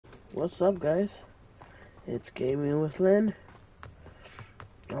What's up, guys? It's Gaming with Lynn.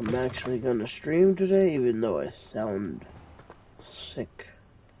 I'm actually gonna stream today, even though I sound sick.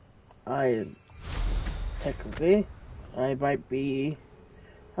 Technically, I might be,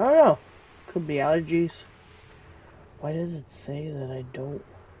 I don't know, could be allergies. Why does it say that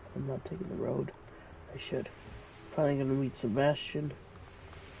I'm not taking the road? I should. Probably gonna meet Sebastian.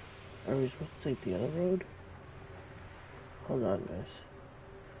 Are we supposed to take the other road? Hold on, guys.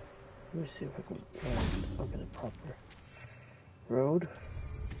 Let me see if I can find the proper road.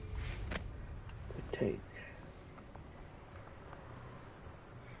 We take.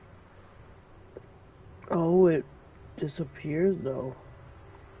 Oh, it disappears though.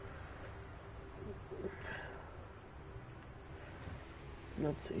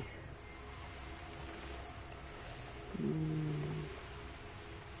 Let's see.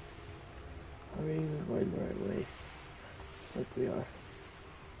 Are we even going the right way? Looks like we are.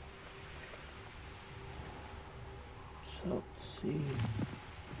 South Sea.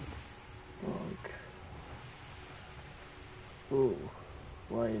 Log. Oh,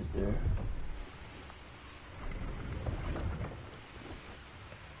 why is there?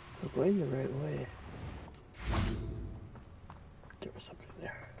 We're going the right way. There was something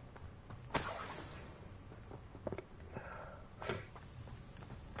there.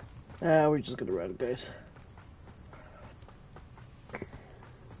 We're just gonna run, guys.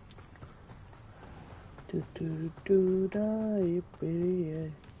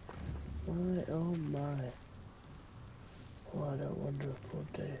 My oh my, what a wonderful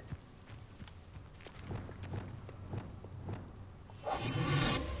day.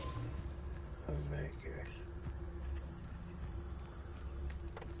 I'm very curious.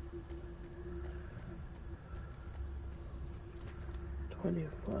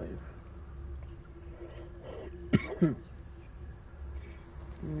 $25.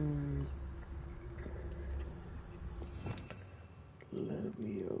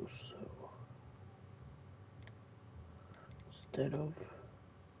 Levioso instead of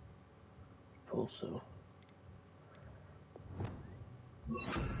Pulso.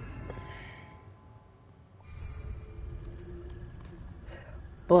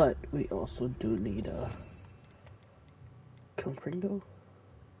 But we also do need a Confringo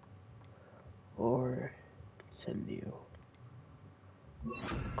or Incendio.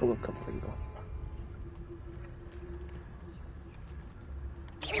 Go with Confringo.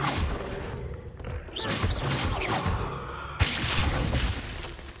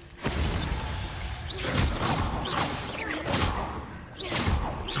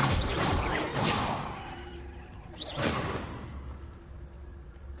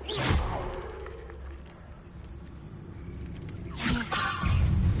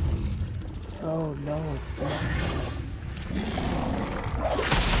 Oh no, it's not.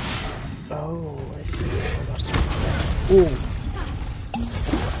 Oh, I see. Ooh.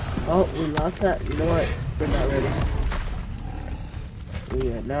 Oh, we lost that. You know what? We're not ready.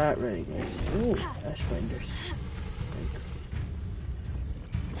 We are not ready, guys. Ooh, Ashwinders. Thanks.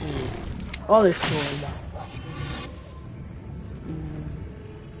 Oh, they're still in now.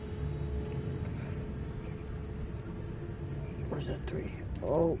 Where's that 3?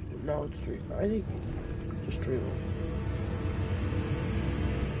 Oh, no, it's 3. I think just 3 of them.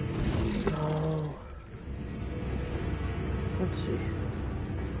 Oh. Let's see.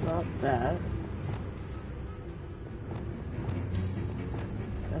 Not that.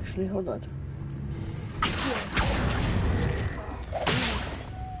 Actually, hold on.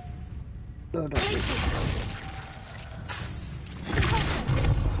 No, no.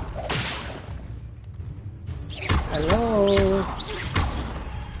 Hello.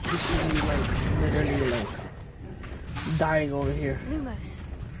 This is like literally like dying over here. Lumos.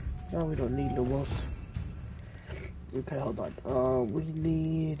 No, we don't need Lumos. Okay, hold on. We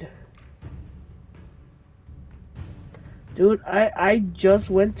need. Dude, I just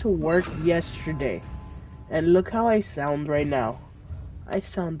went to work yesterday, and look how I sound right now. I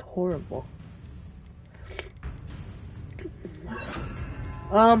sound horrible.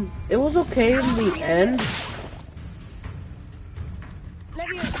 It was okay in the end.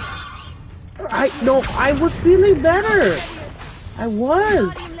 I was feeling better. I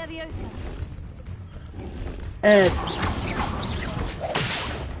was. And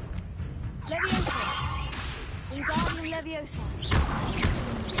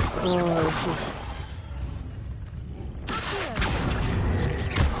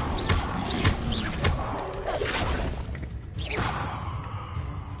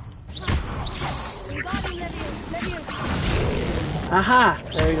aha!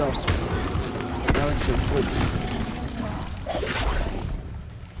 There we go. That was good.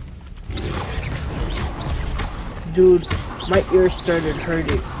 Dude, my ears started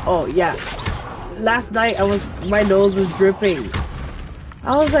hurting. Oh yeah. Last night my nose was dripping.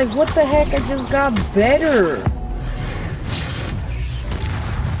 I was like, what the heck? I just got better.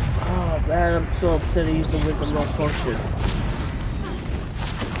 Oh man, I'm so upset I used the wisdom roll potion.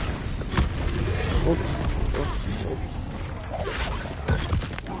 Oops.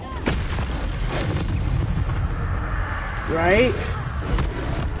 Right?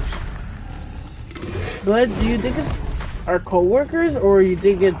 But do you think it's our co-workers, or you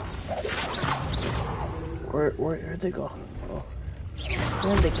think it's... Where'd they go? Oh.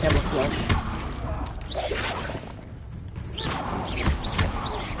 Where'd they camouflage?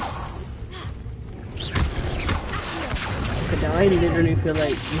 Okay, now I literally feel like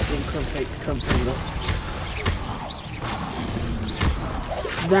using Confringo.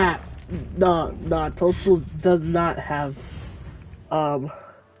 That... No, Toadstool does not have,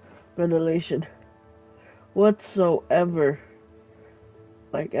 ventilation. Whatsoever.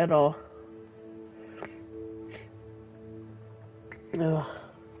 Like, at all. It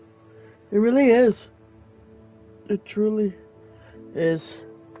really is. It truly is.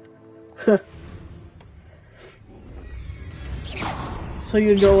 So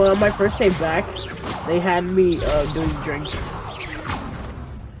you know, on my first day back, they had me, doing drinks.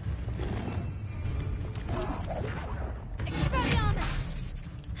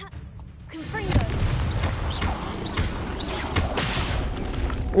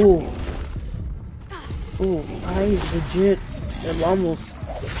 Ooh, I legit am almost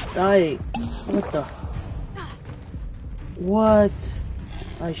dying. What?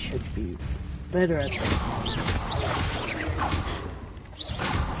 I should be better at this.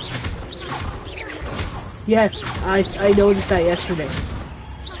 Yes, I noticed that yesterday.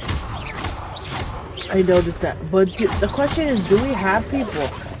 I noticed that. But the question is, do we have people?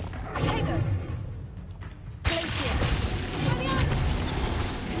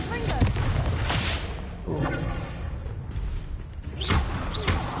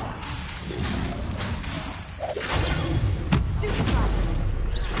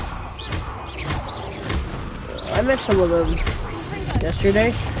 I met some of them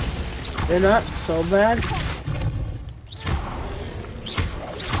yesterday. They're not so bad.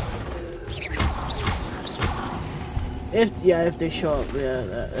 If they show up, yeah,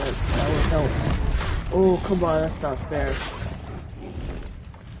 that would help. Oh, come on, that's not fair.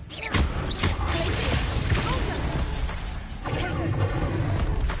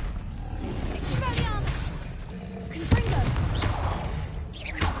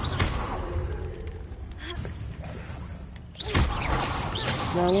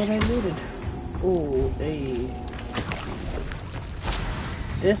 Not what I needed. Oh, hey.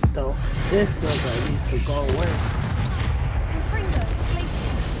 This though needs to go away.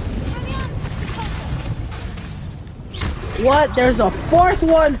 What? There's a fourth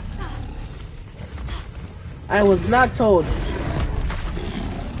one? I was not told.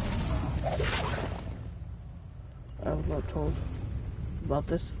 I was not told about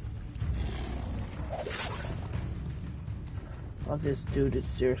this. Oh, this dude is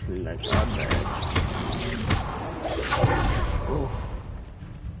seriously like on the edge. Oh.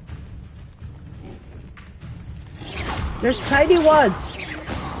 There's tiny ones.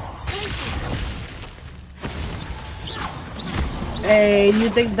 Hey, you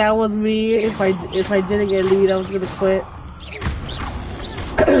think that was me? If I didn't get lead, I was gonna quit.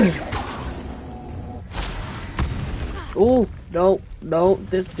 Oh, no,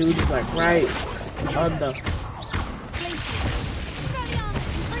 this dude is like right on the...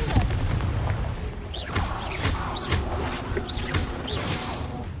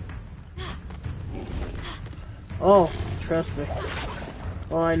 Oh, trust me.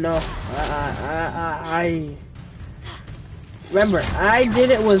 Oh, I know. I remember, I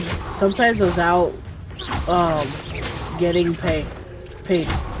did it was sometimes without getting paid.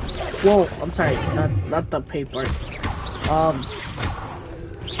 Whoa, I'm sorry, not the pay part.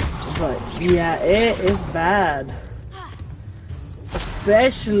 But yeah, it is bad.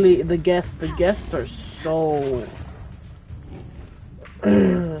 Especially the guests. The guests are so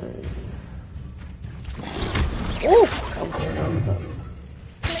oh!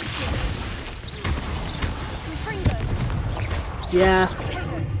 Yeah.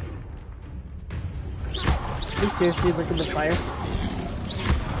 You seriously look at the fire?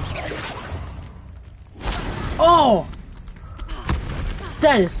 Oh!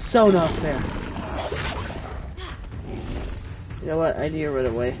 That is so not fair. You know what? I need to run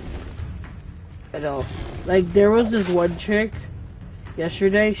away. I know. Like, there was this one chick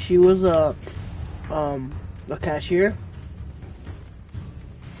yesterday. She was a cashier.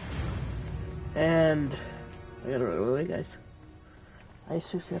 And I gotta run away, guys. I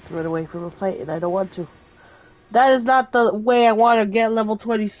seriously have to run away from a fight, and I don't want to. That is not the way I want to get level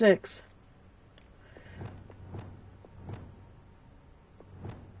 26.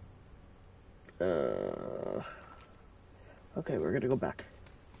 Okay, we're gonna go back.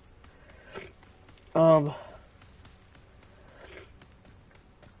 But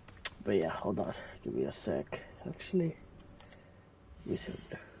yeah, hold on. Give me a sec. Actually, let me see.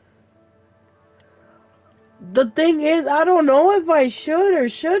 The thing is, I don't know if I should or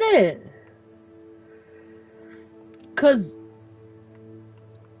shouldn't. Cause,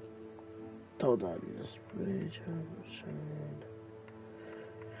 hold on. This bridge,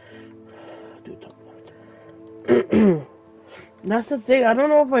 do talk about. That's the thing. I don't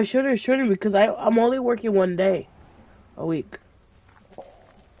know if I should or shouldn't because I'm only working one day a week.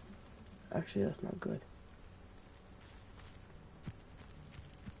 Actually, that's not good.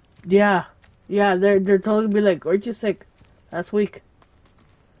 Yeah, they're totally be like, aren't you sick? Last week.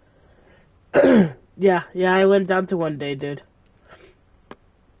 yeah, I went down to one day, dude.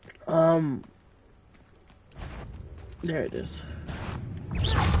 There it is.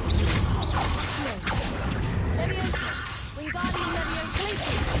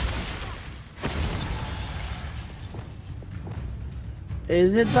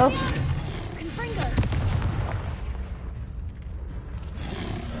 Is it though?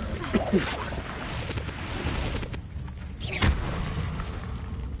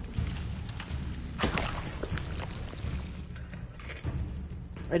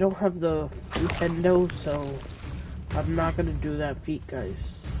 I don't have the Nintendo, so I'm not gonna do that feat, guys.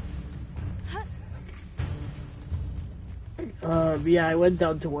 Yeah, I went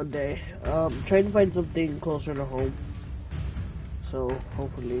down to one day. Trying to find something closer to home. So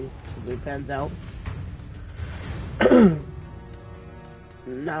hopefully something pans out.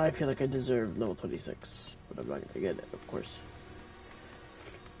 Now I feel like I deserve level 26, but I'm not gonna get it, of course.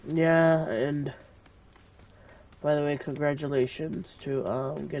 Yeah, and by the way, congratulations to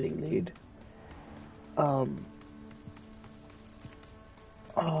getting lead.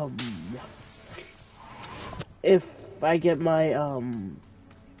 If I get my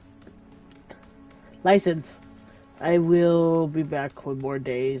license, I will be back with more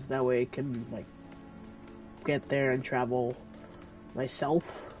days. That way I can like get there and travel myself.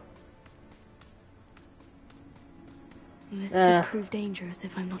 This could prove dangerous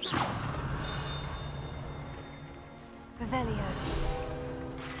if I'm not. Revelio.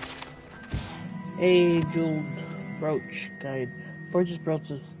 A jeweled brooch guide. Gorgeous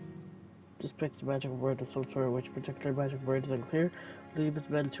brooches depicts a magical bird of some sort, which particular magical bird is unclear. I believe it's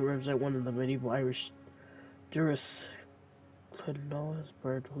meant to represent one of the medieval Irish jurists. Clenoa's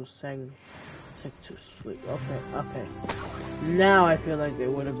bird who sang sick to sleep. Okay. Now I feel like they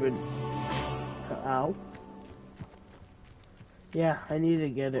would have been. Ow. Yeah, I need to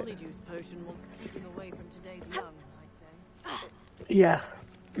get it. Polyjuice potion wants keeping away from today's young, I'd say. Yeah.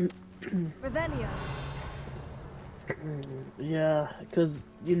 Revelio. Yeah, because,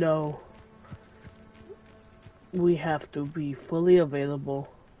 you know, we have to be fully available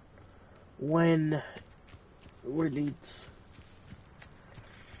when we're leads.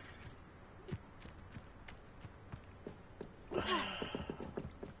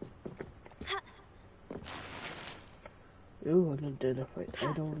 Ooh, unidentified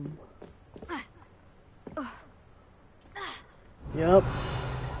item. Yep.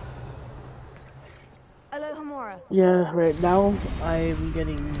 Alohomora. Yeah, right now I'm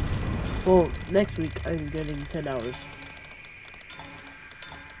getting. Well, next week I'm getting 10 hours.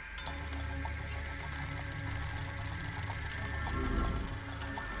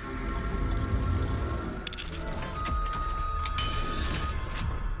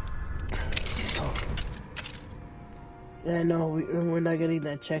 Yeah, no, we're not getting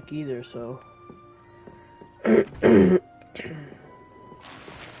that check either, so.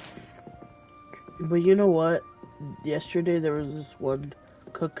 But you know what? Yesterday there was this one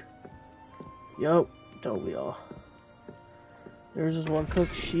cook. Yup, don't we all? There was this one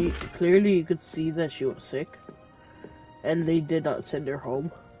cook. She clearly you could see that she was sick, and they did not send her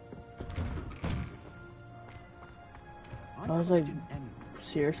home. I was like,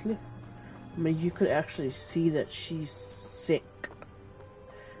 seriously? I mean, you could actually see that she's sick,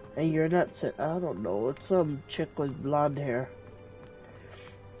 and you're not sick. I don't know. It's some chick with blonde hair.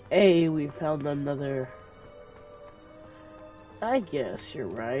 Hey, we found another. I guess you're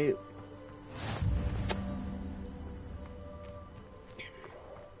right.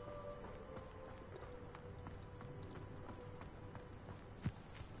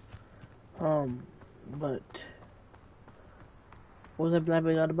 But What was I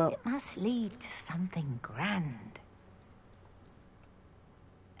blabbing on about? It must lead to something grand.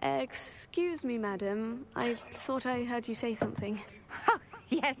 Excuse me, madam. I thought I heard you say something.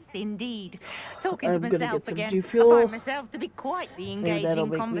 Yes, indeed. Talking to I'm gonna myself get some again. G I Fuel. find myself to be quite the Maybe that'll engaging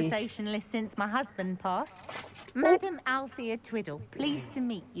make me- conversationalist since my husband passed. Madam Althea Twiddle, pleased to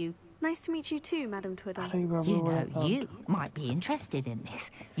meet you. Nice to meet you too, Madam I Twiddle. don't remember You what I know, found. you might be interested in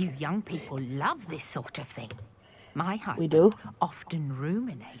this. You young people love this sort of thing. My husband do? often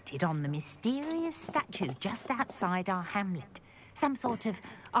ruminated on the mysterious statue just outside our hamlet. Some sort of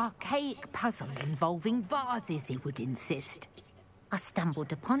archaic puzzle involving vases, he would insist. I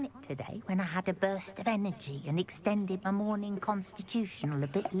stumbled upon it today when I had a burst of energy and extended my morning constitutional a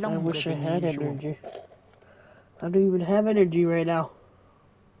bit longer I wish I than had usual. energy. I don't even have energy right now.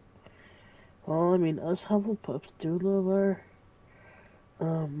 Well, I mean, us Hufflepuffs do love our,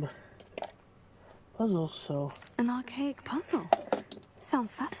 puzzles, so... An archaic puzzle.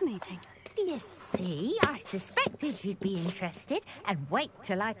 Sounds fascinating. You see, I suspected you'd be interested, and wait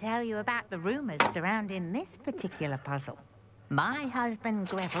till I tell you about the rumours surrounding this particular puzzle. My husband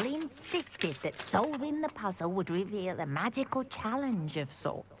Greville insisted that solving the puzzle would reveal a magical challenge of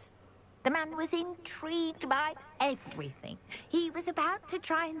sorts. The man was intrigued by everything. He was about to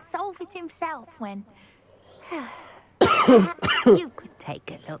try and solve it himself when... Perhaps you could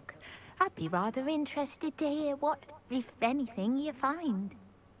take a look. I'd be rather interested to hear what, if anything, you find.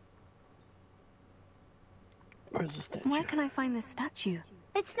 Where's the statue? Where can I find this statue?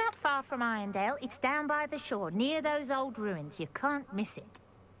 It's not far from Irondale. It's down by the shore, near those old ruins. You can't miss it.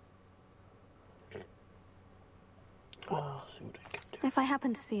 Oh, I'll see what I can do. If I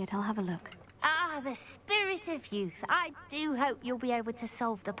happen to see it, I'll have a look. Ah, the spirit of youth. I do hope you'll be able to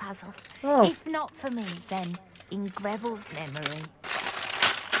solve the puzzle. Oh. If not for me, then in Greville's memory.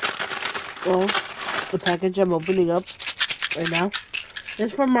 Well, the package I'm opening up right now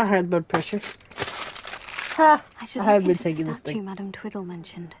is for my high blood pressure. Ha! I should I have look been into taking the this statue thing. Madam Twiddle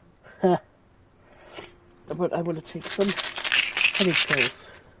mentioned. Ha. But I'm gonna take some headache pills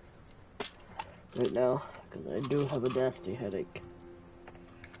right now because I do have a nasty headache.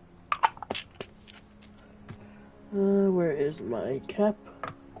 Where is my cap?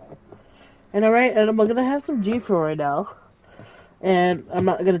 And alright, and I'm gonna have some G Fuel right now. And I'm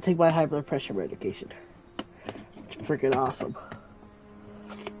not gonna take my high blood pressure medication. It's freaking awesome.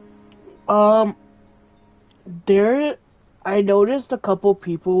 I noticed a couple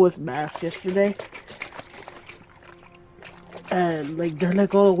people with masks yesterday. And, like, they're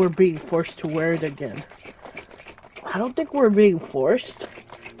like, oh, we're being forced to wear it again. I don't think we're being forced.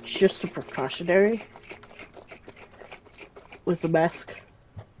 It's just a precautionary. With the mask.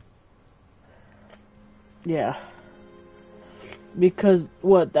 Yeah. Because,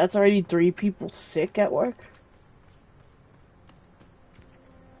 what, that's already 3 people sick at work?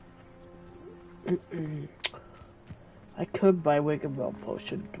 I could buy Wake Up Bell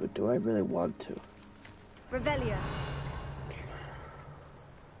Potion, but do I really want to? Revelia.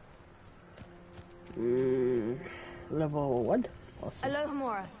 Level 1? Awesome.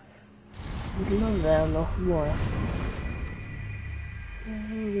 Alohomora. Love that, Alohomora.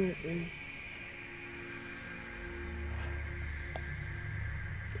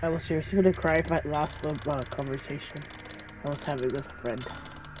 I was seriously gonna cry if I lost the conversation I was having with a friend.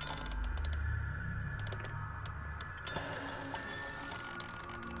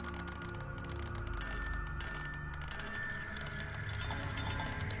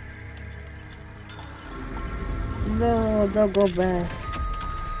 No, don't go back.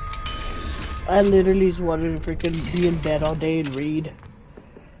 I literally just wanted to freaking be in bed all day and read.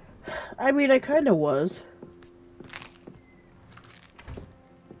 I mean, I kinda was.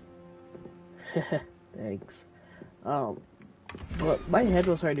 Thanks. But my head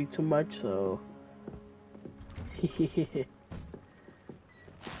was hurting too much, so...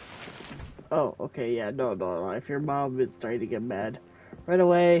 Oh, okay, yeah, no, if your mom is starting to get mad, run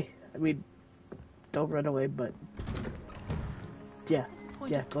away. I mean, don't run away, but... Yeah,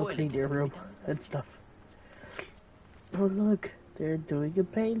 go clean your room and stuff. Oh, look, they're doing a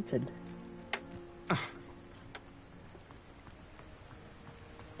painting.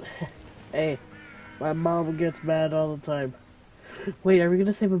 Hey, my mom gets mad all the time. Wait, are we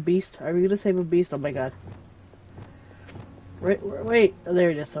gonna save a beast? Are we gonna save a beast? Oh my god. Wait, oh,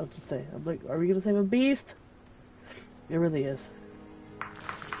 there it is, I was just saying. I'm like, are we gonna save a beast? It really is.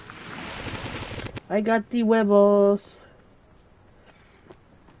 I got the huevos.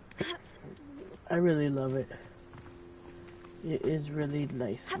 I really love it. It is really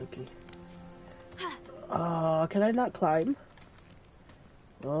nice looking. Can I not climb?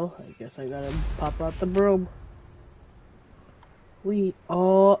 Oh, I guess I gotta pop out the broom. We're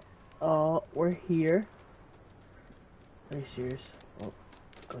here. Are you serious? Oh,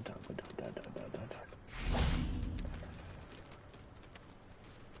 go down.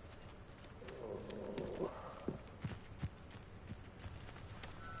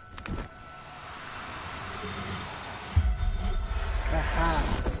 Aha.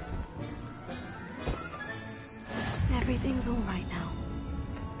 Everything's all right now.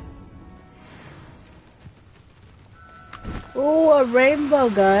 Oh, a rainbow,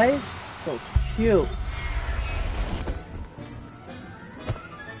 guys. So cute.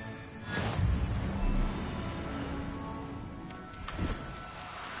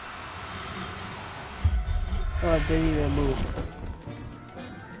 Oh, it didn't even move.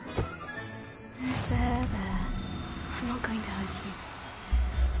 There. I'm not going to hurt you.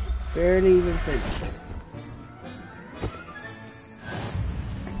 Barely even finished.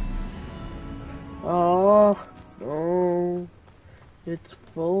 Oh, no. It's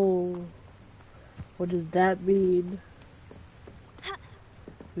full. What does that mean?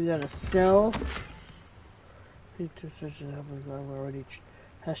 We gotta sell. Already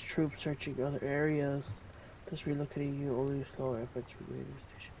has troops searching other areas. Just relocating you only slow efforts from radio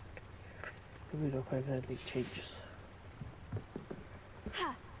station. We don't find any changes.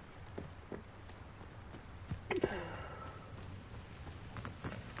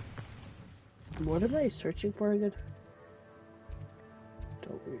 What am I searching for again?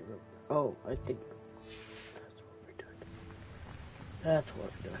 Don't remember. Oh, I think that's what we're doing. That's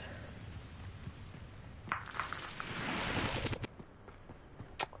what we're doing.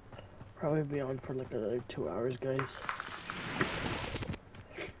 Probably be on for like another 2 hours, guys.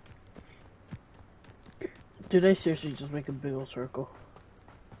 Did I seriously just make a big old circle?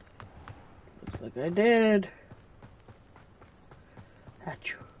 Looks like I did.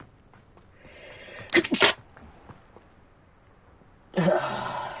 Achoo.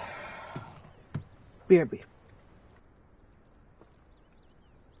 BRB.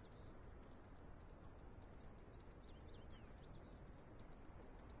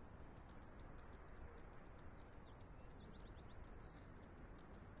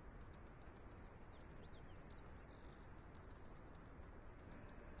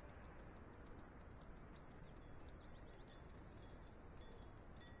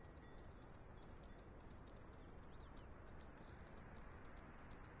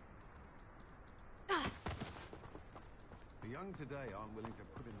 The young today aren't willing to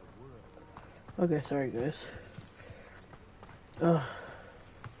put in the work. Okay, sorry guys.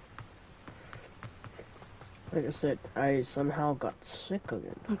 Like I said, I somehow got sick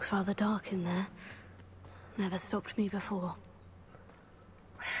again. Looks rather dark in there. Never stopped me before.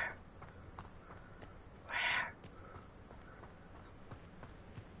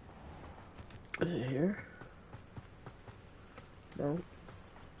 Is it here? No.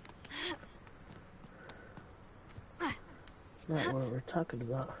 Not what we're talking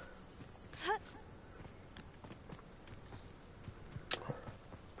about.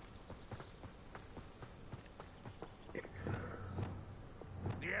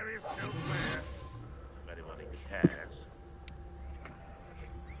 The area's still clear. If anybody cares.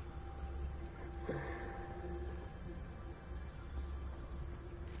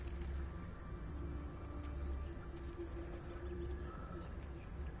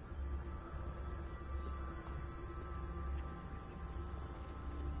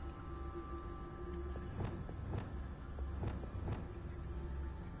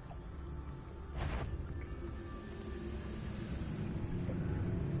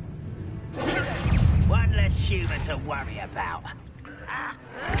 One less human to worry about.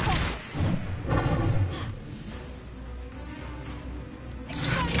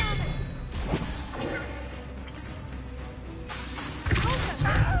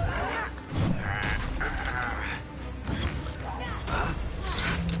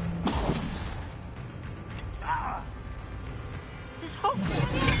 Does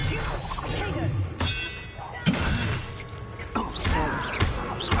Hogwarts Potato?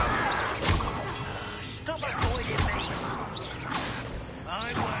 Stop avoiding me. I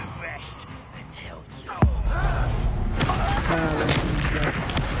won't rest until you.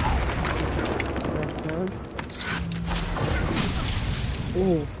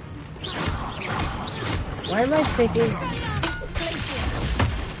 Ooh. Why am I thinking?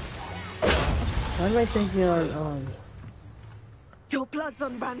 Why am I thinking on Your blood's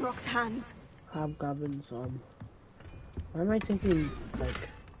on Ranrock's hands. hobgoblins? Why am I thinking like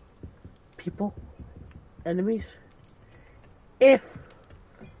people, enemies? If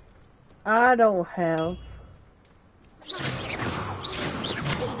I don't have,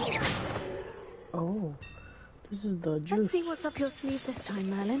 This is the juice. Let's see what's up your sleeve this time,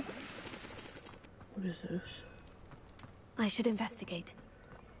 Merlin. What is this? I should investigate.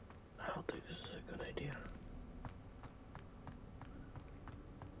 I don't think this is a good idea.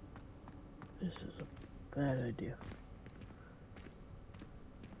 This is a bad idea.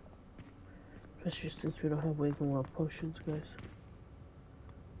 Especially since we don't have way more potions, guys.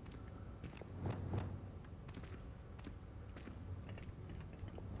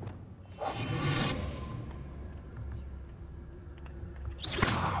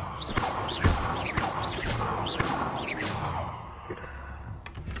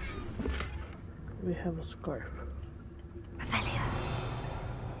 We have a scarf. Revelio.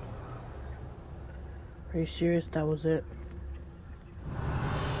 Are you serious? That was it?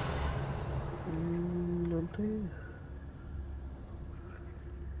 Nothing.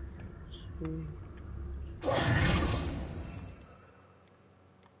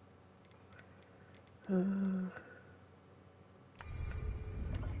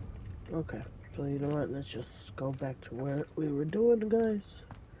 Okay, so you know what? Let's just go back to where we were doing, guys.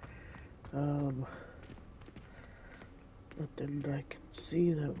 Nothing I can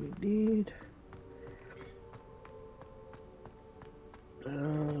see that we need.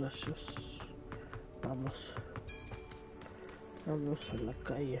 Let's just vamos a la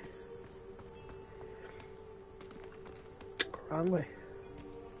calle. Wrong way.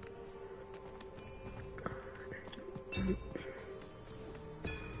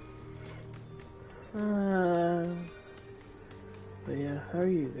 But yeah, how are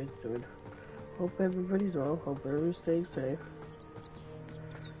you guys doing? Hope everybody's well. Hope everyone's staying safe.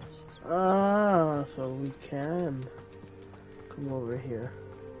 So we can come over here.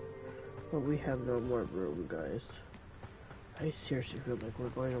 But we have no more room, guys. I seriously feel like we're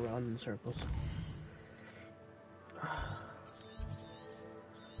going around in circles.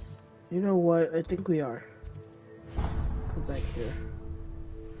 You know what? I think we are. Come back here.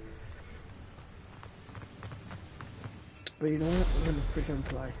 But you know what? We're gonna freaking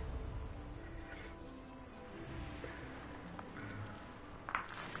fly.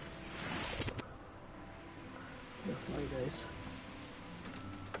 Fly, guys.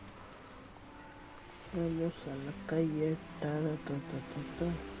 Vamos a la calle, ta ta ta ta ta.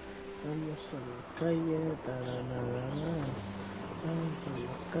 Vamos a la calle, ta la la la la. Vamos a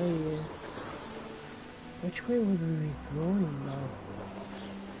la calle. Which way would we be going now?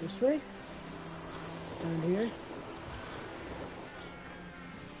 This way? Down here?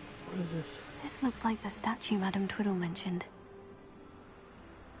 What is this? This looks like the statue Madame Twiddle mentioned.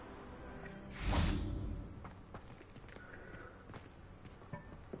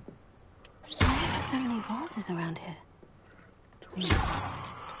 Why are there so many vases around here?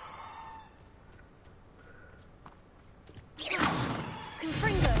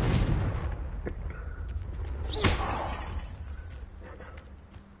 Confringo!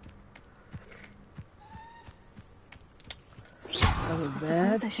 I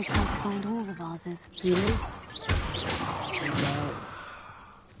suppose I should try to find all the vases. Really?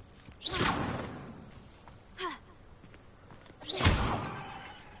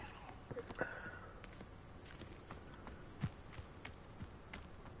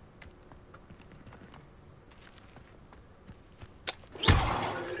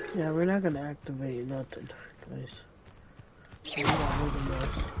 Yeah, we're not gonna activate nothing, guys. We're not holding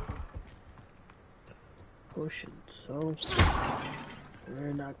those potions, so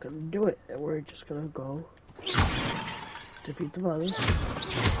we're not gonna do it. We're just gonna go defeat the boss.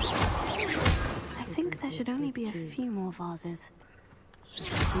 I think there should only be a few more vases.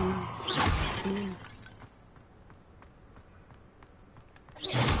 16, 17,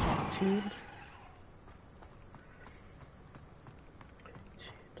 18.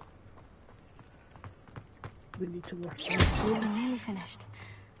 We need to watch that soon. I'm nearly finished.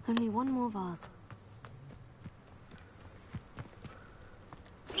 Only one more vase.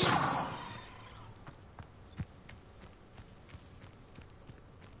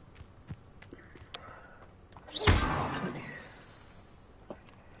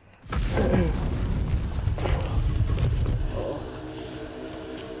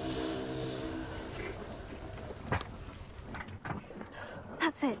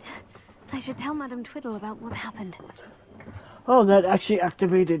 That's it. I should tell Madame Twiddle about what happened. Oh, that actually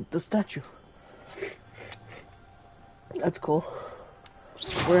activated the statue. That's cool.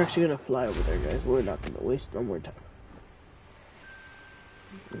 We're actually gonna fly over there, guys. We're not gonna waste no more time.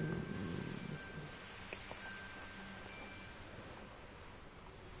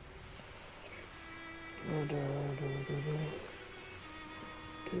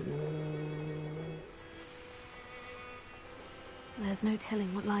 There's no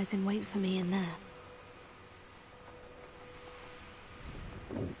telling what lies in wait for me in there.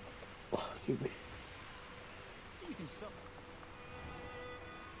 keep me. You can stop.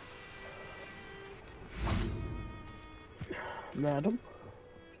 Madam?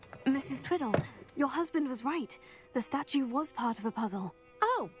 Mrs. Twiddle, your husband was right. The statue was part of a puzzle.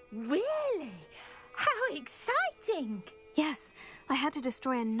 Oh, really? How exciting! Yes, I had to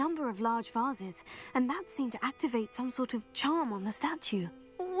destroy a number of large vases, and that seemed to activate some sort of charm on the statue.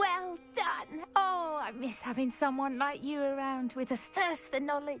 Well done! Oh, I miss having someone like you around with a thirst for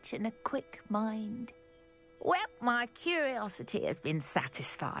knowledge and a quick mind. Well, my curiosity has been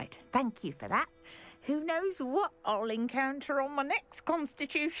satisfied. Thank you for that. Who knows what I'll encounter on my next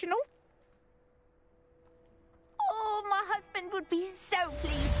constitutional? Oh, my husband would be so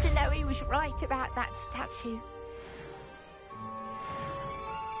pleased to know he was right about that statue.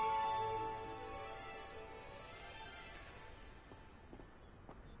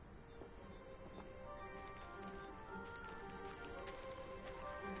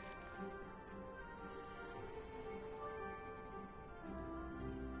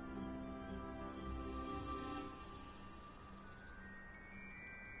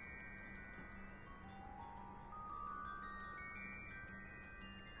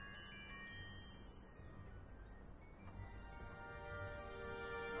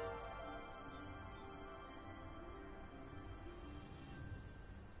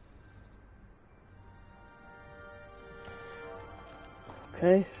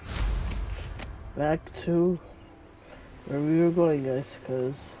 Okay, back to where we were going, guys,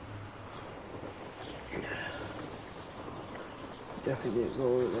 because definitely didn't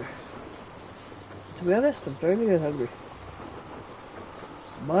go over there. To be honest, I'm starting to get hungry.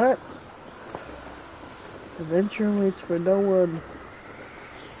 But adventure waits for no one.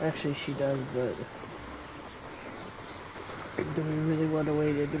 Actually, she does, but do we really want to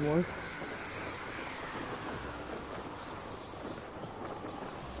wait anymore?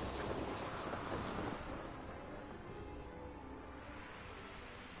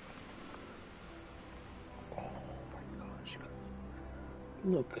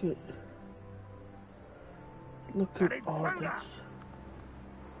 Look at all this.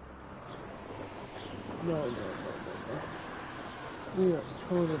 No. We are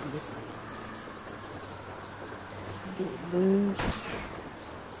totally doing this.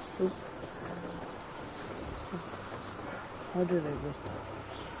 Oop. How did I miss that?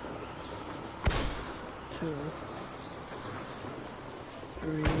 2,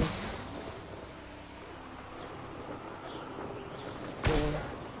 3, 4.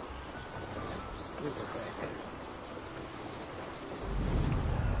 We'll go back.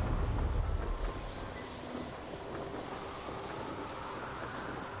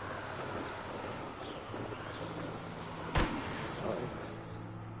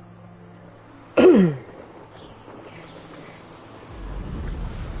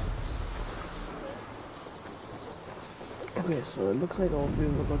 Okay, so it looks like I'll be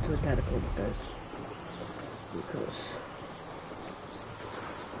able to go to the catacombs, guys. Because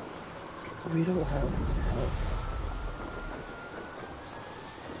we don't have help.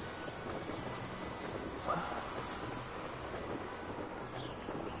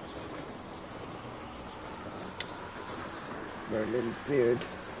 Merlin beard.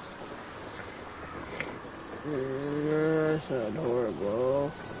 That sounds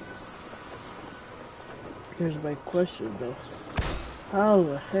horrible. Here's my question though. How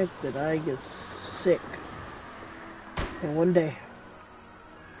the heck did I get sick? And one day,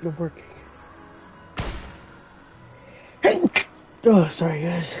 I'm working. Oh, sorry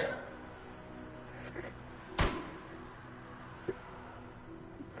guys.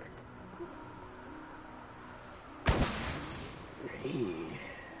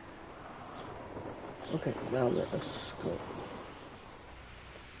 Okay, now let us go.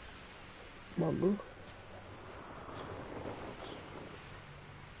 Come on, boo.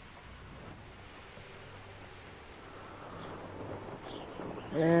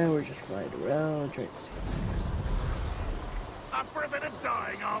 Yeah, we're just flying around, trying to see. Up for a bit of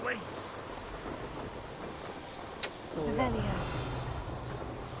dying, are we? Revelio.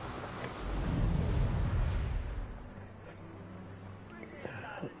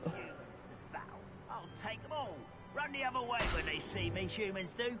 I'll take them all. Run the other way when they see me,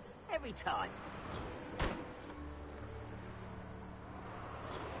 humans do. Every time.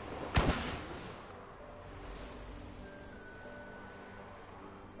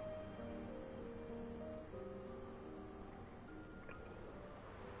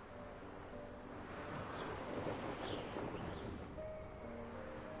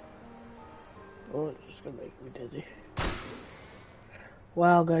 Oh, it's just gonna make me dizzy.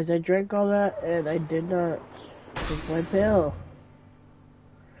 Wow, guys, I drank all that and I did not take my pill.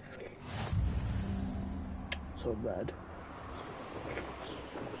 so bad.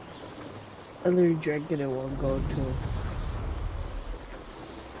 I literally drank it in one go too.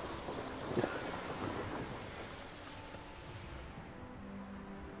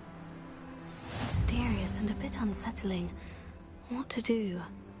 Mysterious and a bit unsettling. What to do?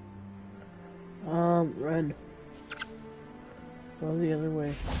 Run. Go the other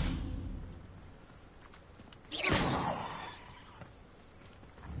way.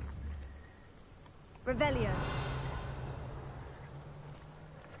 Revelio.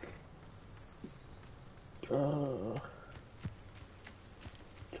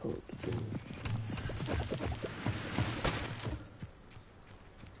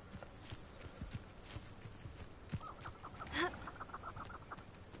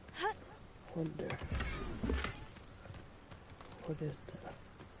 Wonder. What is that?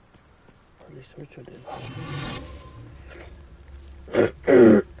 At least which one is?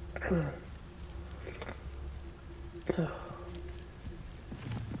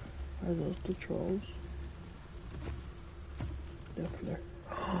 Are those the trolls? Niffler.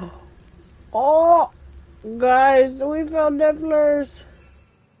 Oh! Guys, we found Nifflers!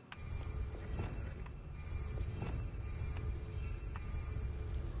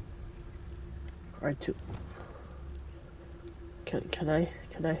 Alright, two. Can I?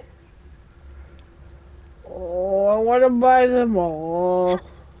 Oh, I want to buy them all.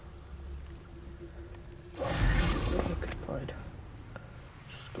 Okay, fine.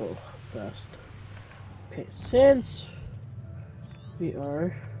 Just go fast. Okay, since we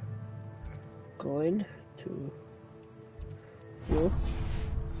are going to go,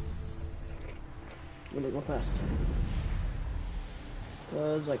 I'm gonna go fast.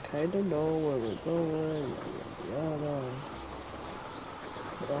 Because I kind of know where we're going. Yada.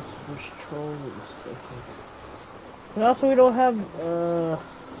 But also there's trolls and stuff. But also we don't have,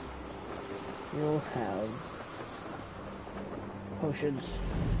 potions.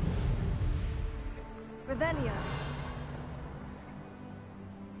 Revelio.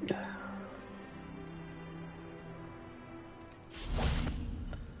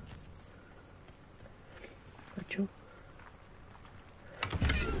 Achoo.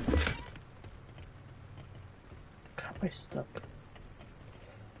 Got my stuck.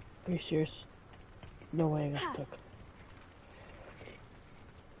 Are you serious? No way I got stuck.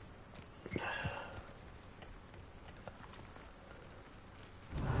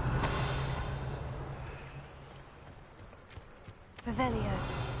 Revelio.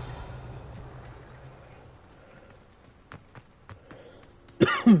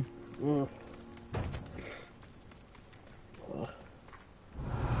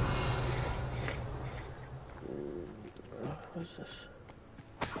 What's this?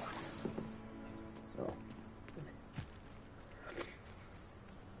 Oh.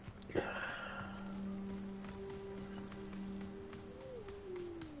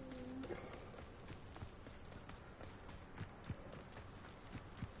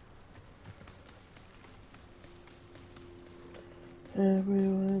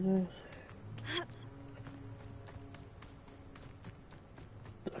 Everyone is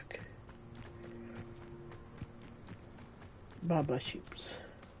okay. Baba sheeps.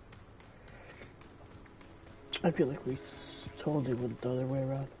 I feel like we totally went the other way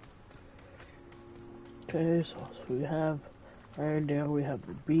around. Okay, so we have Irondale, we have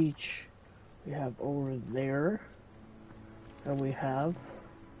the beach, we have over there, and we have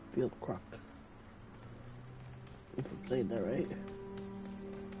Field Croc. If I'm saying that right.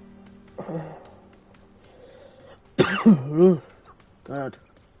 God.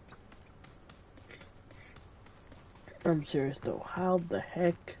 I'm serious though, how the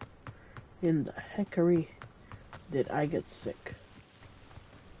heck in the heckery did I get sick?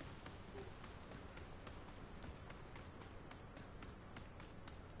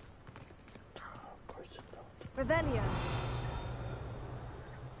 Of course it don't. Revelio.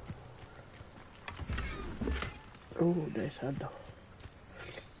 Oh, nice handle.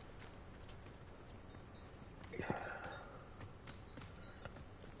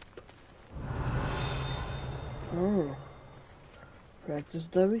 Oh. Practice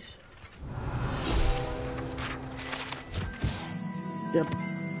dummies? Yep.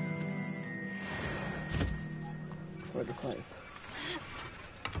 45.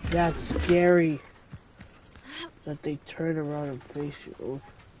 That's scary. That they turn around and face you.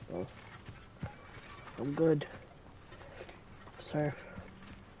 Oh. I'm good. Sorry.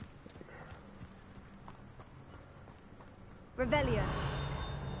 Revelio.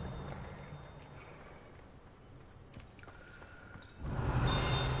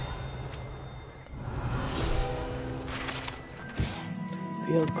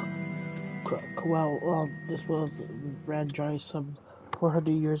 Field Well, this was ran dry some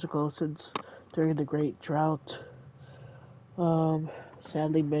 400 years ago since during the Great Drought.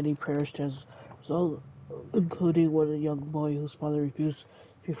 Sadly, many perished as a result, including one young boy whose father refused to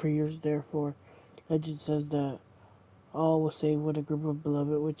pay for years. Therefore, legend says that all was saved when a group of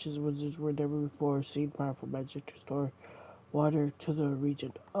beloved witches and wizards were never before seen powerful magic to restore water to the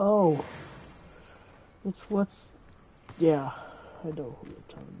region. Oh, yeah, I know who you're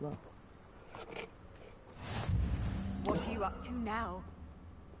talking about. What are you up to now?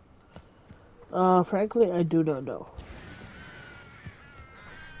 Frankly, I do not know.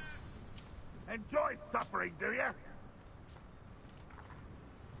 Enjoy suffering, do you?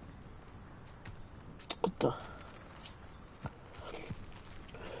 What the?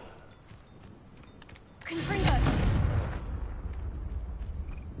 Confringo!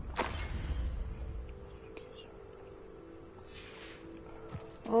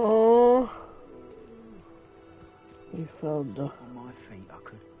 Oh, we found the. On my feet, I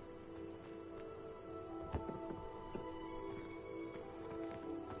could.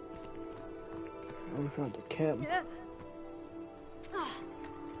 We found the camp. Yeah.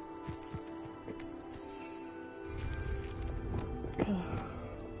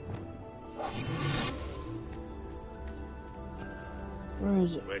 Where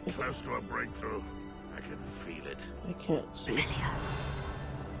is it? We're close to a breakthrough. I can feel it. I can't see.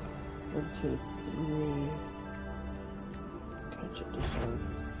 1, 2, 3. Catch it this time.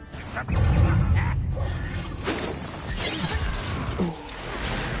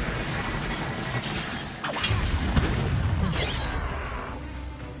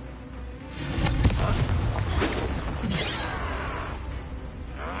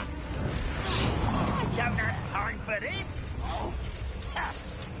 I don't have time for this.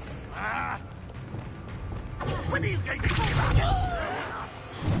 When are you going to give up?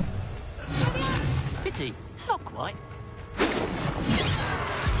 Pity, not quite.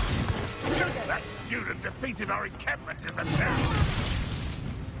 That student defeated our encampment in the town.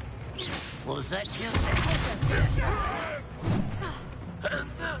 Was that you? An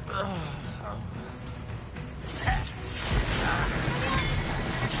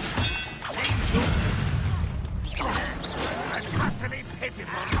utterly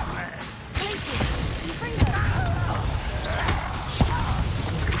pitiful man.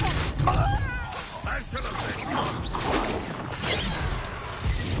 I shall have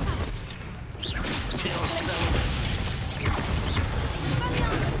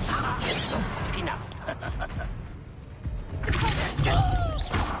Enough.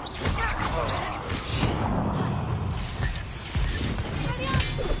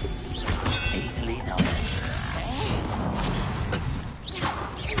 Easily done.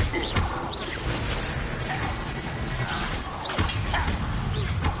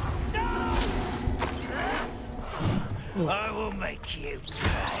 I will make you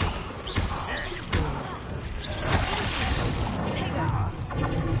pay.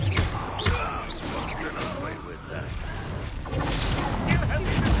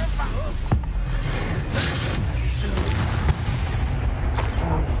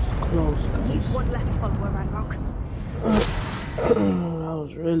 Close. You've one less follower, Ranrock. That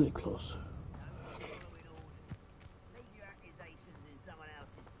was really close. Leave your accusations in someone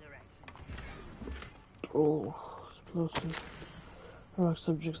else's direction. Oh, explosive. Rock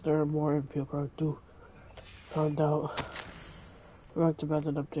subjects there are more in Field Rock 2. Found out. Rock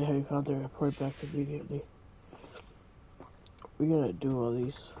demanded an update. Have you found their report back immediately? We gotta do all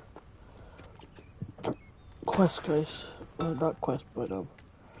these quests, guys. Well, not quests, but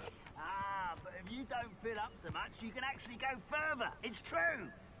But if you don't fill up so much, you can actually go further. It's true.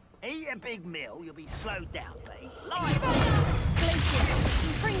 Eat a big meal, you'll be slowed down, Pete. Like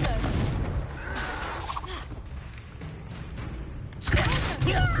Confringo!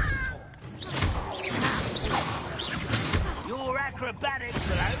 your acrobatics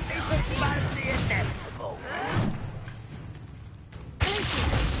will only postpone the inevitable.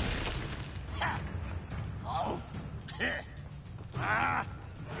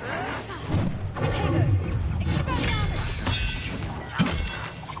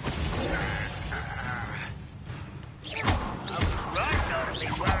 Right, not to be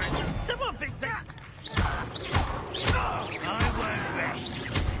worried. Someone fix that. I won't rest.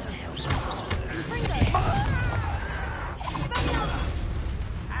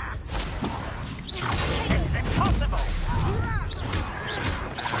 This is impossible.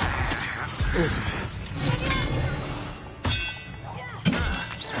 You're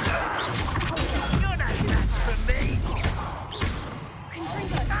no match for me.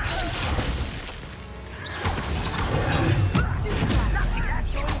 Lucky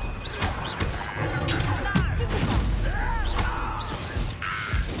that's all.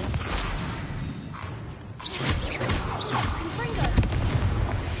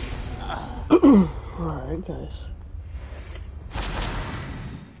 guys.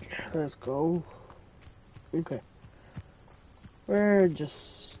 Let's go. Okay. We're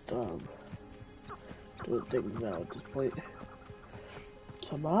just doing things now at this point.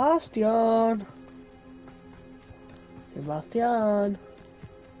 Sebastian! Sebastian!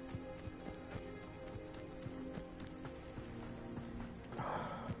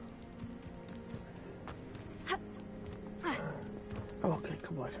 Okay,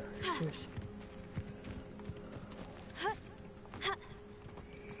 come on. Seriously.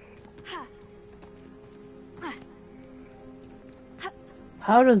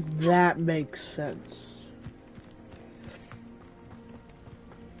 How does that make sense?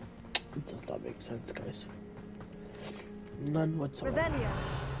 It does not make sense, guys. None whatsoever. Revelio.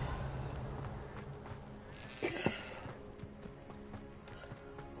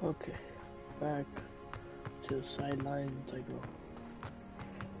 Okay, back to the sidelines I go.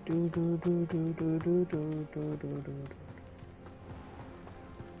 Do do do do do do do do do do.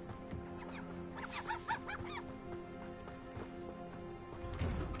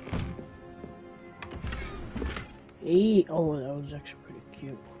 Hey, oh, that was actually pretty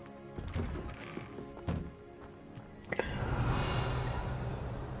cute.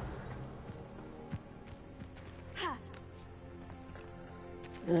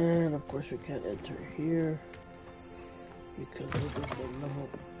 And of course we can't enter here because this is a level,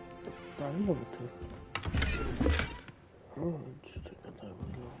 not level 2. Oh, I should think that was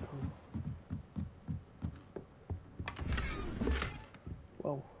level 2.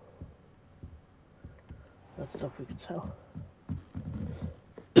 Whoa. That's stuff we can sell.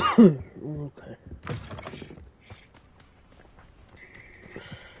 Okay.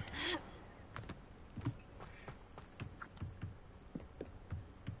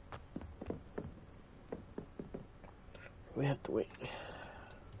 We have to wait.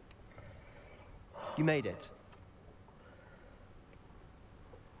 You made it.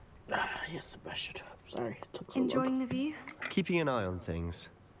 Yes, Sebastian. Sorry, it took so long. Enjoying the view? Keeping an eye on things.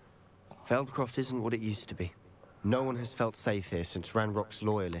 Feldcroft isn't what it used to be. No one has felt safe here since Ranrock's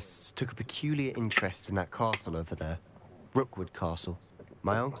loyalists took a peculiar interest in that castle over there. Rookwood Castle.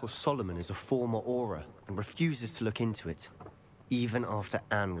 My uncle Solomon is a former Auror and refuses to look into it, even after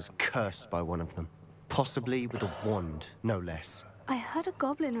Anne was cursed by one of them. Possibly with a wand, no less. I heard a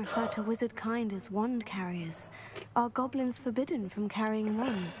goblin refer to wizard kind as wand carriers. Are goblins forbidden from carrying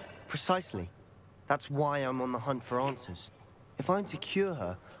wands? Precisely. That's why I'm on the hunt for answers. If I'm to cure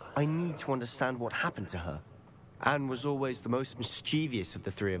her, I need to understand what happened to her. Anne was always the most mischievous of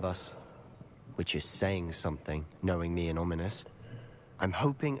the three of us. Which is saying something, knowing me and Ominous. I'm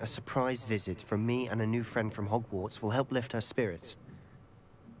hoping a surprise visit from me and a new friend from Hogwarts will help lift her spirits.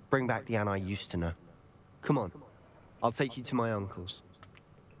 Bring back the Anne I used to know. Come on. I'll take you to my uncle's.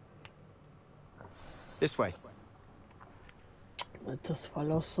 This way. Let us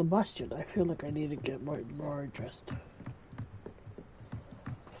follow Sebastian. I feel like I need to get more dressed.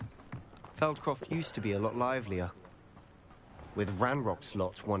 Feldcroft used to be a lot livelier. With Ranrock's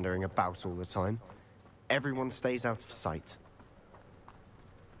lot wandering about all the time, everyone stays out of sight.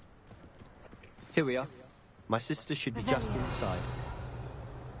 Here we are. My sister should be just inside.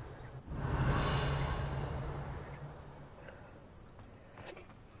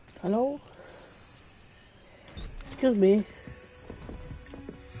 Hello? Excuse me.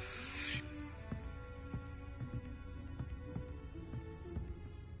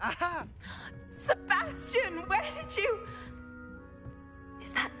 Aha! Sebastian, where did you...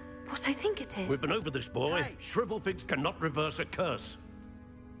 Is that what I think it is? We've been over this, boy. Hey. Shrivelfigs cannot reverse a curse.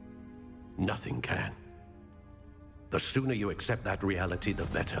 Nothing can. The sooner you accept that reality, the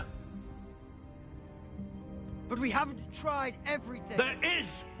better. But we haven't tried everything. There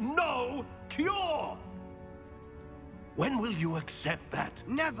is no cure! When will you accept that?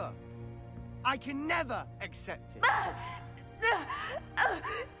 Never. I can never accept it.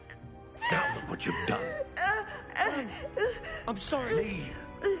 Now look what you've done. I'm sorry.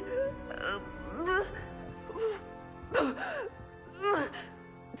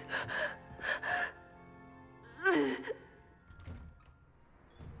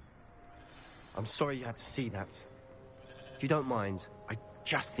 I'm sorry you had to see that. If you don't mind, I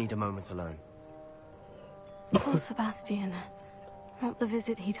just need a moment alone. Poor Sebastian. Not the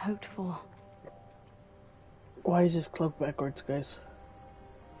visit he'd hoped for. Why is his cloak backwards, guys?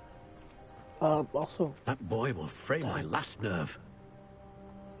 Also... That boy will fray my last nerve.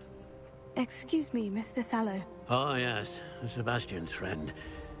 Excuse me, Mr. Sallow. Oh, yes. Sebastian's friend.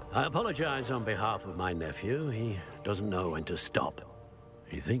 I apologize on behalf of my nephew. He doesn't know when to stop.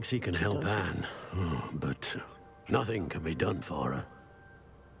 He thinks he can help Anne, but nothing can be done for her.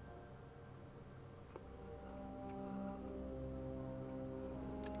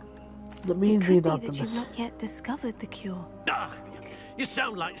 That means It he's could be that you've optimist. not yet discovered the cure. Ah, you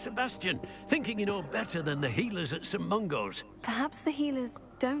sound like Sebastian, thinking you know better than the healers at St. Mungo's. Perhaps the healers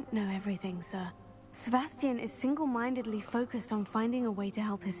don't know everything, sir. Sebastian is single-mindedly focused on finding a way to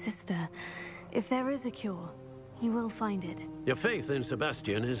help his sister. If there is a cure, he will find it. Your faith in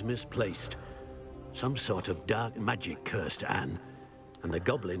Sebastian is misplaced. Some sort of dark magic cursed Anne, and the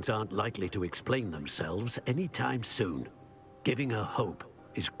goblins aren't likely to explain themselves anytime soon. Giving her hope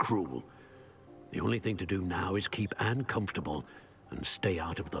is cruel. The only thing to do now is keep Anne comfortable and stay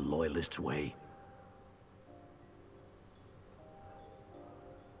out of the Loyalists' way.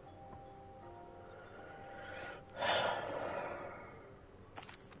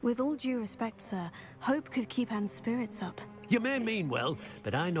 With all due respect, sir, hope could keep Anne's spirits up. You may mean well,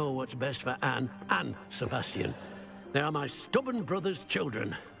 but I know what's best for Anne and Sebastian. They are my stubborn brother's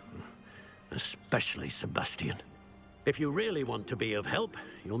children. Especially Sebastian. If you really want to be of help,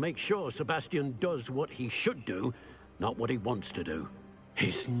 you'll make sure Sebastian does what he should do, not what he wants to do.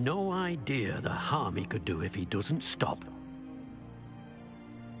 He's no idea the harm he could do if he doesn't stop.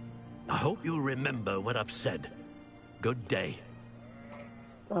 I hope you'll remember what I've said. Good day.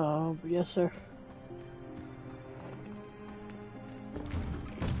 Yes, sir.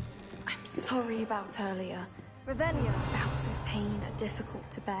 I'm sorry about earlier. Revelio. Bouts of pain are difficult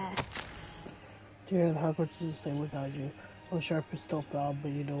to bear. Dear, Hogwarts is the same without you. I'm sharp is still foul,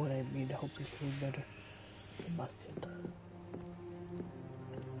 but you know what I mean. I hope you feel better. Sebastian.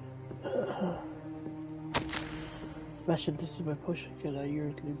 Sebastian, this is my push. Can I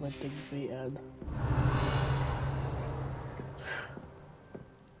yours leave my things be and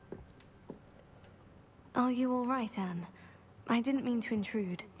Are you all right, Anne? I didn't mean to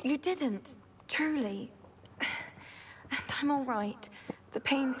intrude. You didn't, truly. And I'm all right. The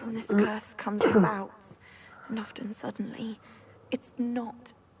pain from this curse comes in bouts, and often suddenly. It's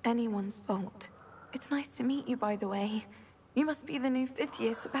not anyone's fault. It's nice to meet you, by the way. You must be the new 5th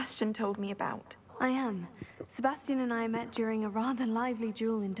year Sebastian told me about. I am. Sebastian and I met during a rather lively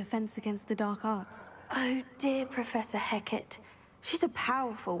duel in defense against the dark arts. Oh, dear Professor Hecat. She's a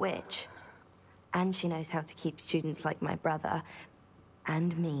powerful witch. And she knows how to keep students like my brother,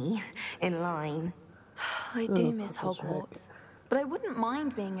 and me, in line. I do miss Hogwarts. But I wouldn't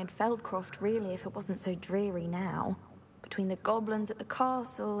mind being in Feldcroft, really, if it wasn't so dreary now. Between the goblins at the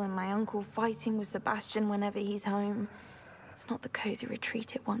castle and my uncle fighting with Sebastian whenever he's home. It's not the cozy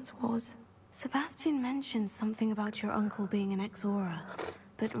retreat it once was. Sebastian mentioned something about your uncle being an ex-Auror,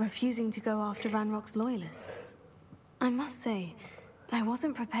 but refusing to go after Ranrock's loyalists. I must say, I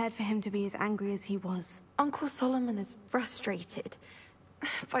wasn't prepared for him to be as angry as he was. Uncle Solomon is frustrated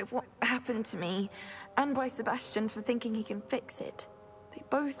by what happened to me, and by Sebastian for thinking he can fix it. They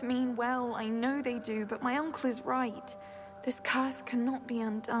both mean well, I know they do, but my uncle is right. This curse cannot be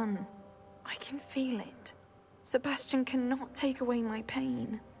undone. I can feel it. Sebastian cannot take away my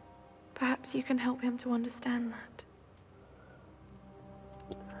pain. Perhaps you can help him to understand that.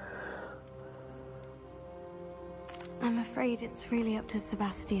 I'm afraid it's really up to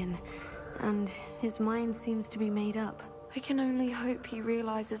Sebastian, and his mind seems to be made up. I can only hope he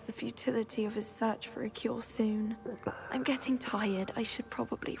realizes the futility of his search for a cure soon. I'm getting tired. I should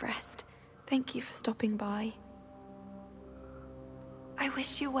probably rest. Thank you for stopping by. I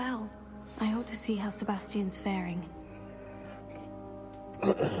wish you well. I ought to see how Sebastian's faring.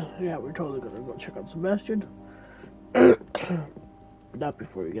 yeah, we're totally gonna go check out Sebastian. Not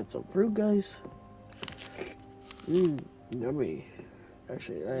before we get some fruit, guys. Yummy.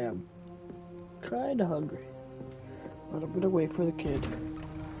 Actually, I am kinda hungry. But I'm gonna wait for the kid.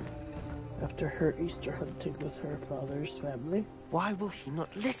 After her Easter hunting with her father's family. Why will he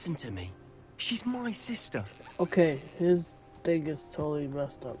not listen to me? She's my sister. Okay, his thing is totally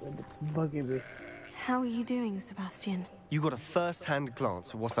messed up and it's bugging me. How are you doing, Sebastian? You got a first-hand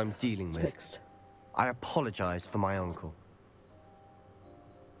glance at what I'm dealing with. Fixed. I apologize for my uncle.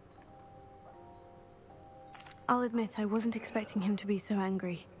 I'll admit I wasn't expecting him to be so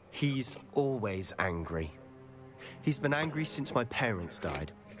angry. He's always angry. He's been angry since my parents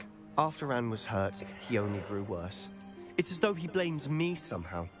died. After Anne was hurt, he only grew worse. It's as though he blames me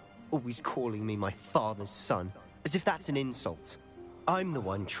somehow, always calling me my father's son, as if that's an insult. I'm the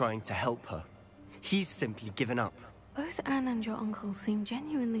one trying to help her. He's simply given up. Both Anne and your uncle seem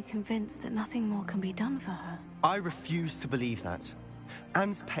genuinely convinced that nothing more can be done for her. I refuse to believe that.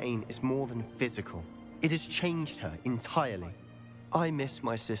 Anne's pain is more than physical. It has changed her entirely. I miss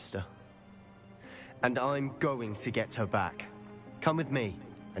my sister. And I'm going to get her back. Come with me.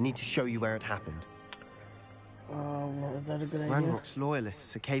 I need to show you where it happened. Is that a good idea? Ranrock's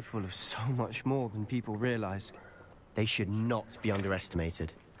loyalists are capable of so much more than people realize. They should not be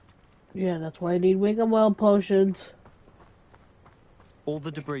underestimated. Yeah, that's why I need wing and well potions. All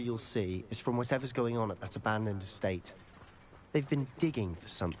the debris you'll see is from whatever's going on at that abandoned estate. They've been digging for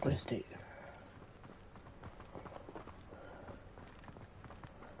something. Estate.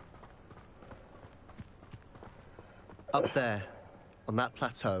 Up there, on that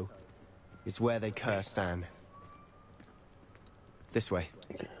plateau, is where they cursed Anne. This way.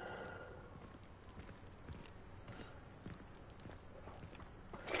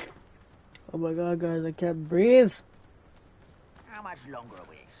 Oh my god, guys, I can't breathe. How much longer are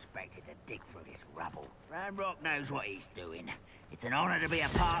we expected to dig through this rubble? Ranrock knows what he's doing. It's an honor to be a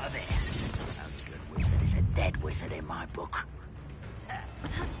part of it. No good wizard is a dead wizard in my book.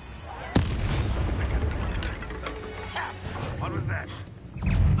 What was that?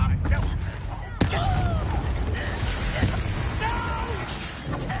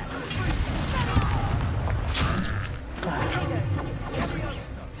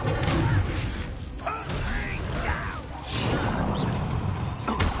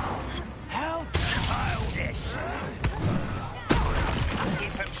 How childish!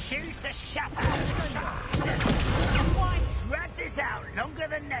 Give from shoes to shut up! Why drag this out longer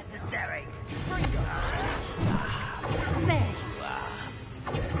than necessary? There you are.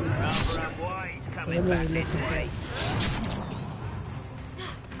 Rather unwise coming back this way.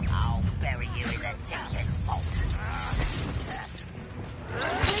 I'll bury you in the deepest vault.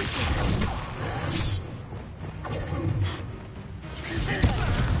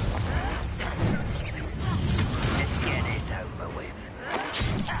 Let's get this over with.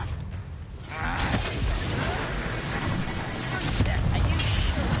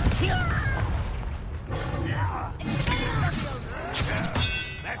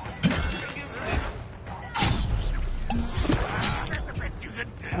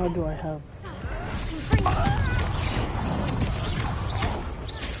 How do I have?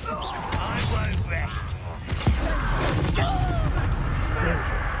 I won't rest.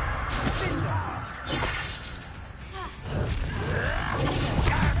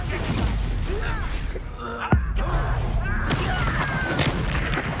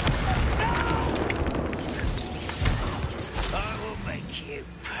 I will make you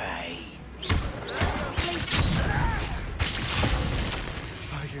pay.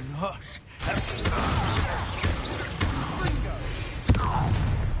 I do not.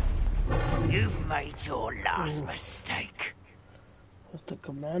 You've made your last mistake. What's the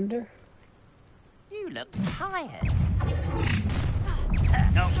commander? You look tired.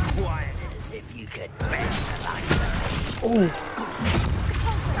 Not quiet as if you could bear the light of Oh,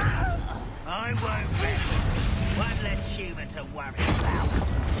 I won't rest. One less human to worry about.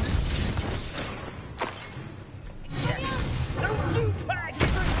 Don't you drag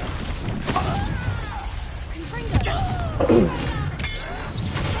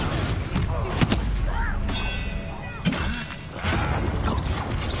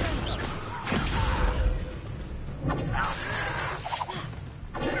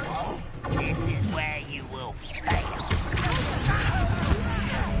This is where you will fail.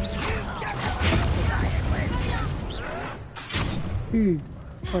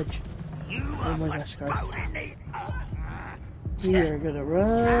 Punch. You Oh are my gosh, guys. postponing the We are gonna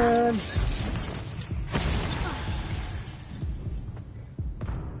run.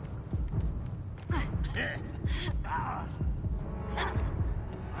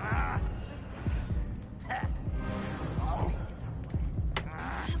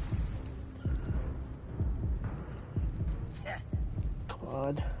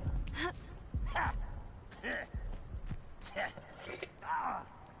 God.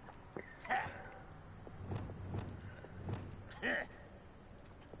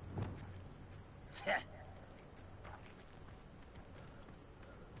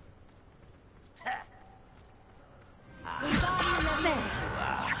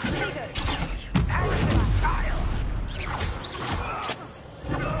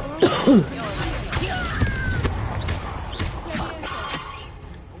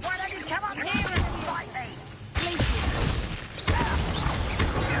 Why don't you come up here and fight me?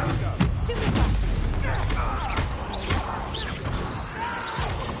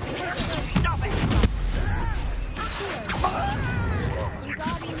 Stop it!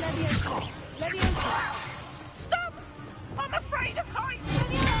 Stop! I'm afraid of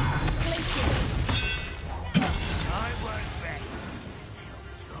heights! I won't rest.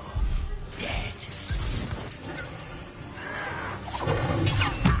 You're dead.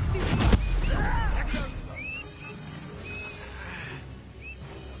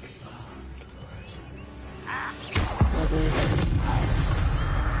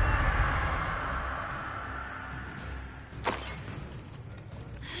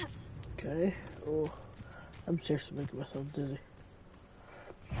 Okay. Oh, I'm seriously making myself dizzy.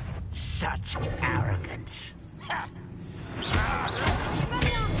 Such arrogance.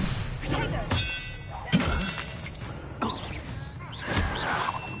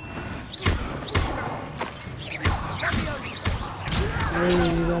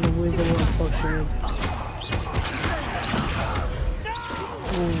 Hey, you gotta win the world potion.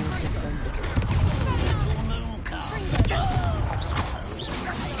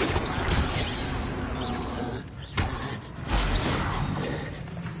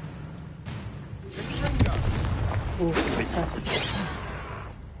 Oh, fantastic.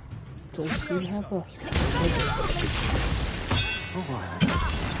 Don't you have a...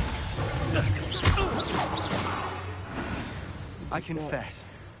 I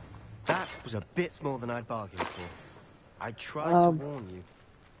confess, that was a bit more than I'd bargained for. I tried to warn you.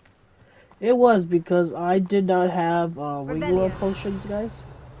 It was because I did not have regular potions, guys.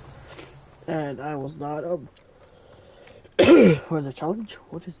 And I was not for the challenge.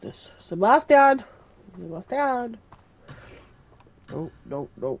 What is this? Sebastian! Sebastian! No, no,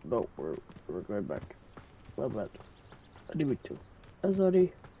 no, no. We're going back. Well, bad. I need it too. I'm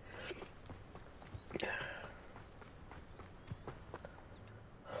sorry.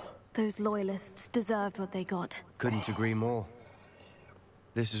 Those loyalists deserved what they got. Couldn't agree more.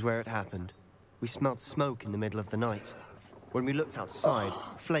 This is where it happened. We smelled smoke in the middle of the night. When we looked outside,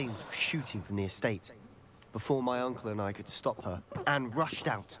 flames were shooting from the estate. Before my uncle and I could stop her, Anne rushed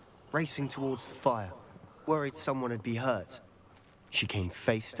out, racing towards the fire, worried someone would be hurt. She came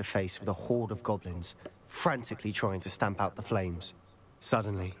face to face with a horde of goblins, frantically trying to stamp out the flames.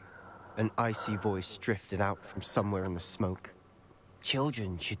 Suddenly, an icy voice drifted out from somewhere in the smoke.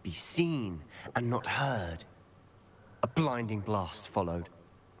 Children should be seen and not heard. A blinding blast followed.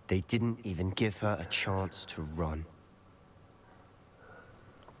 They didn't even give her a chance to run.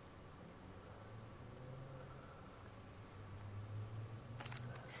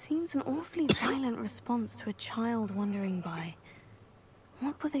 Seems an awfully violent response to a child wandering by.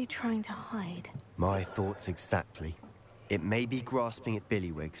 What were they trying to hide? My thoughts exactly. It may be grasping at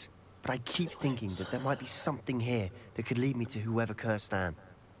Billywigs, but I keep thinking that there might be something here that could lead me to whoever cursed Anne.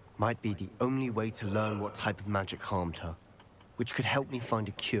 Might be the only way to learn what type of magic harmed her, which could help me find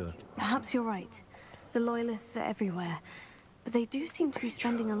a cure. Perhaps you're right. The Loyalists are everywhere, but they do seem to be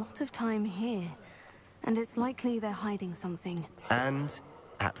spending a lot of time here. And it's likely they're hiding something. And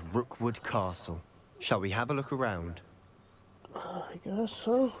at Rookwood Castle. Shall we have a look around? I guess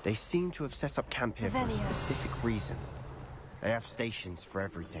so. They seem to have set up camp here for a specific reason. They have stations for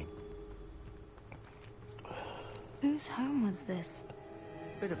everything. Whose home was this?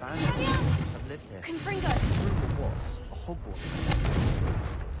 Bit of animals have lived here. Confringo! The rumor was a Hogwarts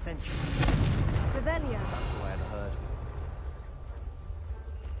centuries. Revelio! That's all I ever heard.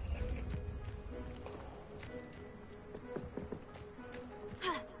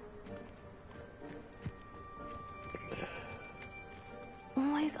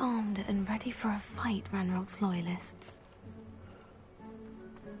 Always armed and ready for a fight, Ranrock's Loyalists.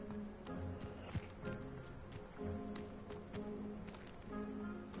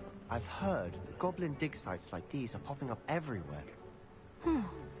 I've heard that goblin dig sites like these are popping up everywhere.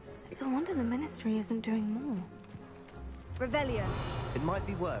 It's a wonder the Ministry isn't doing more. Revelio. It might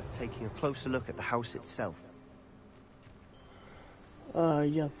be worth taking a closer look at the house itself.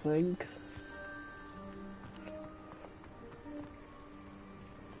 You think?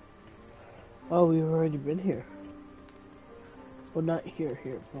 Oh, we've already been here. Well, not here,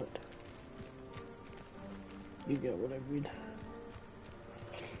 but... You get what I mean.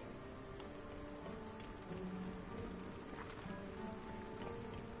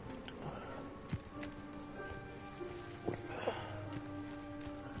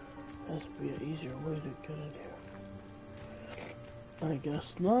 Must be an easier way to get in here. I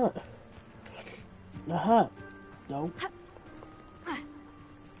guess not. Aha! No.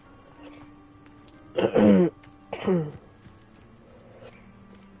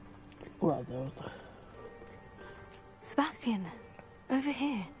 Well, that was Sebastian, over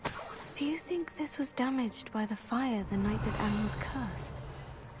here. Do you think this was damaged by the fire the night that Anne was cursed?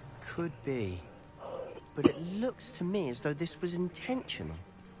 Could be. But it looks to me as though this was intentional.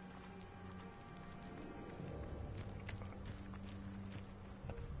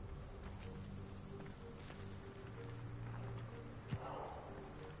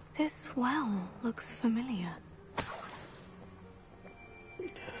 This well looks familiar.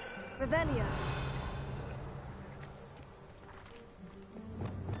 Revelio.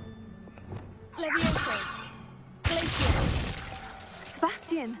 Levioso. Glacier.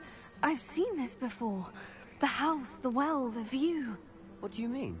 Sebastian, I've seen this before. The house, the well, the view. What do you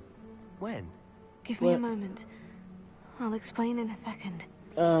mean? When? Give me a moment. I'll explain in a second.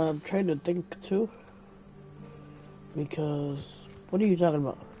 I'm trying to think too. Because what are you talking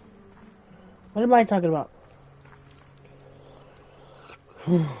about? What am I talking about?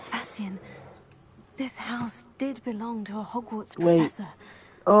 Sebastian, this house did belong to a Hogwarts Wait. professor.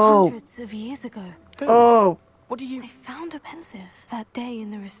 Oh. Hundreds of years ago. Oh. What do you... I found a pensive that day in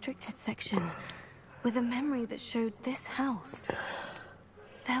the restricted section with a memory that showed this house.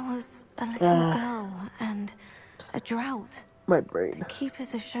 There was a little girl and a drought. My brain. The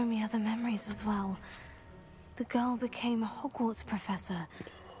keepers have shown me other memories as well. The girl became a Hogwarts professor.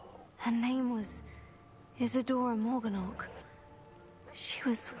 Her name was Isadora Morganach. She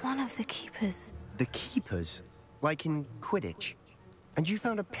was one of the keepers. The keepers? Like in Quidditch? And you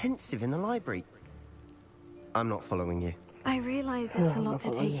found a pensive in the library? I'm not following you. I realize it's a lot to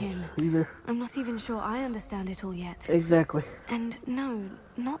take in. Either. I'm not even sure I understand it all yet. Exactly. And no,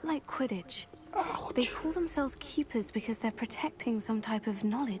 not like Quidditch. Ouch. They call themselves keepers because they're protecting some type of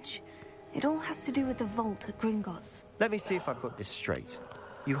knowledge. It all has to do with the vault at Gringotts. Let me see if I've got this straight.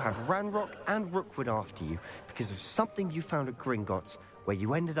 You have Ranrock and Rookwood after you because of something you found at Gringotts where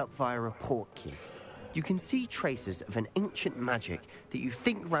you ended up via a portkey. You can see traces of an ancient magic that you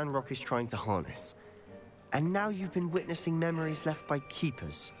think Ranrock is trying to harness. And now you've been witnessing memories left by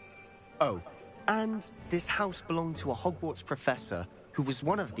keepers. Oh, and this house belonged to a Hogwarts professor who was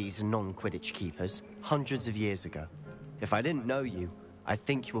one of these non-Quidditch keepers hundreds of years ago. If I didn't know you, I'd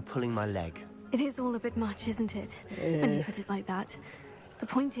think you were pulling my leg. It is all a bit much, isn't it? When you put it like that. The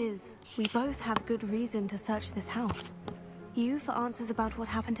point is, we both have good reason to search this house. You for answers about what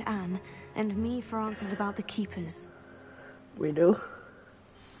happened to Anne, and me for answers about the keepers. We do.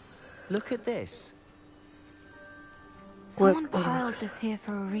 Look at this. Someone piled this here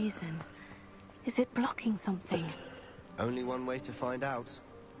for a reason. Is it blocking something? Only one way to find out.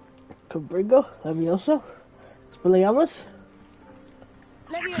 Cabringo, Levioso, Expelliarmus.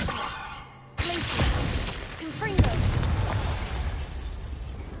 Leviosa! Lacey! Confringo!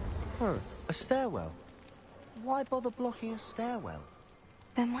 Huh, a stairwell. Why bother blocking a stairwell?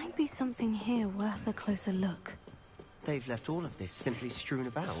 There might be something here worth a closer look. They've left all of this simply strewn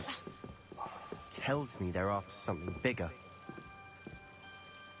about. Tells me they're after something bigger.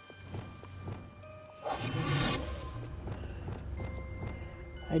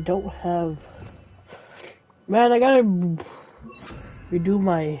 I don't have... Man, I gotta redo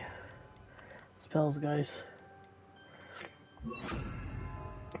my spells, guys.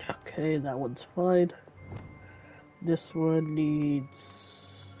 Okay, that one's fine. This one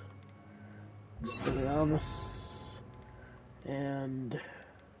needs Expelliarmus. And...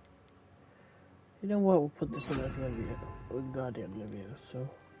 You know what? We'll put this one as Levioso. Oh, goddamn Levioso.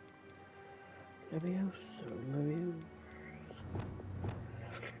 Levioso.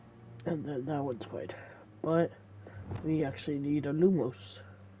 And then that one's fine. But we actually need a Lumos.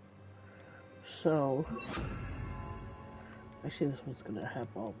 So actually this one's gonna have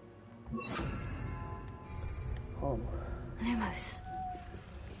Lumos.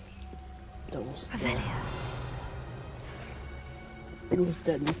 Double star. Revelio. It was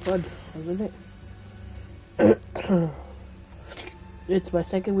deadly fun, wasn't it? It's my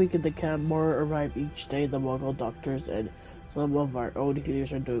second week in the camp. More arrive each day. The Mongol doctors and some of our own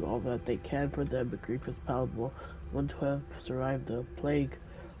healers are doing all that they can for them, but grief is palatable. Ones who have survived the plague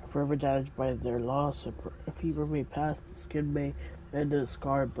are forever damaged by their loss. A fever may pass, the skin may mend a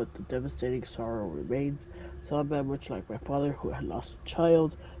scar, but the devastating sorrow remains. Some men, much like my father, who had lost a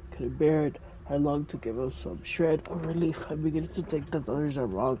child, couldn't bear it. I long to give us some shred of relief. I'm beginning to think that others are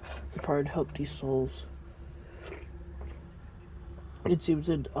wrong. The part help these souls. It seems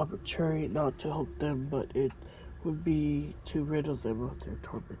an arbitrary not to help them, but it would be to rid of them of their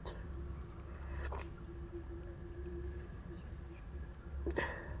torment.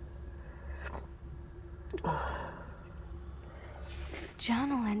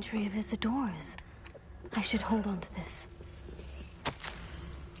 Journal entry of Isadora's. I should hold on to this.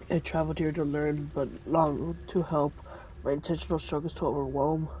 I traveled here to learn, but long to help. My intentional struggle is to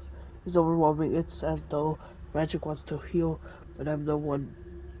overwhelm. It's overwhelming. It's as though magic wants to heal, but I'm the one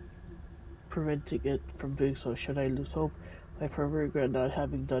preventing it from doing so. Should I lose hope? I forever regret not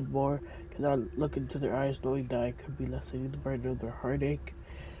having done more. Cannot look into their eyes knowing that I could be lessening the burden of their heartache.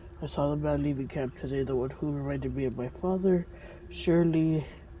 I saw the man leaving camp today, the one who reminded me of my father. Surely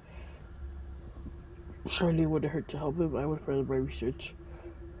would it hurt to help him. I would further my research.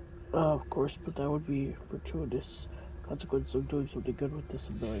 Of course, but that would be fortuitous consequence of doing something good with this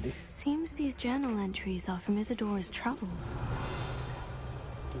ability. Seems these journal entries are from Isadora's travels.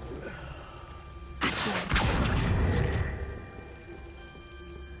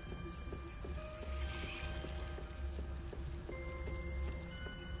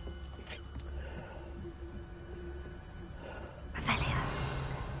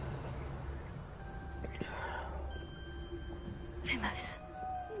 Lumos.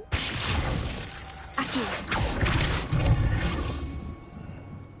 Aki.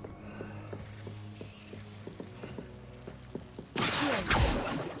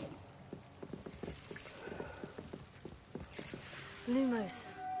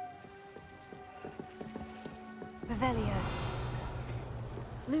 Lumos. Revelio.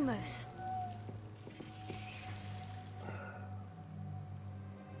 Lumos.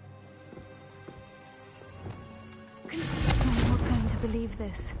 I'm not going to believe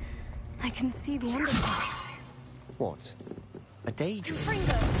this. I can see the underpass. What? A daydream?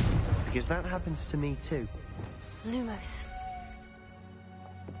 Because that happens to me too. Lumos.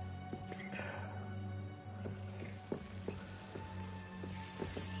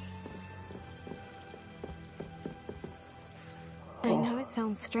 I know it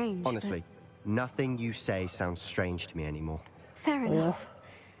sounds strange. Honestly, nothing you say sounds strange to me anymore. Fair enough.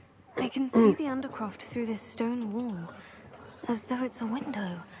 I can see the Undercroft through this stone wall, as though it's a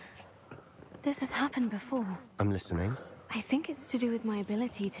window. This has happened before. I'm listening. I think it's to do with my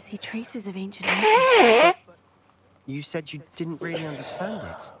ability to see traces of ancient magic. You said you didn't really understand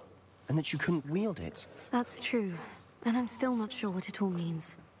it, and that you couldn't wield it. That's true, and I'm still not sure what it all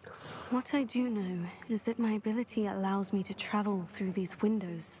means. What I do know is that my ability allows me to travel through these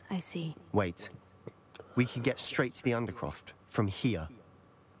windows I see. Wait. We can get straight to the Undercroft from here.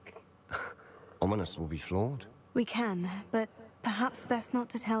 Ominous will be flawed. We can, but perhaps best not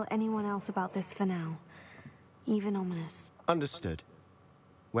to tell anyone else about this for now. Even Ominous. Understood.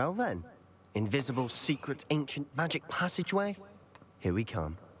 Well then, invisible, secret, ancient magic passageway? Here we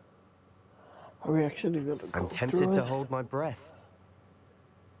come. Are we actually gonna go I'm tempted through to it? hold my breath.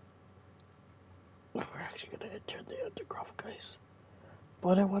 We're actually gonna enter the Undercroft, guys.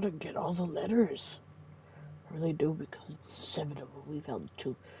 But I want to get all the letters. I really do, because it's 7 of them. We found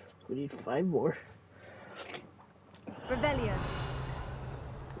 2. So we need 5 more. Revelio.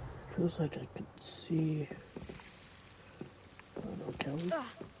 Feels like I could see... I don't know, can we?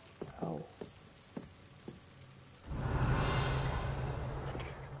 How?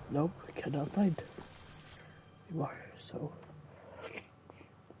 Nope, we cannot find anymore, so...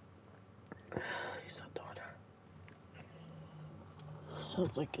 Isadora.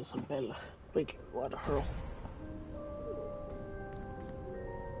 Sounds like Isabella. Wait, what a hurl.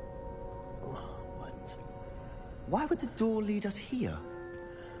 What? Why would the door lead us here?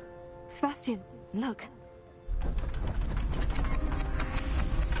 Sebastian, look.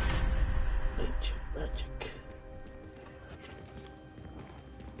 Ancient magic.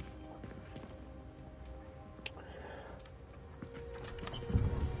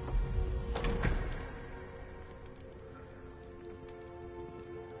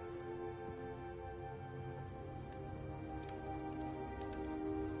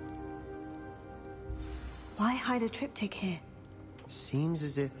 Why hide a triptych here? Seems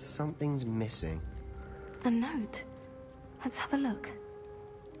as if something's missing. A note. Let's have a look.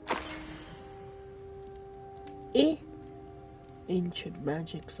 Eh? Ancient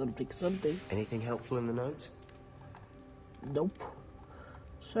magic, something, something. Anything helpful in the note? Nope.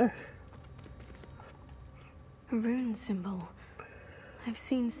 Sir. A rune symbol. I've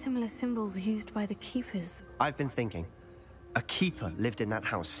seen similar symbols used by the keepers. I've been thinking. A keeper lived in that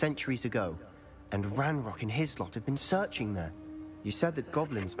house centuries ago, and Ranrock and his lot have been searching there. You said that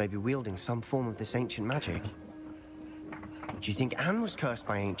goblins may be wielding some form of this ancient magic. Do you think Anne was cursed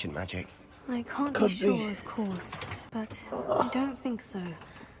by ancient magic? I can't be sure, of course, but I don't think so.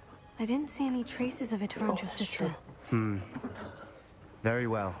 I didn't see any traces of it around your sister. Very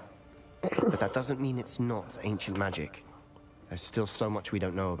well. But that doesn't mean it's not ancient magic. There's still so much we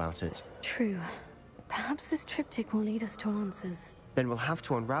don't know about it. True. Perhaps this triptych will lead us to answers. Then we'll have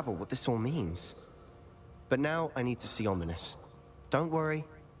to unravel what this all means. But now I need to see Ominous. Don't worry,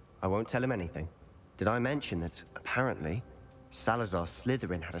 I won't tell him anything. Did I mention that, apparently, Salazar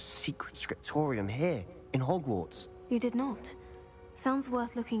Slytherin had a secret scriptorium here, in Hogwarts? You did not. Sounds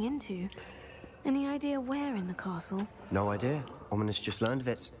worth looking into. Any idea where in the castle? No idea. Ominous just learned of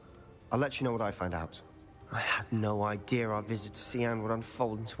it. I'll let you know what I find out. I had no idea our visit to Sian would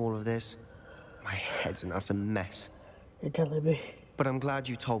unfold into all of this. My head's an utter mess. You're telling me. But I'm glad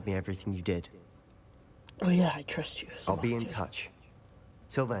you told me everything you did. Oh yeah, I trust you, Sebastian. I'll be in touch.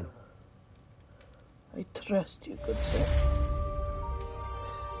 Till then. I trust you, good sir.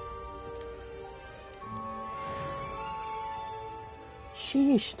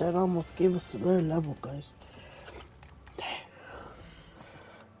 Sheesh, that almost gave us another level, guys.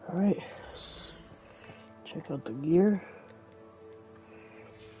 Alright, let's check out the gear.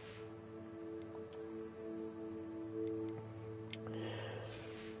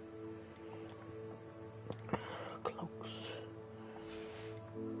 Cloaks.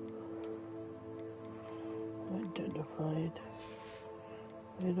 Identified.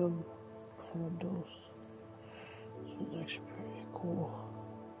 Item. Handles. This is actually pretty cool.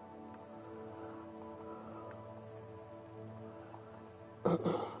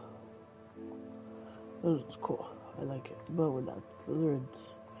 This is cool. I like it. But we're not Slytherins.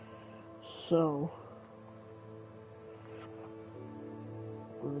 So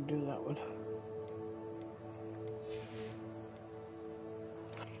we're gonna do that one.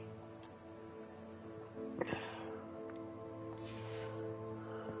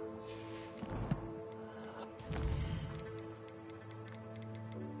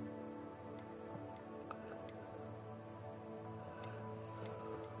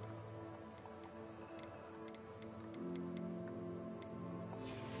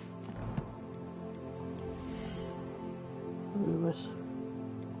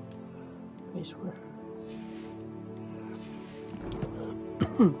 Faceware.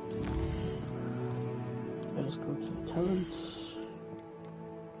 Let's go to the talents.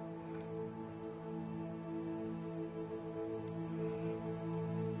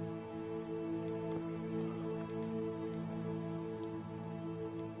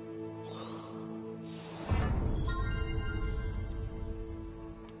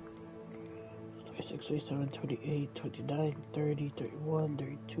 26, 27, 28, 29, 30, 31,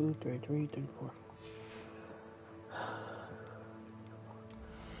 32, 33, 34.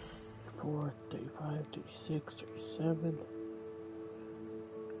 34, 35, 36, 37,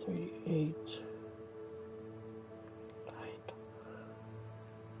 38, 9,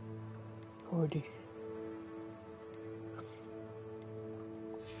 40.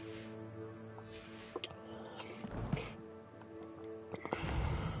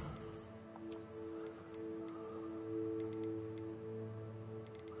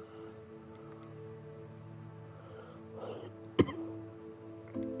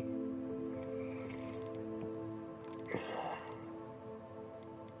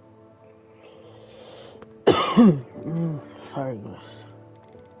 Sorry guys.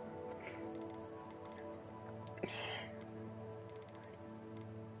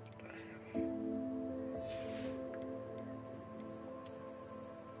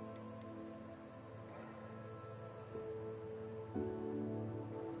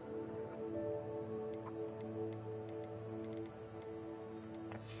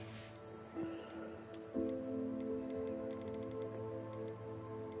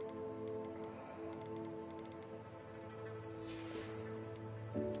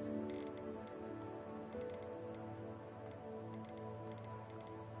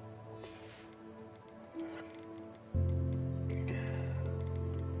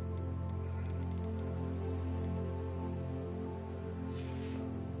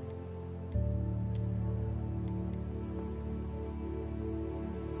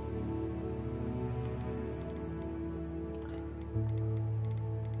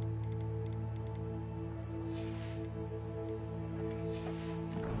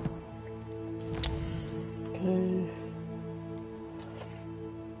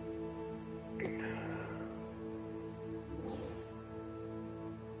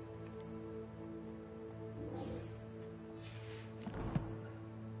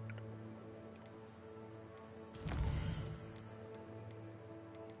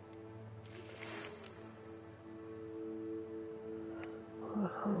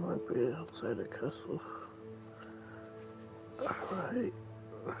 I might be outside the castle. Alright.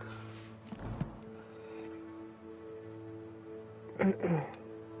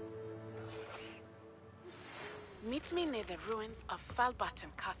 Meet me near the ruins of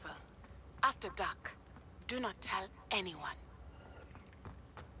Falbutton Castle. After dark. Do not tell anyone.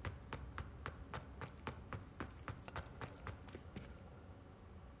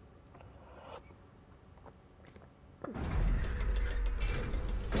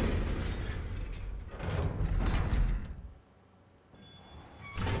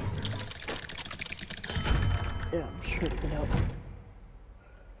 Yeah, I'm sure it can help.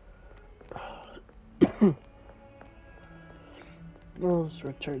 Well, let's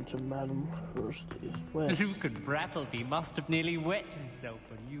return to Madam Firsty's West. Luke and Brattleby must have nearly wet himself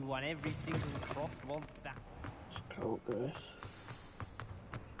when you won every single croft once that. Let's go, guys.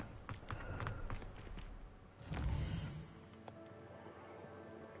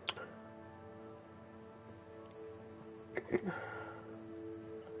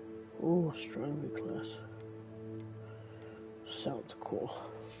 Oh, astronomy class. Sounds cool.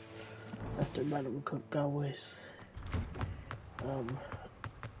 After Madam Galway's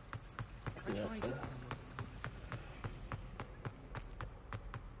yeah.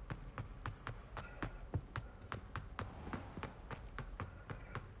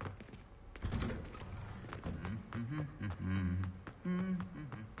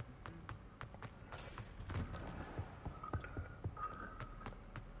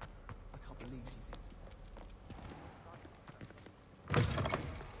 can't believe she's...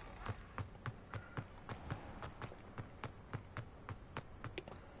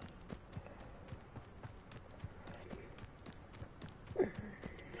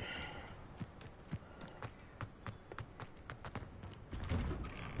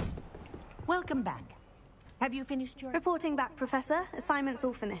 Welcome back. Have you finished your... Reporting back, Professor. Assignment's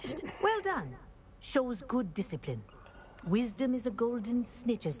all finished. Well done. Shows good discipline. Wisdom is a golden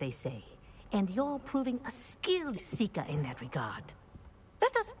snitch, as they say. And you're proving a skilled seeker in that regard.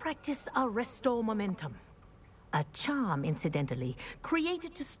 Let us practice Arresto Momentum. A charm, incidentally,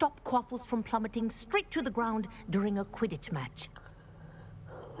 created to stop quaffles from plummeting straight to the ground during a Quidditch match.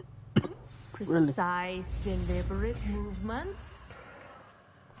 Precise, deliberate movements.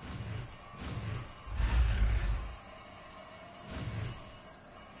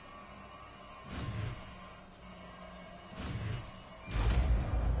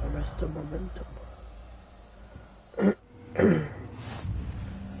 Arresto Momentum.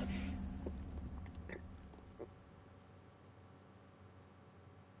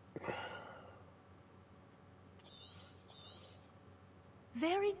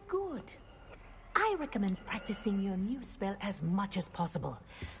 Very good. I recommend practicing your new spell as much as possible.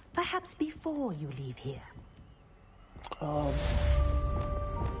 Perhaps before you leave here. I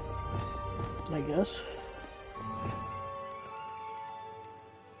guess.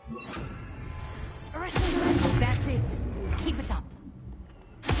 That's it. Keep it up.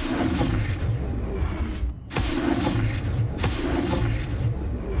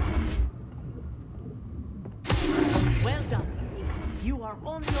 Well done. You are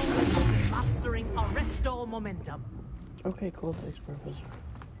on your way to mastering Arresto Momentum. Okay, cool. Thanks, Professor.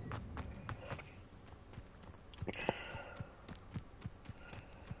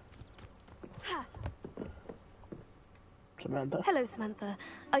 Samantha? Hello, Samantha.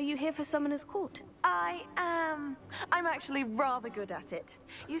 Are you here for Summoner's Court? I am. I'm actually rather good at it.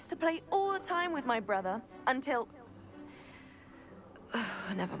 Used to play all the time with my brother until...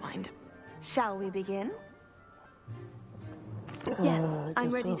 Never mind. Shall we begin? Yes,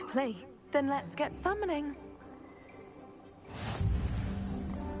 I'm ready to play. Then let's get summoning.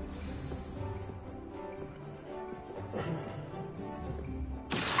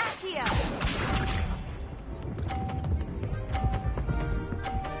 Accio!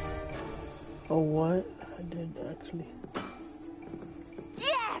 Oh, what? I did actually.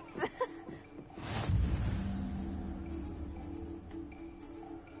 Yes!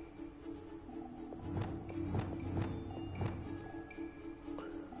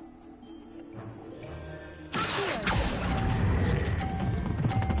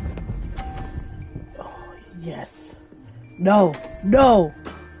 Yes. No. No.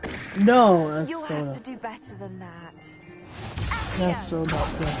 No. That's You'll so have not, to do better than that. that's so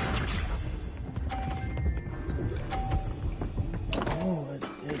not good. Oh, it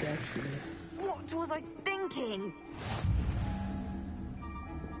did actually. What was I thinking?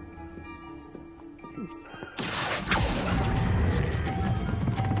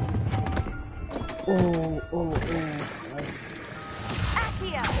 Oh.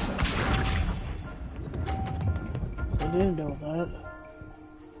 Accio! I didn't know that.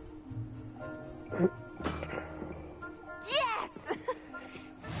 Yes!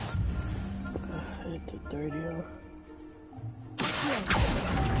 It did 30.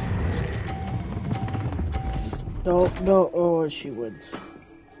 No, oh, she wins.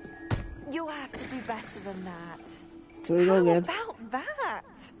 You'll have to do better than that. Can we go How again? about that?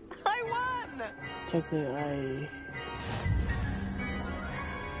 I won! Technically,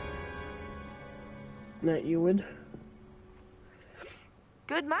 Not you win.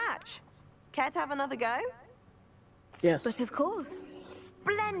 Good match. Care to have another go? Yes. But of course.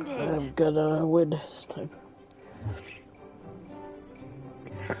 Splendid. I'm gonna win this time.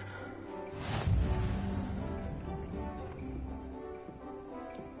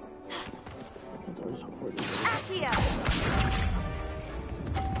 Accio!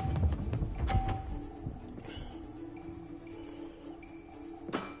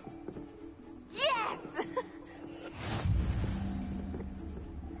 Yes!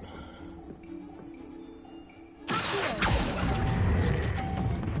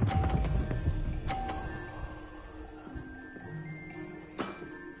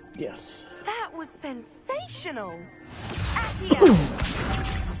 Yes. That was sensational. Accio!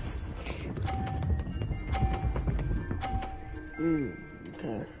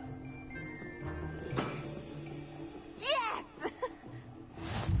 Okay. Yes!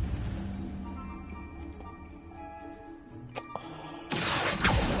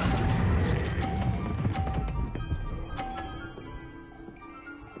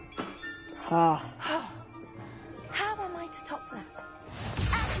 Ha. How am I to top that?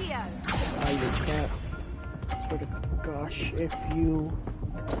 Accio! Ah, you can't. Swear to gosh, if you...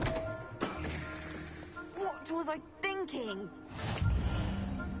 What was I thinking?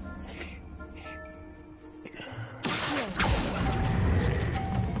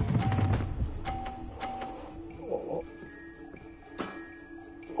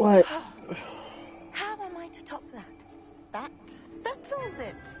 What? How am I to top that? That settles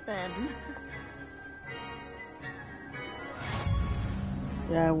it, then.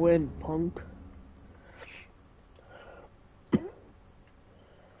 Yeah, I win, punk.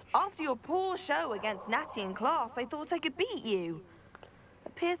 After your poor show against Natty in class, I thought I could beat you.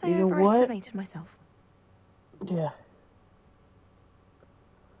 Appears I You know what? overestimated myself. Yeah.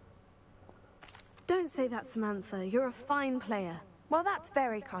 Don't say that, Samantha. You're a fine player. Well, that's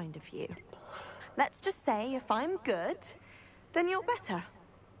very kind of you. Let's just say if I'm good, then you're better.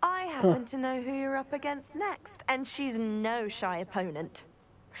 I happen to know who you're up against next, and she's no shy opponent.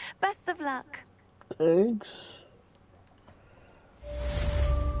 Best of luck. Thanks.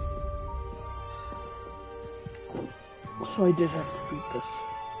 So I did have to beat this.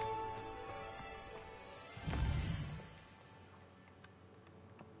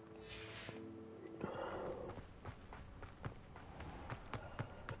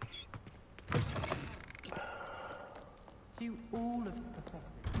 To all of the professors.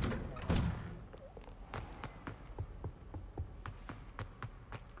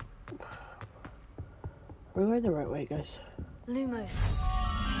 We're going the right way, guys. Lumos.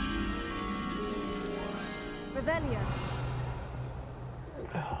 Revelio.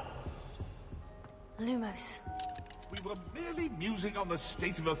 Lumos. We were merely musing on the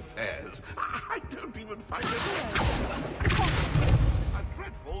state of affairs. I don't even find it a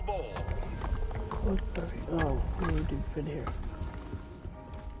dreadful bore. Oh, we didn't fit here.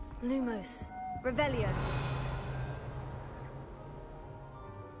 Lumos. Revelio.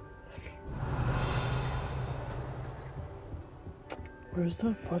 Where's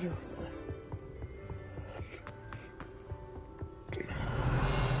the butterfly?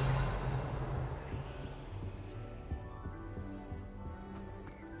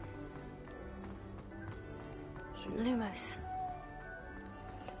 Lumos.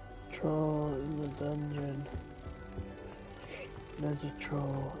 Troll in the dungeon. There's a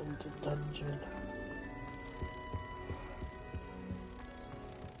troll in the dungeon.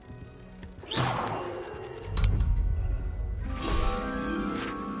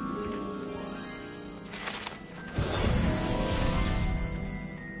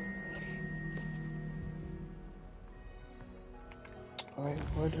 Alright,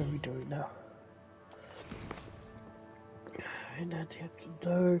 what are we doing now? And not after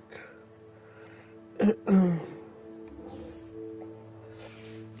dark.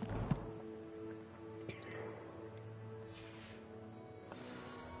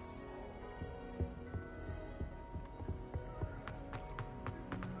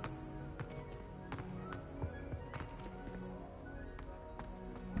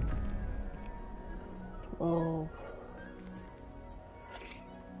 Oh.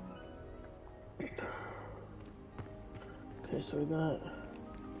 Okay, so we got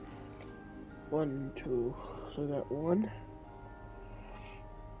 1, 2. So we got 1.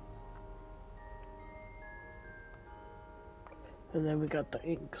 And then we got the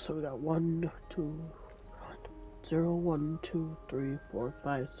ink. So we got 1, 2, 0, 1, 2, 3, 4,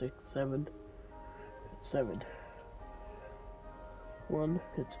 5, 6, 7. 7. 1,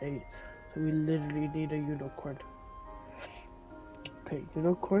 it's 8. So we literally need a unicorn. Okay,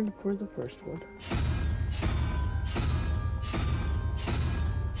 unicorn for the first one.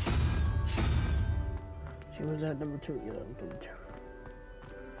 She was at number 2. Yeah, number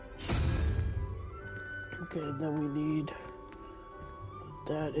 2. Okay, and then we need...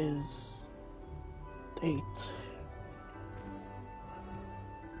 That is... 8.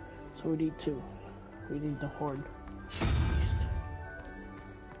 So we need 2. We need the horn.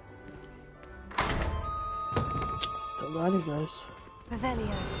 Still got it, guys.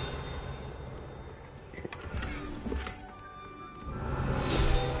 Revelio.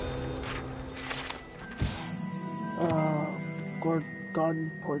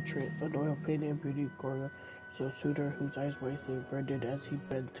 Gorgon portrait. An oil painting of beauty Gorgon. So suitor whose eyes wisely averted as he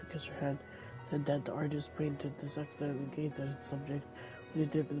bent to kiss her hand, said that the artist painted this accident and gazed at its subject. When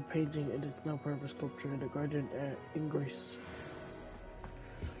he did the painting, it is now part of a sculpture in a garden in Greece.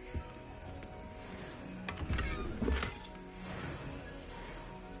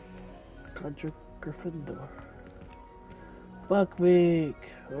 Conjure Gryffindor. Buckbeak!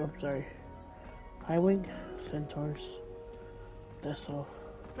 Oh, I'm sorry. Highwing? Centaurs. That's all.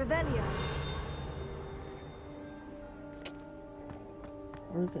 Revelio.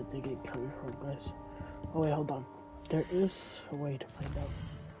 Where's that thing coming from, guys? Oh wait, hold on. There is a way to find out.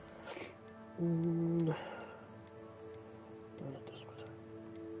 Not this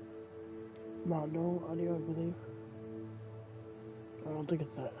one. No audio, I believe. I don't think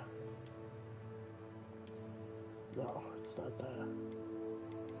it's that. No, it's not that.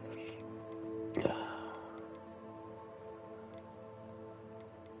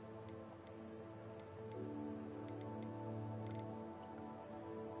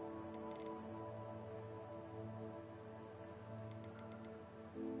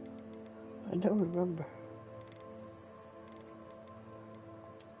 I don't remember.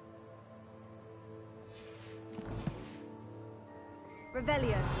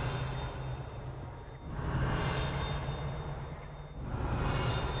 Revelio.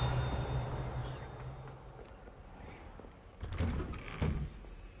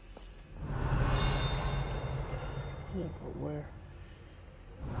 Yeah, but where?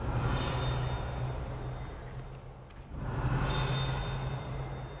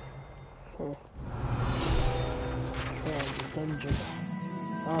 Oh. Dungeon.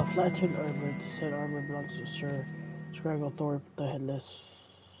 Flattened armor. Said armor belongs to Sir Scragglethorpe the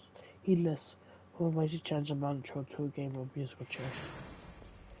Heedless, who invites you to challenge a mountain troll to a game of musical chairs.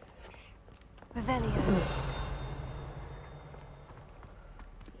 Revelio.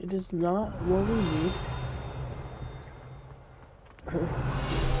 It is not what we need.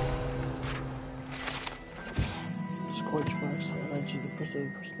 Scorch marks highlight you the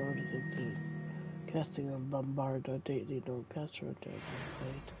person personalities into casting a bombard or daily no caster or damage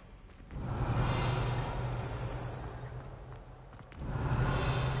played.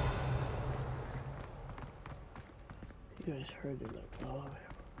 You guys heard it like all of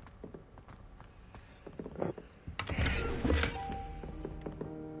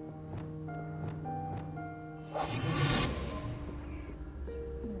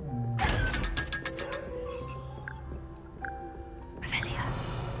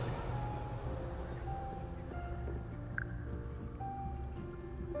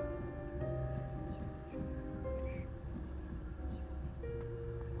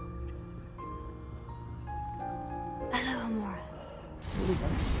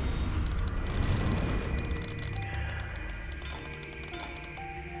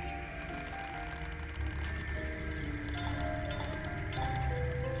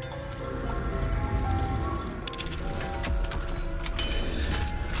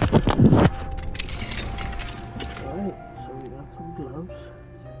Alright, so we got some gloves.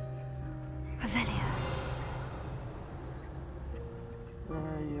 Revelio.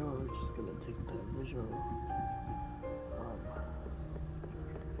 Yeah, we're just gonna take that visual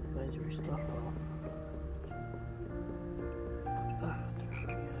wizardry stuff off. Get out of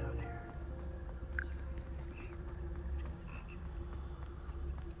here.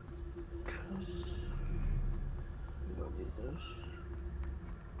 Cause we don't need this.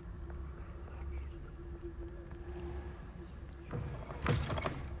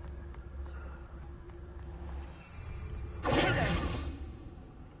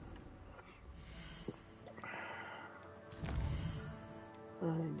 I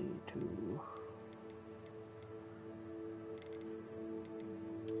need to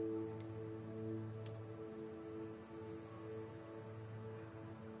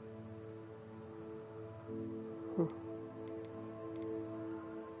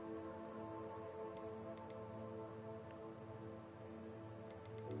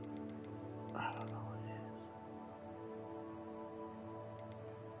I don't know what it is.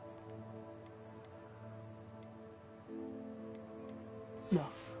 No.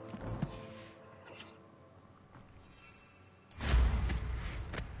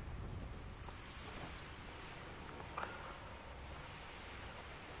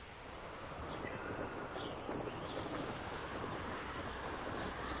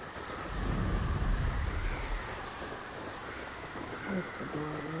 That's the door.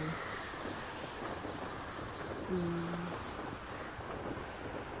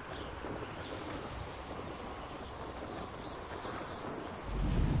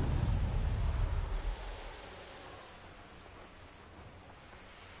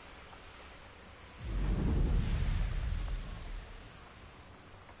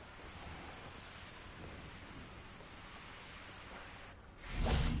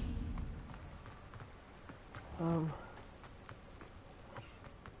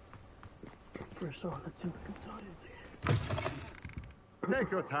 First off, let's see if we can sell anything.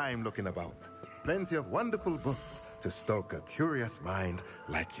 Take your time looking about. Plenty of wonderful books to stoke a curious mind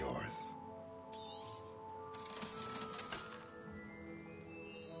like yours.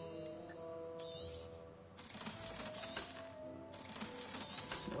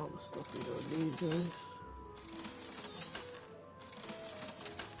 all the stuff we don't need, guys.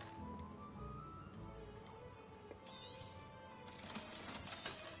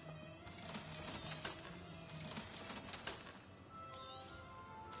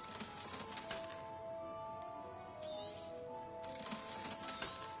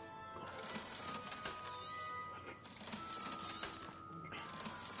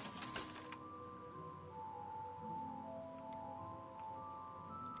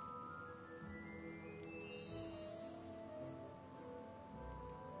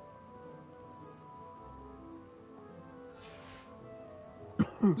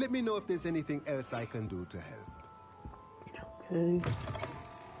 Let me know if there's anything else I can do to help. Okay.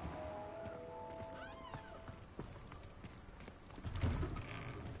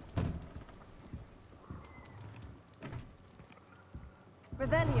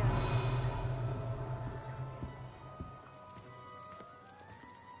 Revelio.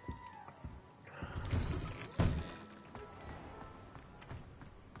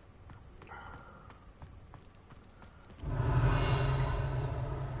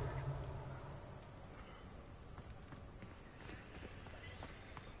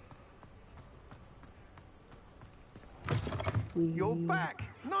 You're back.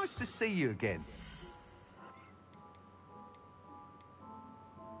 Nice to see you again.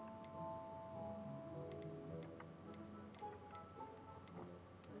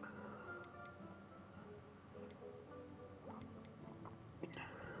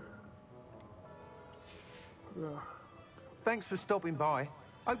 Thanks for stopping by.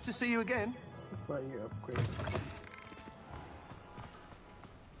 Hope to see you again. About your upgrade.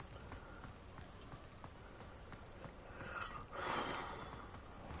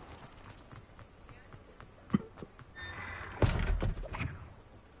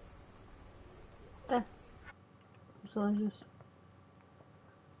 Massages.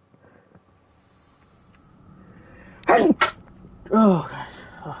 Oh, guys.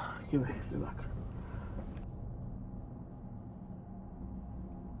 Oh, give me back.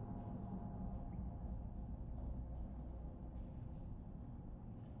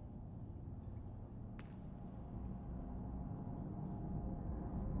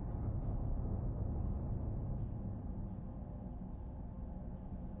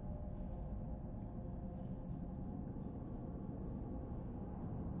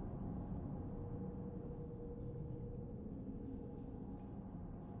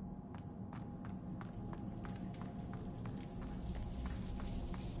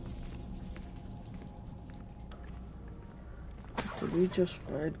 Did we just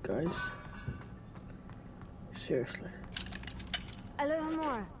fight, guys? Seriously.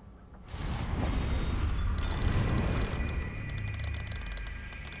 Alohomora.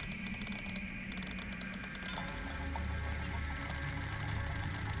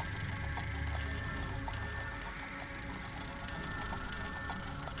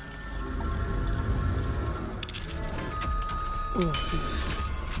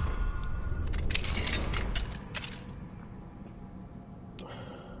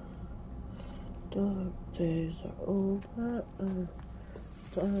 Dark days are over.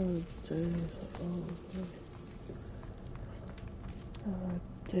 Dark days are over. Dark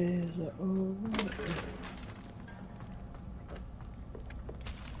days are over.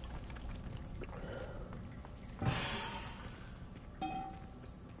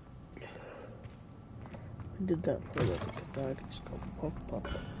 I did that for the It's called Pop.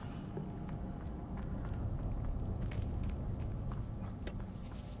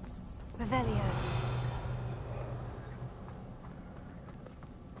 Revelio.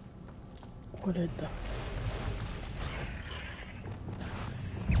 What did the...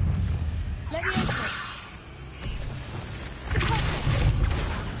 Leviosa.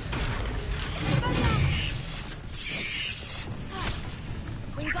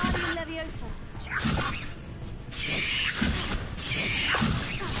 Wingardium Leviosa.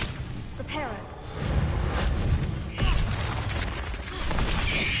 Reparo.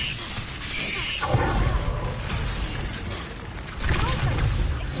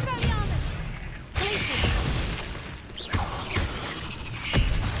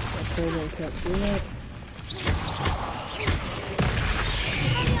 I can't do that.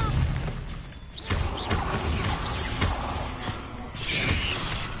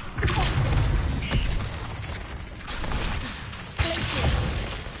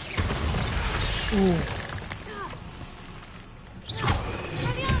 Ooh.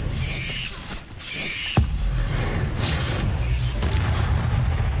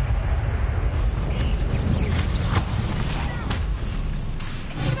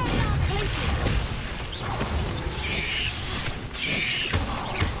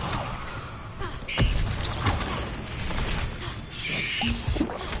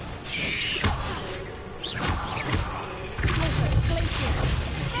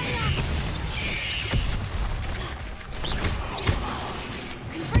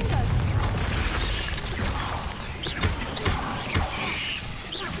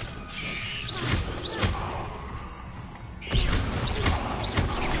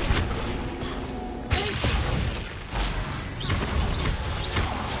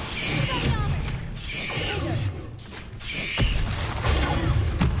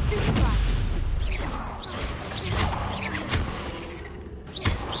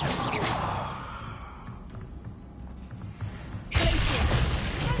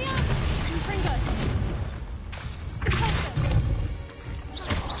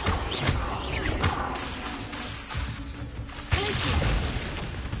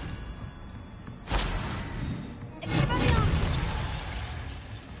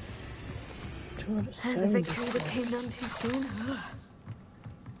 There's a victory that came none too soon.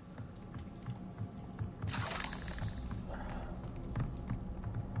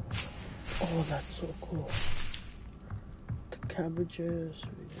 Oh, that's so cool. The cabbages,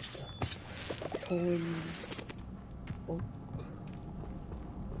 we get the corn. Oh.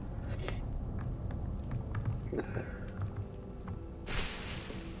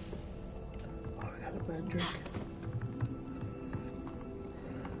 Oh, I got a bad drink.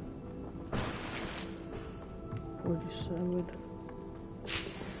 $47.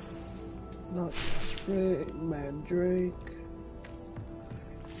 Not spray, mandrake.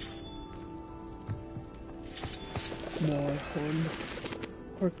 More fun.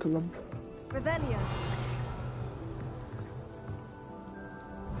 Curriculum. Revelio.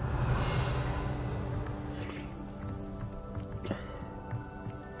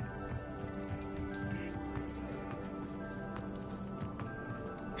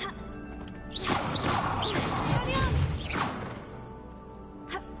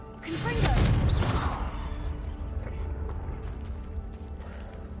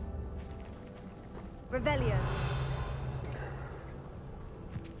 Revelio.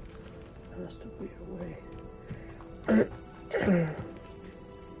 There has to be a way.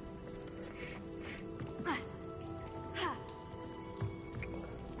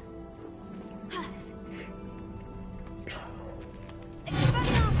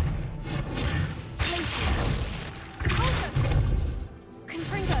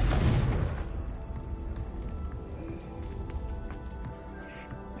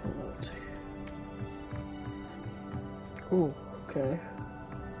 Oh, okay.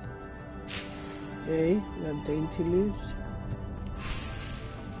 Okay, we have dainty leaves.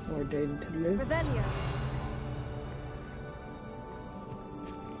 More dainty leaves. Revelio.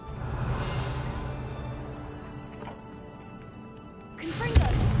 Confringo.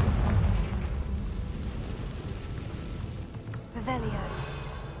 Revelio.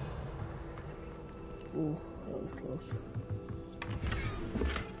 Oh, that was close.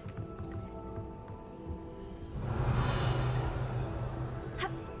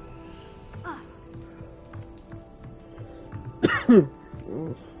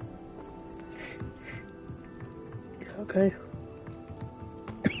 Okay.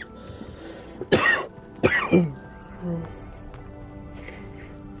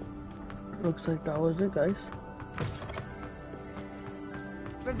 Looks like that was it, guys.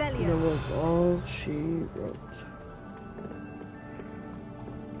 Revelio. That was all she wrote.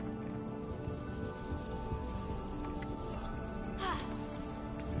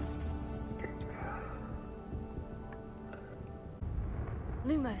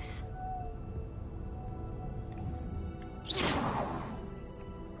 Lumos.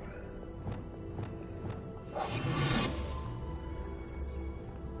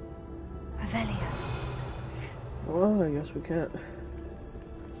 Revelio. Well, I guess we can't.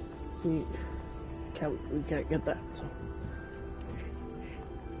 We can't get that. So.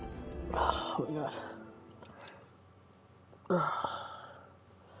 Oh my god.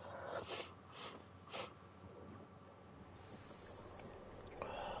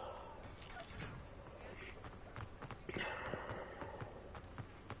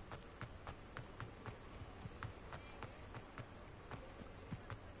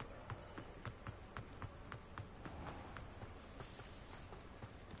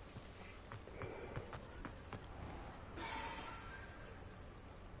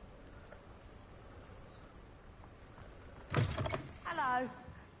 Hello.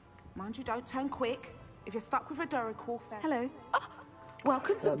 Mind you, don't turn quick. If you're stuck with a Duracell fan. Hello. Oh,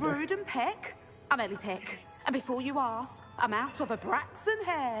 welcome to Brood and Peck. I'm Ellie Peck. And before you ask, I'm out of a Braxton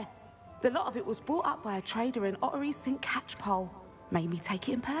hair. The lot of it was bought up by a trader in Ottery St. Catchpole. Made me take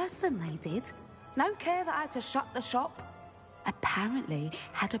it in person, they did. No care that I had to shut the shop. Apparently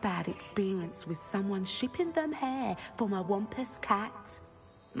had a bad experience with someone shipping them hair for my Wampus cat.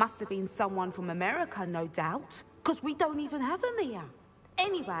 Must have been someone from America, no doubt, because we don't even have them here.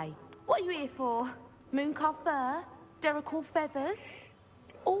 Anyway, what are you here for? Mooncarved fur? Duracell feathers?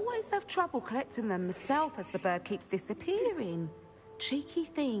 Always have trouble collecting them myself as the bird keeps disappearing. Cheeky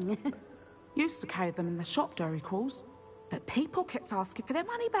thing. Used to carry them in the shop, Duracells, but people kept asking for their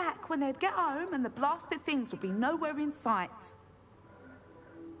money back when they'd get home and the blasted things would be nowhere in sight.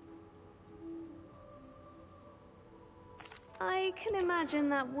 I can imagine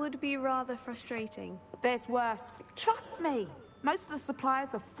that would be rather frustrating. There's worse. Trust me. Most of the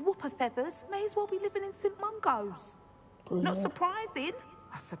suppliers of whooper feathers may as well be living in St. Mungo's. Not surprising,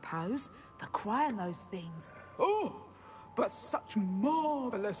 I suppose. The cry on those things. Oh, but such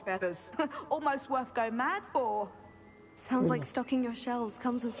marvellous feathers. Almost worth going mad for. Sounds like stocking your shelves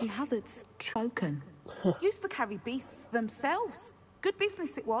comes with some hazards. Choken. Used to carry beasts themselves. Good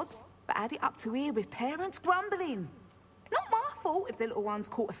business it was, but add it up to here with parents grumbling. Not my fault if the little ones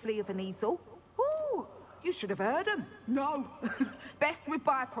caught a flea of an easel. Ooh, you should have heard them. No, best with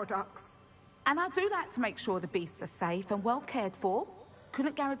byproducts. And I do like to make sure the beasts are safe and well cared for.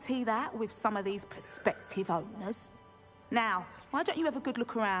 Couldn't guarantee that with some of these prospective owners. Now, why don't you have a good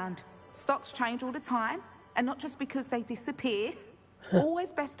look around? Stocks change all the time, and not just because they disappear.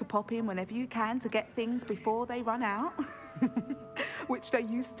 Always best to pop in whenever you can to get things before they run out. Which they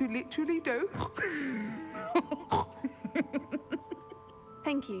used to literally do.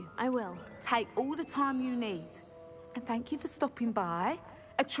 Thank you, I will. Take all the time you need. And thank you for stopping by.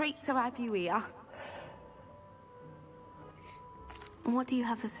 A treat to have you here. What do you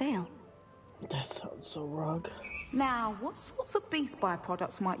have for sale? That sounds so wrong. Now, what sorts of beast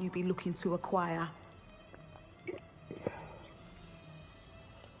byproducts might you be looking to acquire?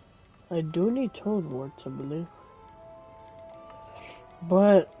 I do need toad warts, I believe.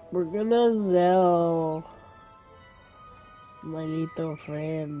 But we're gonna sell my little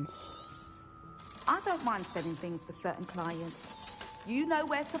friends. I don't mind selling things for certain clients. You know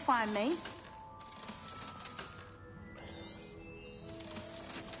where to find me.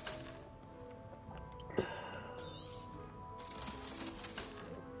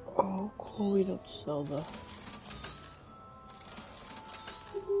 Oh, cool, we don't sell the...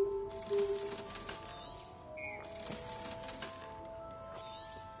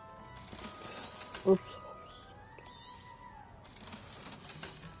 Oops.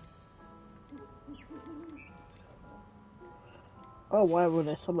 Oh, why would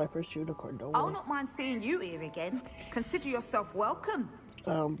I sell my first unicorn? Don't I'll worry. not mind seeing you here again. Consider yourself welcome.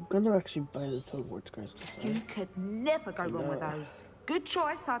 I'm gonna actually buy the toad warts, guys. You could never go wrong with those. Good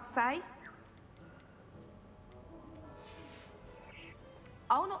choice, I'd say.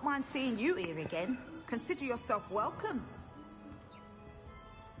 I'll not mind seeing you here again. Consider yourself welcome.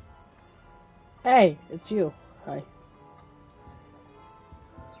 Hey, it's you. Hi.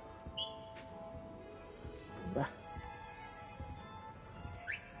 Bah.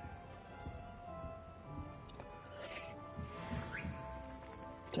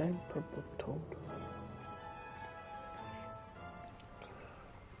 Giant purple toad.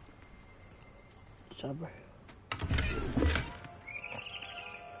 Jabber.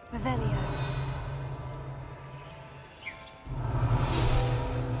 Revelio.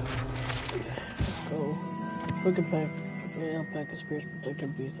 Go. Look at pack. Alpaca spears protect our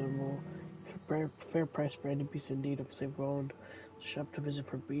beasts and will fair price for any beast in need of safe road. Shop to visit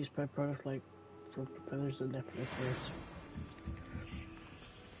for beast byproducts like for feathers and definite furs.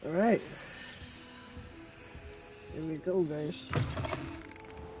 Alright. Here we go, guys.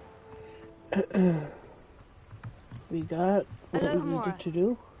 We got what we needed to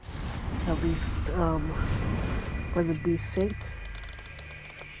do. At least, for the beast's sake.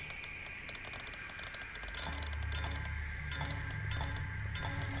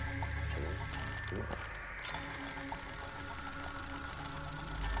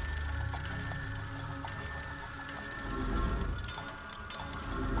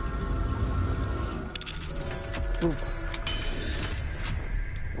 Boom.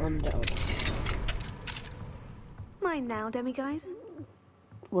 One down. Mine now, demiguise.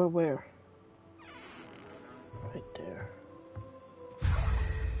 Well, where? Right there.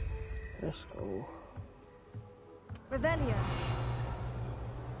 Let's go. Revelio.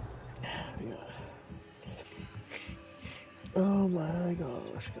 Yeah. Oh my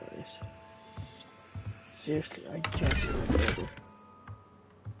gosh, guys. Seriously, I just remembered.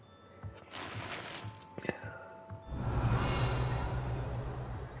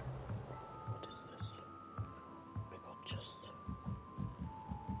 What is this? Big old chest.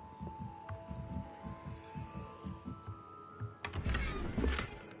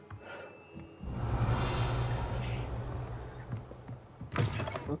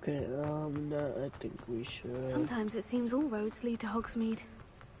 Okay, I think we should Sometimes it seems all roads lead to Hogsmeade.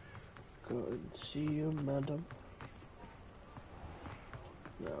 go and see you, madam.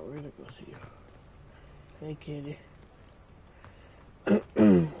 No, we're gonna go see you. Hey, kitty.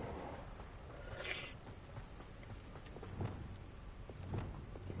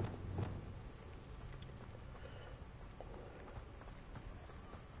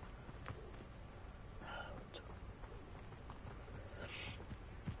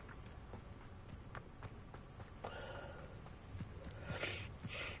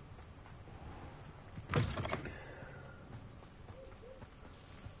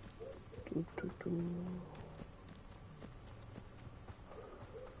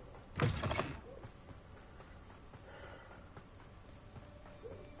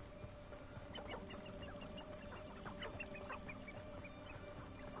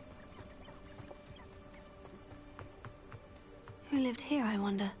 lived here, I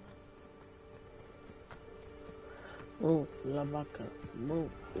wonder. Move la vaca, move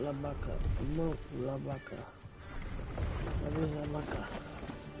la vaca, move la vaca. Where is la vaca?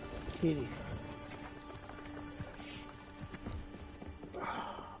 Kitty.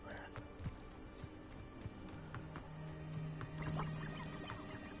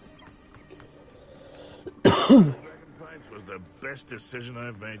 Dragon fights was the best decision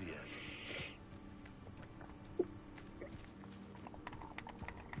I've made yet.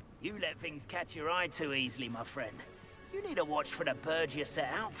 You let things catch your eye too easily, my friend. You need to watch for the birds you're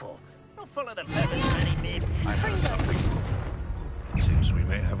set out for. Not follow the feathers of any mere... It seems we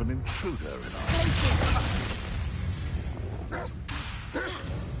may have an intruder in our...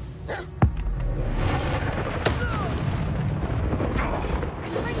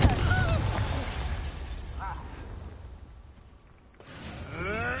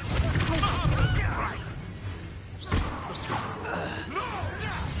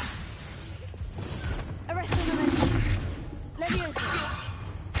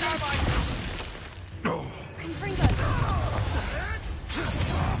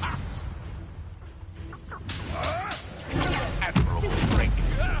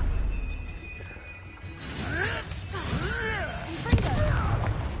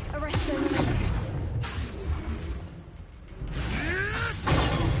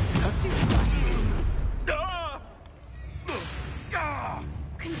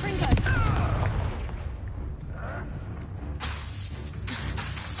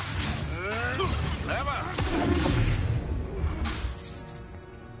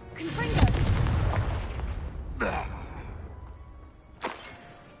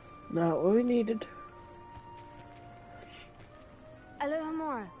 Not what we needed.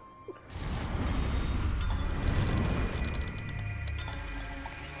 Alohomora.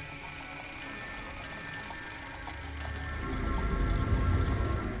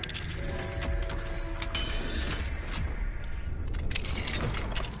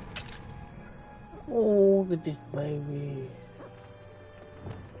 Oh, look at this baby.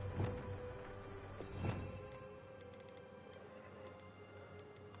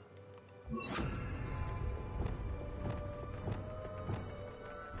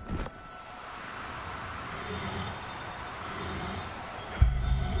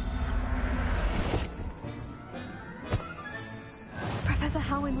 Professor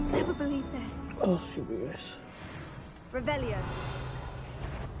Howin will never believe this. Oh, serious. Revelio.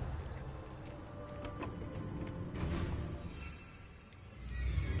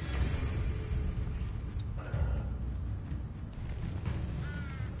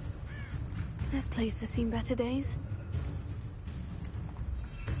 This place has seen better days.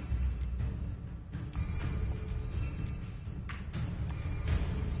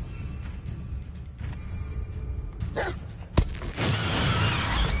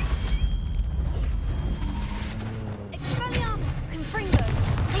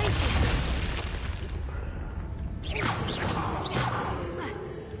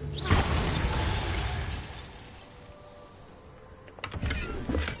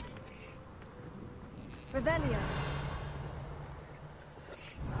 Revelio.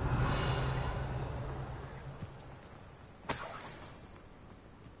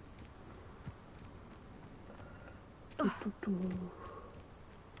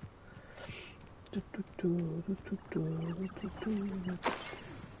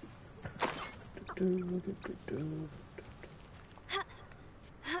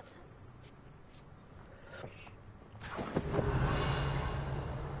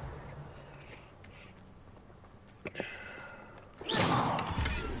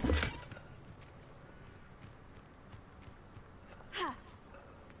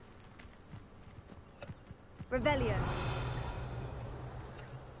 Revelio.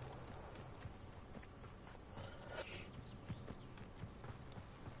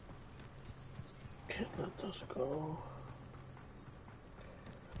 Can't let this go.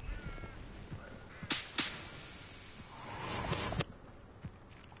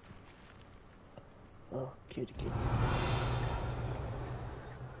 Oh, kitty, kitty.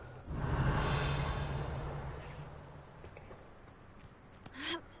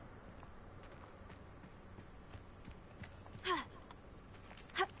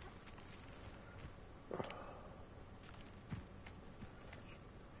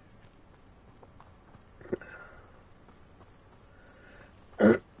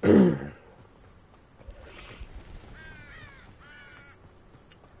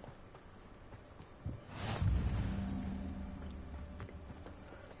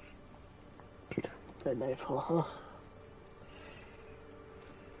 That knife, huh?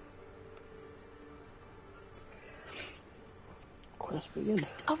 must begin.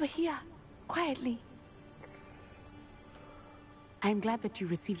 Psst, over here. Quietly. I am glad that you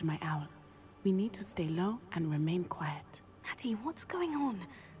received my owl. We need to stay low and remain quiet. Natty, what's going on?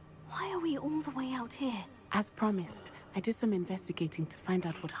 Why are we all the way out here? As promised, I did some investigating to find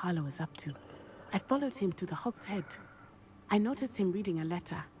out what Harlow is up to. I followed him to the Hog's Head. I noticed him reading a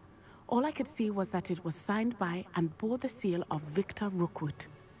letter. All I could see was that it was signed by and bore the seal of Victor Rookwood.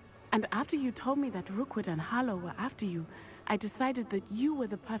 And after you told me that Rookwood and Harlow were after you, I decided that you were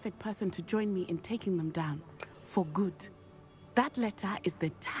the perfect person to join me in taking them down. For good. That letter is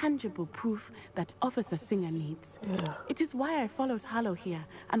the tangible proof that Officer Singer needs. Yeah. It is why I followed Harlow here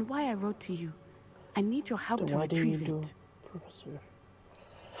and why I wrote to you. I need your help to retrieve it. Professor?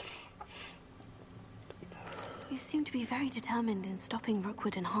 You seem to be very determined in stopping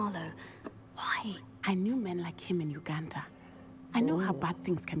Rookwood and Harlow. Why? I knew men like him in Uganda. I know how bad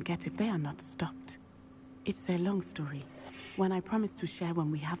things can get if they are not stopped. It's a long story, one I promise to share when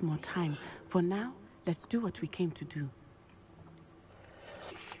we have more time. For now, let's do what we came to do.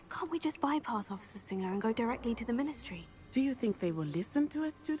 Can't we just bypass Officer Singer and go directly to the Ministry? Do you think they will listen to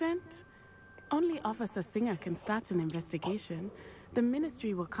a student? Only Officer Singer can start an investigation. The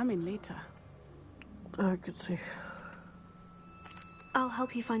Ministry will come in later. I could see. I'll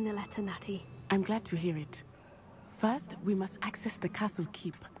help you find the letter, Natty. I'm glad to hear it. First, we must access the castle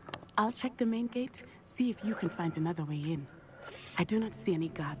keep. I'll check the main gate, see if you can find another way in. I do not see any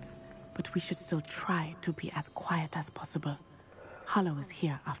guards, but we should still try to be as quiet as possible. Harlow is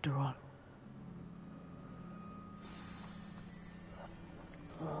here after all.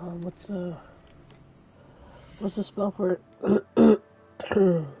 What's the spell for it?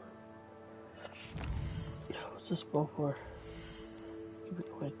 What's the spell for? Keep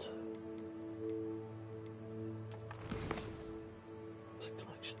it quiet.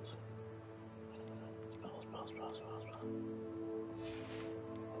 Collections. Spell.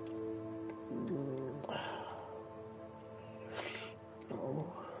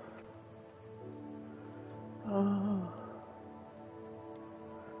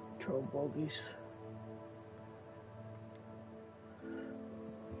 Troll bogies.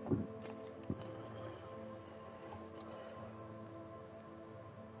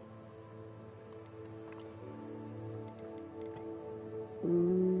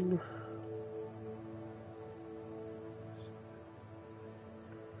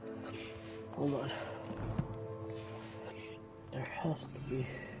 Hold on. There has to be.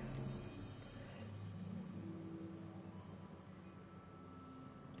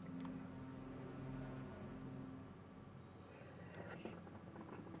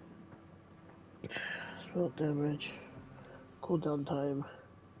 Spell damage, cooldown time,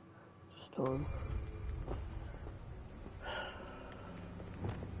 storm.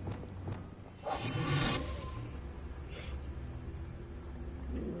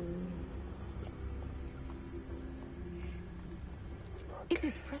 It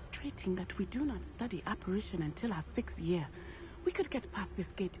is frustrating that we do not study apparition until our 6th year. We could get past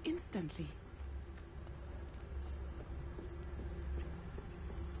this gate instantly.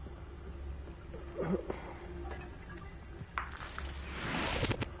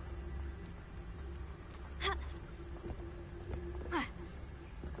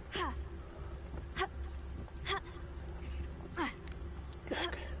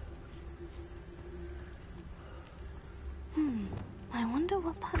 I wonder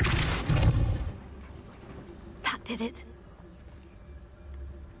what that... That did it.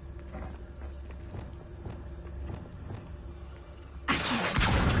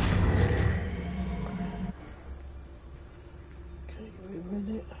 Okay, give me a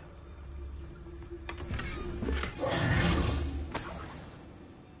minute.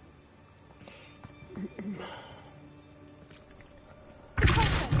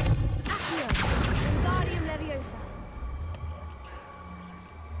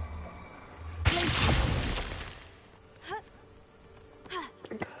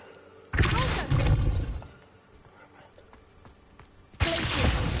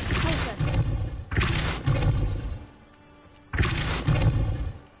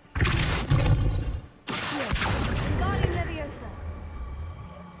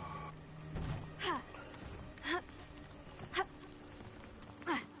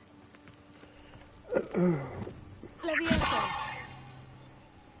 Levioso.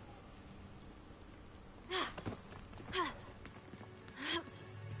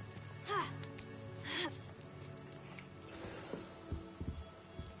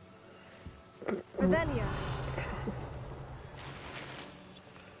 Revelio.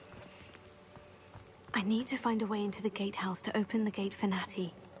 I need to find a way into the gatehouse to open the gate for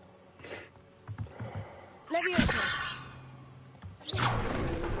Natty. Levioso.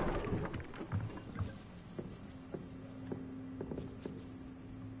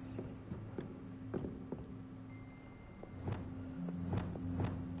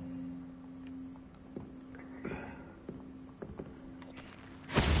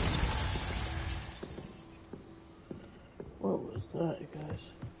 there, guys.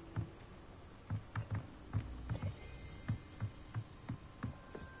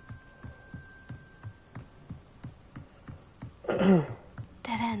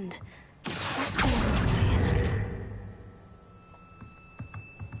 Dead end. Must be another way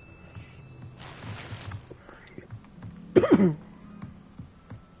in.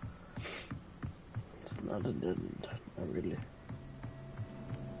 It's not a dead end, not really.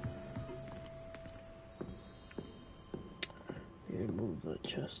 You move the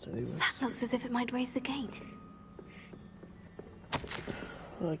chest anyway. That looks as if it might raise the gate.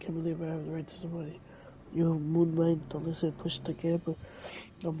 I can't believe I have the right to somebody. You moonlight, don't listen, push the camper.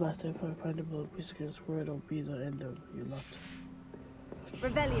 No matter if I find a blood piece against where it'll be the end of your lot.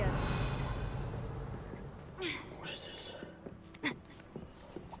 Revelio. What is this?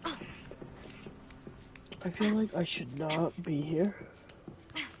 I feel like I should not be here.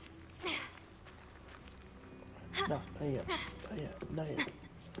 No, not yet. Not yet. Not yet.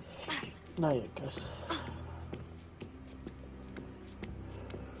 Not yet, guys.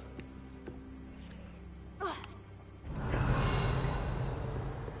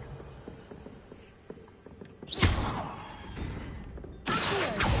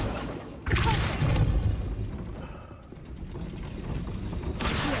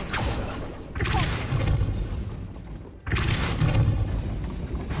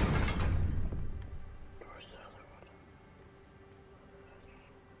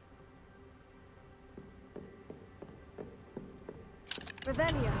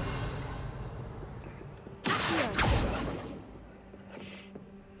 Revelio.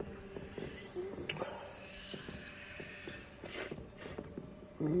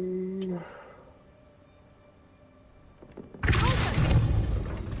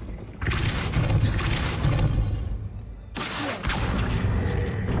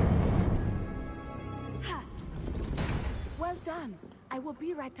 Well done. I will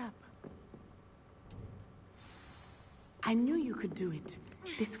be right up. I knew you could do it.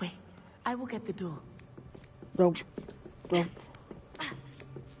 This way. I will get the door. Nope. Nope.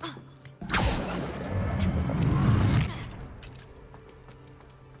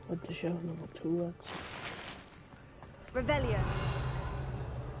 What does she have level 2 at? Revelio.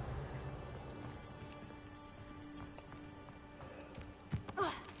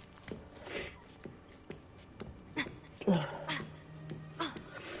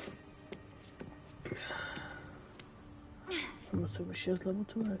 I'm assuming she has level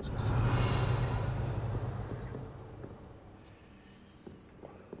 2 access.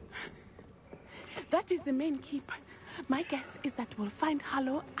 That is the main keep. My guess is that we'll find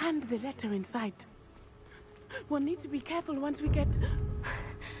Hollow and the letter inside. We'll need to be careful once we get...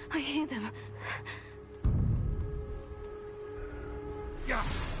 I hear them. Yeah,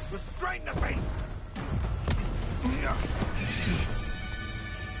 restrain the beast!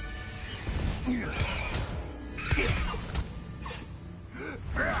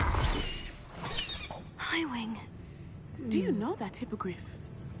 Highwing. Do you know that hippogriff?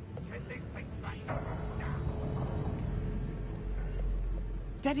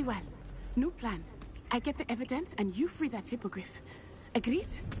 Very well. New plan. I get the evidence and you free that hippogriff. Agreed?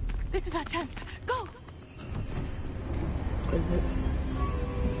 This is our chance. Go! What is it?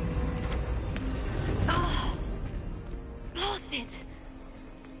 Ah! Blasted!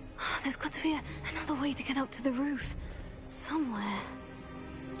 There's got to be another way to get up to the roof. Somewhere.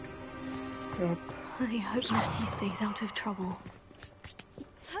 Yep. I hope Natty stays out of trouble.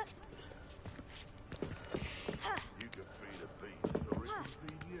 You can feed a beast, or it can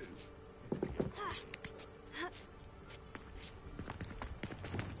feed you.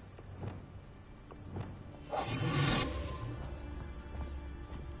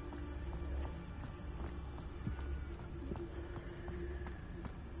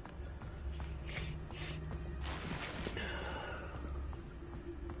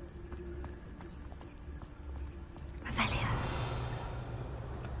 Revelio.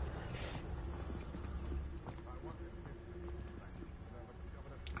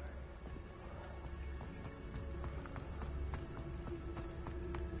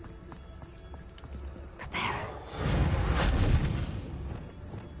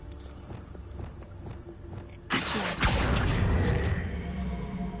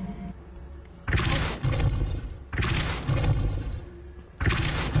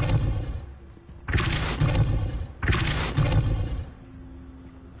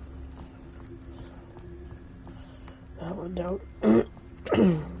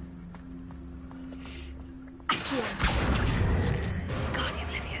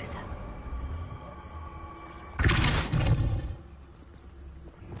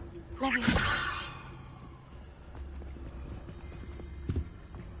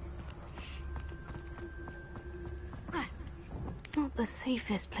 the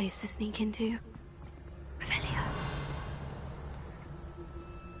safest place to sneak into. Revelio.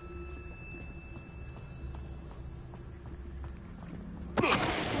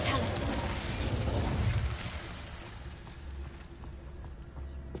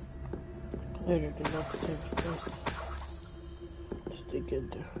 Later, do not the safest place. Just dig in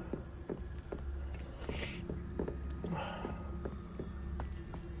there.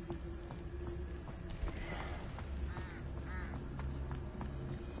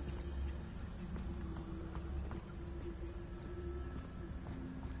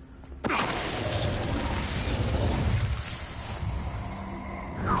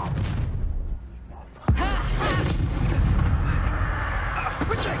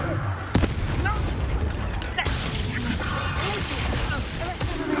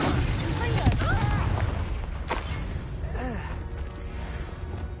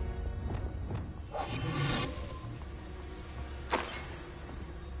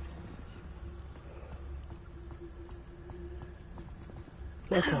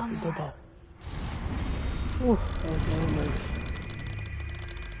 Okay, we did that. Ooh, that was really nice.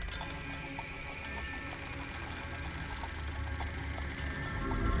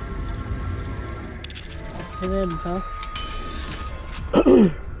 Accident, huh?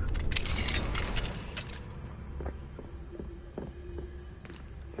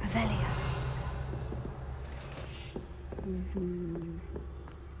 Revelio.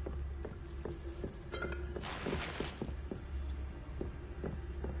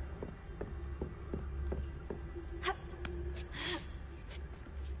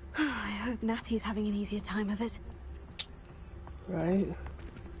 I hope Natty's having an easier time of it. Right?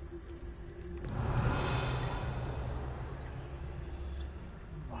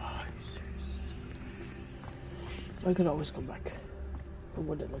 I could always come back for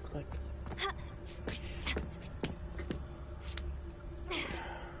what it looks like.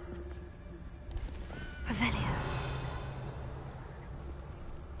 Revelio.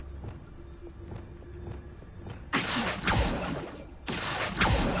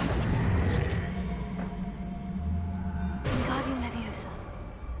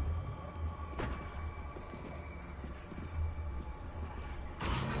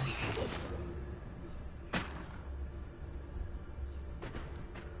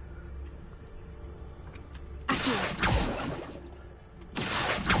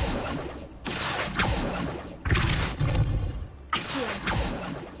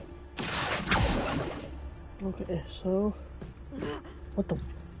 Okay, so what the?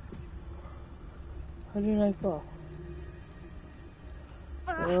 How did I fall?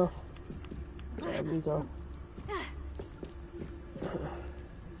 Well, there we go.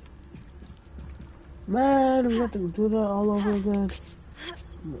 Man, we have to do that all over again.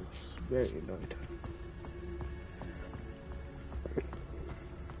 I'm very annoyed.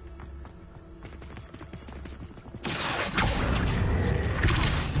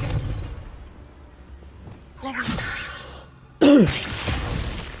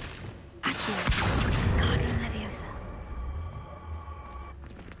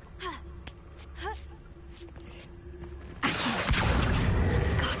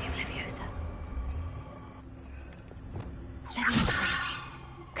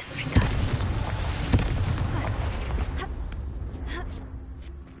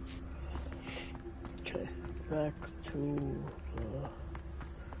 Back to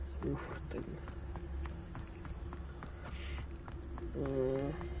the roof thing.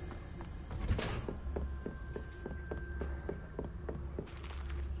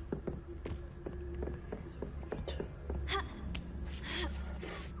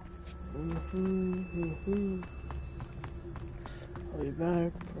 I'll be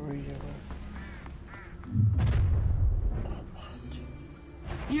back for you.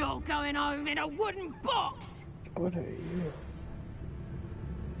 You're going home in a wooden box! What are you?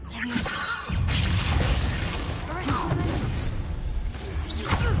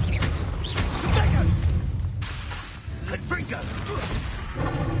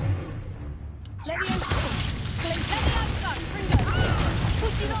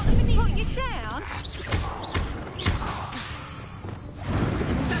 Put you down?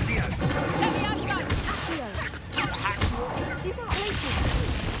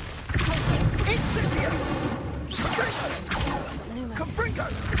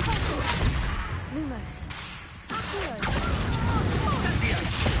 Lumos.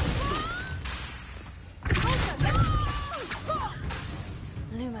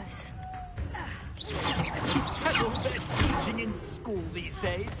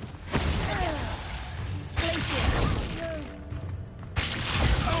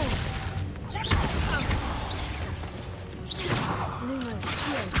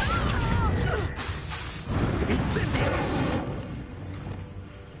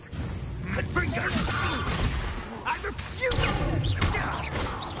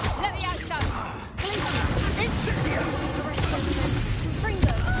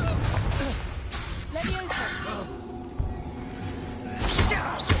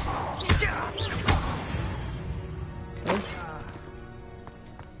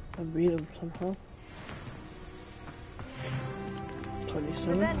 I beat him somehow.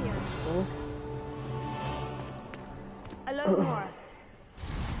 27. Revelio. Let's go. Alone,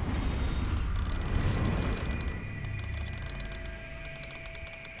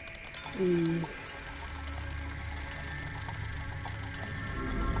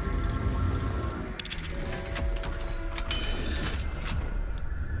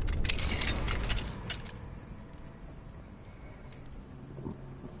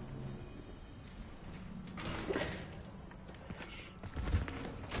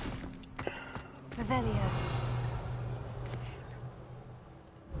 Revelio.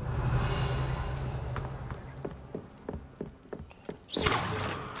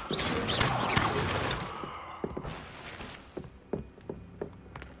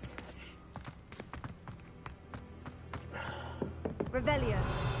 Revelio.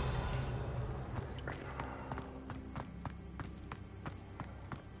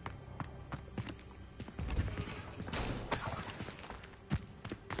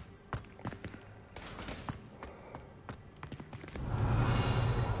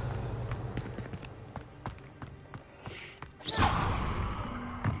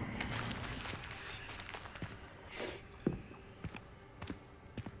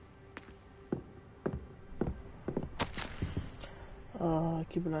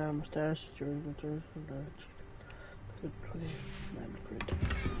 Keep an eye on my stash during the Thursday night. Good 29 fruit.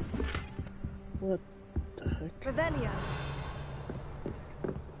 What the heck? Revelio.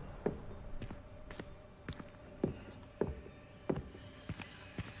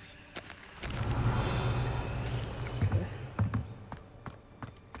 Okay.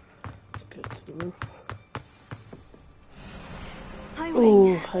 Let's get to the roof. High Oh,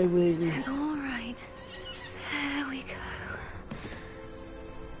 wing. high wing. It's all right. There we go.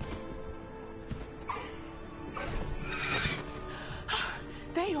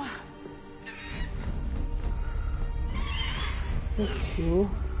 There you are. Thank you.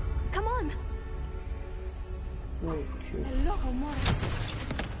 Come on. Thank you. Hello, more.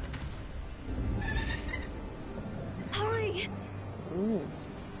 Hurry. Oh.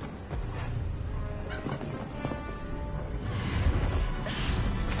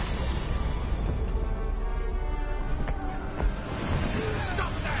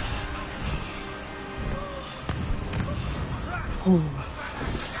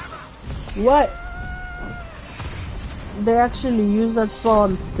 What? They actually use that spell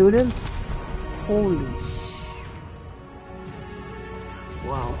on students? Holy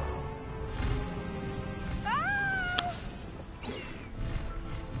wow.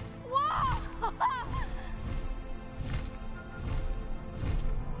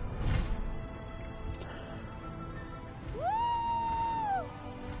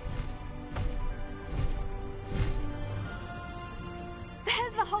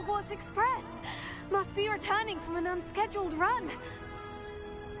 There's the Hogwarts Express. Must be returning from an unscheduled run.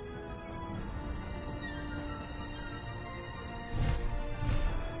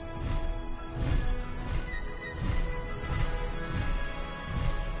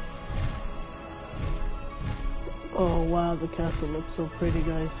 Oh wow, the castle looks so pretty,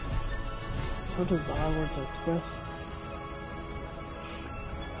 guys. So does the Hogwarts Express.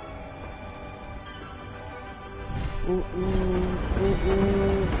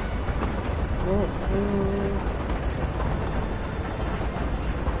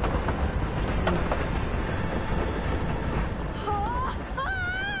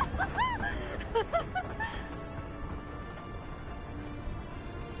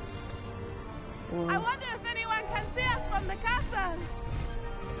 I wonder if anyone can see us from the castle.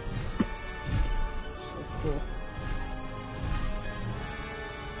 So cool.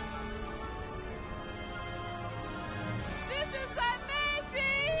 This is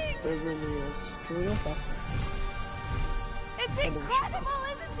amazing! It really is. Can we go faster? It's incredible,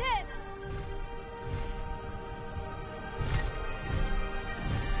 isn't it?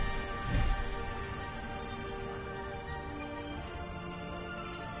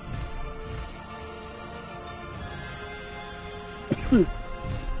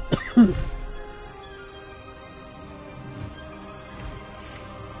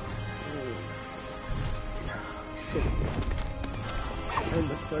 And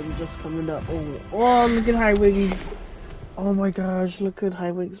the sun just coming up. Oh, look at High Wings. Oh my gosh, look at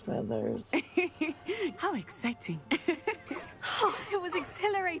High Wings feathers. How exciting. Oh, it was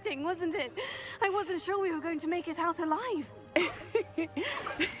exhilarating, wasn't it? I wasn't sure we were going to make it out alive.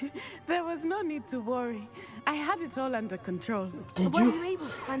 There was no need to worry. I had it all under control. Were you able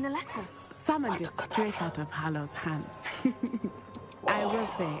to find the letter? Summoned it straight out of Hallow's hands. I will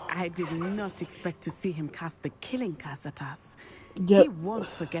say, I did not expect to see him cast the killing curse at us. Yep. He won't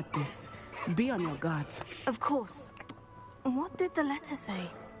forget this. Be on your guard. Of course. What did the letter say?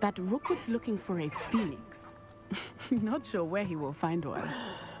 That Rookwood's looking for a phoenix. Not sure where he will find one.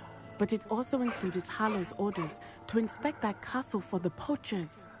 But it also included Harlow's orders to inspect that castle for the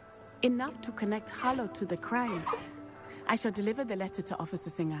poachers. Enough to connect Harlow to the crimes. I shall deliver the letter to Officer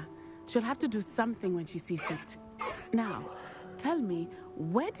Singer. She'll have to do something when she sees it. Now, tell me,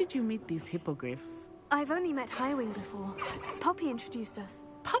 where did you meet these hippogriffs? I've only met Highwing before. Poppy introduced us.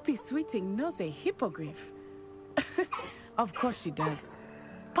 Poppy Sweeting knows a hippogriff. Of course she does.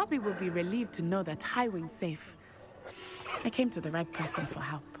 Poppy will be relieved to know that Highwing's safe. I came to the right person for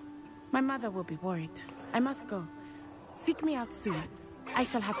help. My mother will be worried. I must go. Seek me out soon. I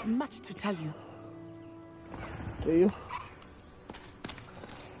shall have much to tell you. Do you?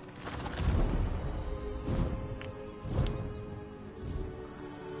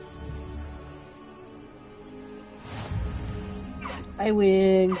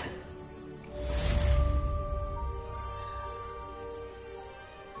 Highwing.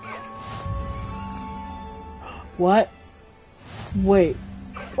 What? Wait.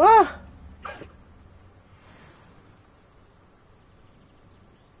 Ah!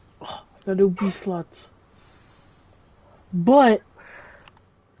 Oh, I gotta do B slots. But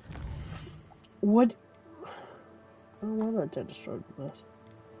what? Oh, I'm not trying to struggle with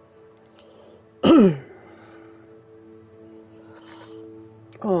this.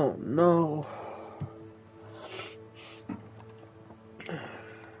 Oh no.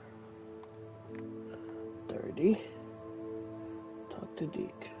 Talk to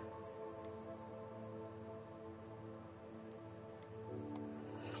Deke.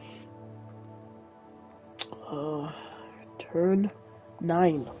 Return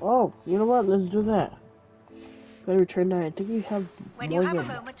 9. Oh, you know what? Let's do that. Gotta return 9. I think we have When more you have a than...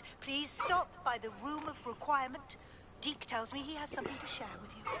 moment, please stop by the room of requirement. Deke tells me he has something to share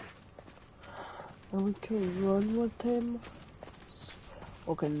with you. And we can run with him.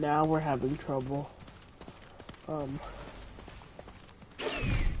 Okay, now we're having trouble.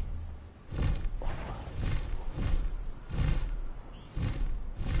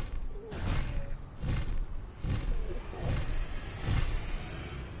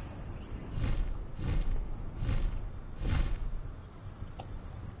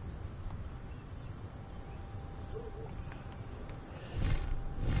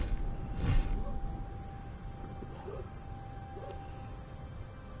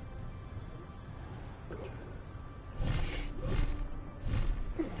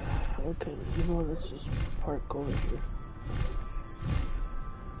 Okay, you know what, let's just park over here.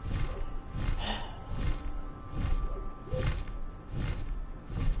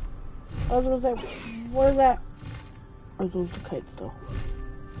 I was gonna say, what is that? Are those the kites though?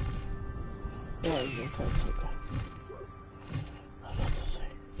 Yeah, those are kites, okay. I was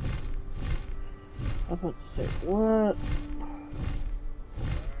about to say, what?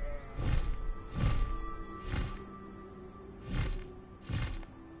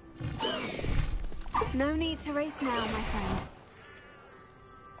 No need to race now, my friend.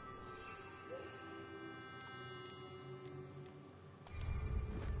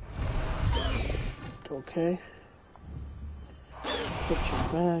 Okay. Put you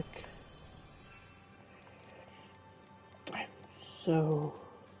back. So,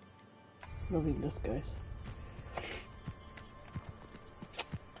 loving this, guys.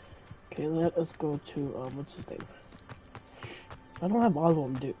 Okay, let us go to, what's his name? I don't have all of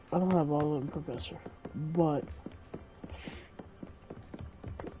them, dude. I don't have all of them, Professor. But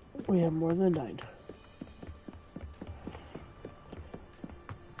we have more than 9.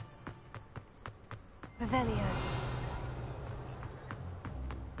 Revelio.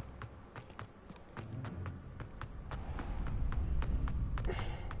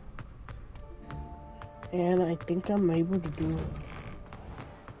 And I think I'm able to do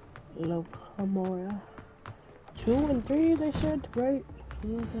Locomora. 2 and 3, they said, right?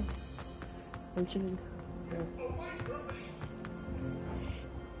 Okay. Mentioning. Yeah.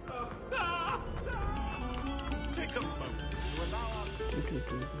 Take a moment to allow us.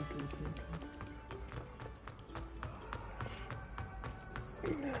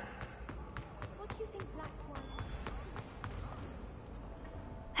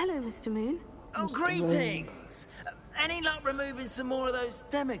 Hello, Mr. Moon. Oh, greetings! Any luck removing some more of those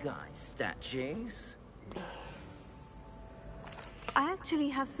demiguise statues? I actually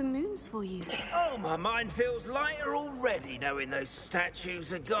have some moons for you. Oh, my mind feels lighter already knowing those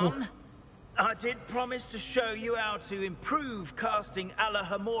statues are gone. I did promise to show you how to improve casting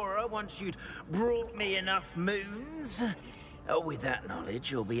Alahamora once you'd brought me enough moons. Oh, with that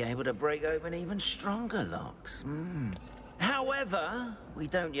knowledge, you'll be able to break open even stronger locks. However, we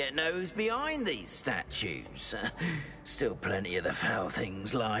don't yet know who's behind these statues. Still plenty of the foul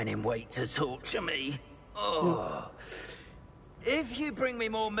things lying in wait to torture me. Oh. If you bring me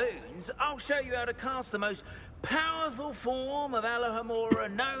more moons, I'll show you how to cast the most powerful form of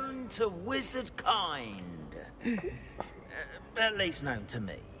Alohomora known to wizard kind. At least known to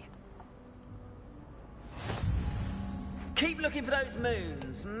me. Keep looking for those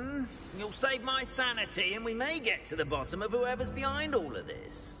moons, hmm? You'll save my sanity, and we may get to the bottom of whoever's behind all of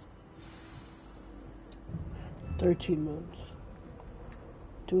this. 13 moons.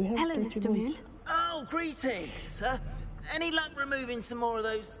 Do we have Hello, 13 Mr. moons? Moon. Oh, greetings. Any luck removing some more of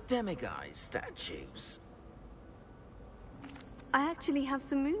those demiguise statues? I actually have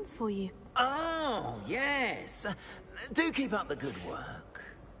some moons for you. Oh, yes. Do keep up the good work.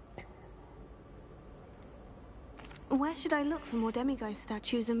 Where should I look for more demiguise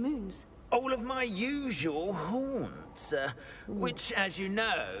statues and moons? All of my usual haunts, which, as you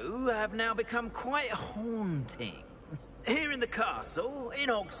know, have now become quite haunting. Here in the castle, in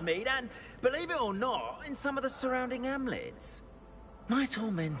Hogsmeade, and, believe it or not, in some of the surrounding hamlets. My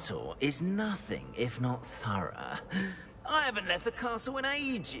tormentor is nothing if not thorough. I haven't left the castle in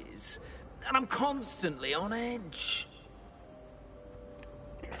ages, and I'm constantly on edge.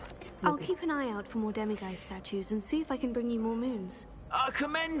 I'll keep an eye out for more demiguise statues and see if I can bring you more moons. I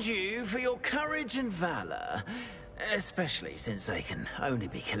commend you for your courage and valor, especially since they can only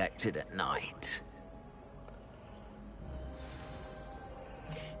be collected at night.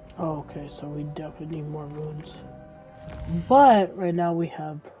 Oh, okay, so we definitely need more moons. But right now we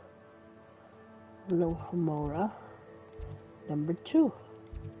have Alohomora number 2.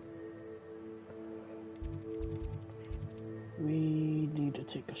 We need to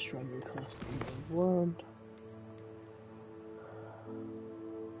take a stronger class number 1.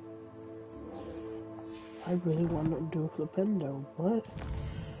 I really want to do Flipendo, but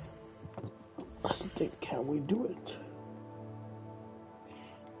that's the thing, can we do it?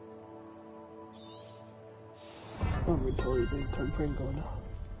 Oh, we totally didn't come Pringo now.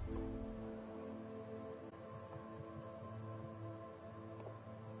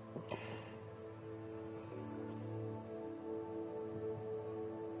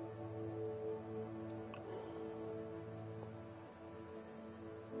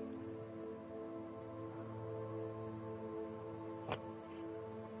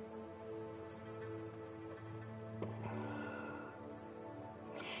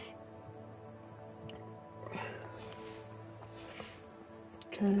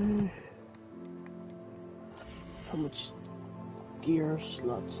 Okay. How much gear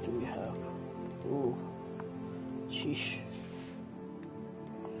slots do we have? Ooh. Sheesh.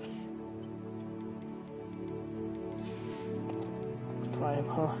 Five,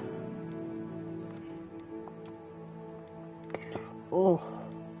 huh? Oh.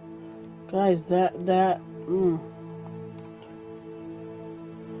 Guys,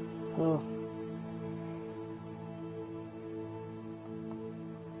 Oh.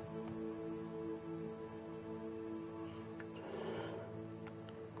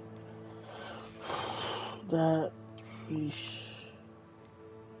 That, sheesh.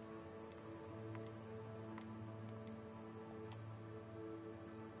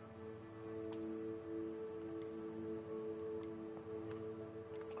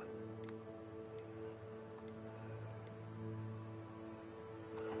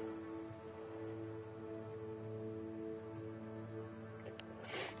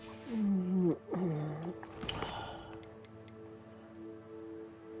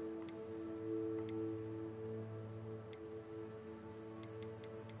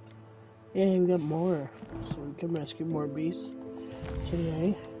 Yeah, we got more, so we can rescue more beasts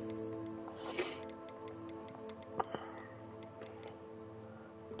today.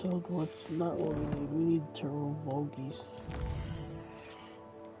 So what's not what we need? We need turbo bogies.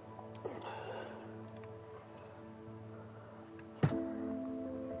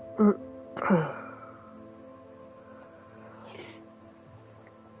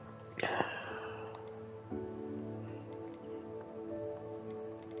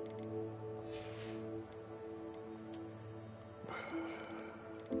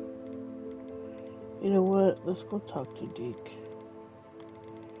 You know what? Let's go talk to Deke.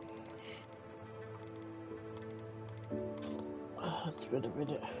 It's been a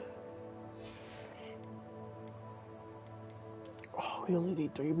minute. Oh, we only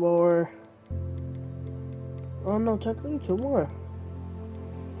need 3 more. Oh no, technically 2 more.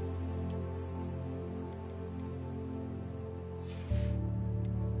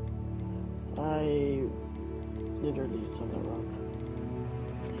 I literally said that wrong.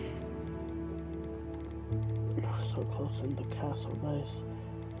 So so close in the castle, guys.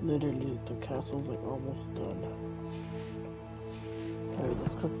 Literally, the castle's like almost done. Alright,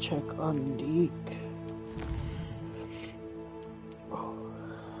 let's go check on Deke. Oh.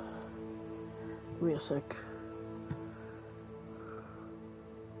 Give me a sec.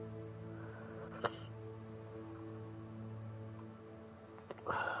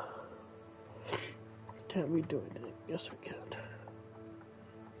 Can't we do anything? Yes, we can.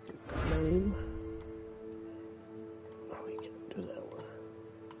 Claim. Oh, we can't do that one.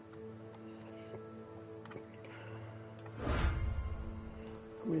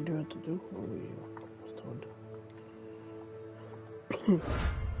 What do we have to do? What are we almost done?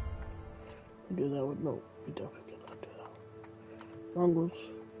 We do that one? No, we definitely cannot do that one. Mongols.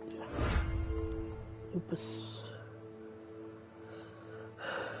 Yeah. Lupus.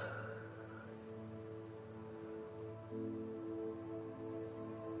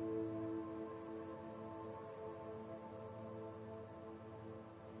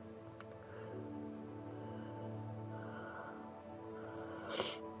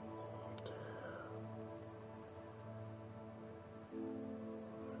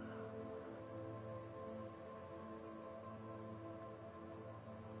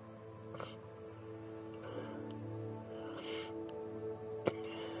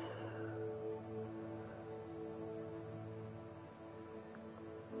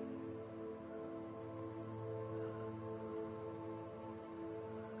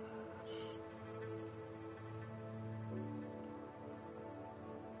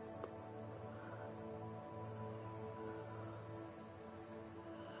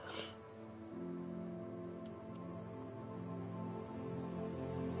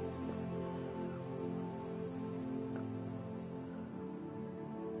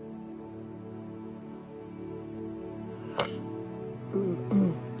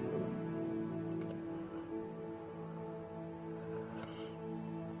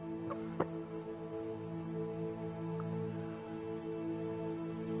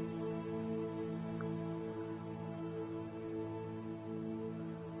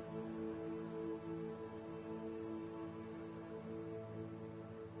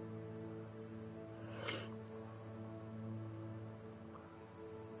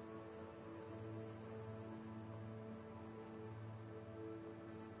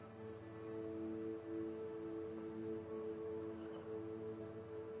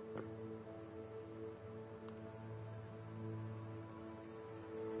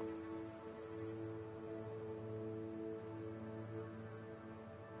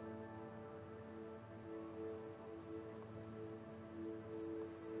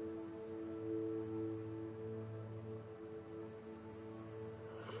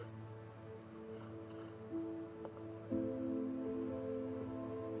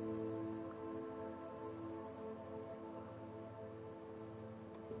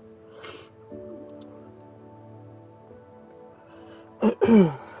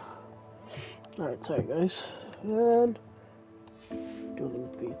 Alright, sorry guys. And dueling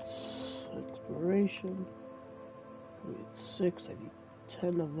beats exploration. I need 6, I need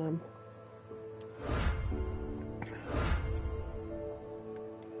 10 of them.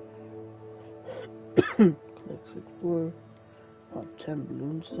 Let's explore. 10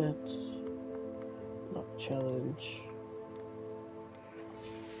 balloon sets. Not challenge.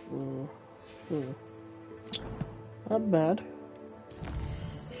 Not bad.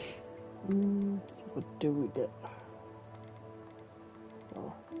 What do we get?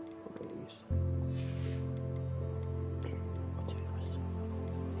 Oh, what are these?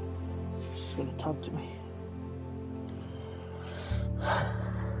 She's gonna talk to me.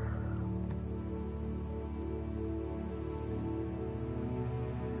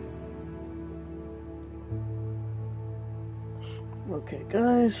 Okay,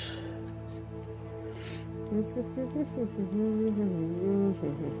 guys. I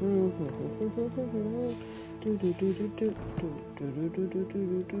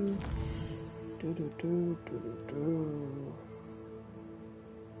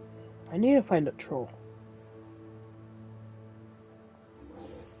need to find a troll.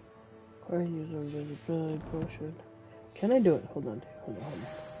 Or use a invisibility potion. Can I do it? Hold on.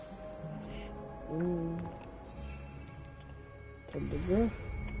 Thunder.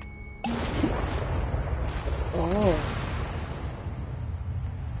 Oh.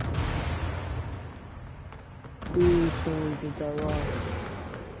 We totally did that wrong.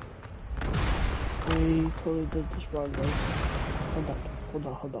 We totally did this wrong, guys. Hold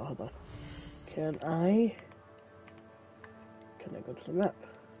on. Can I go to the map?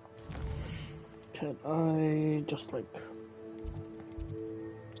 Can I just like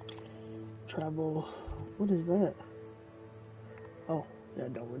travel? What is that? Oh, yeah,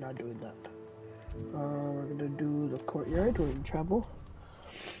 no, we're not doing that. We're gonna do the courtyard. We're gonna travel.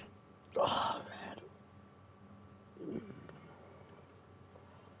 Oh, man.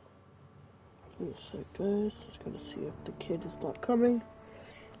 Give me a sec, guys. Just gonna see if the kid is not coming.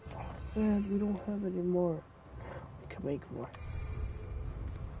 Oh, man, we don't have any more. We can make more.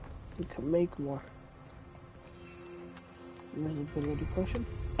 We can make more. Invisibility potion.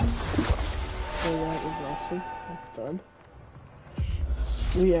 Oh, that is awesome. That's done.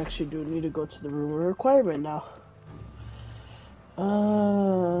 We actually do need to go to the room of requirement now.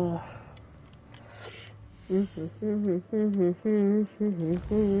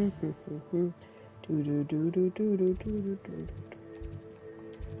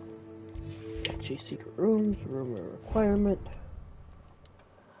 Actually, secret rooms, room of requirement.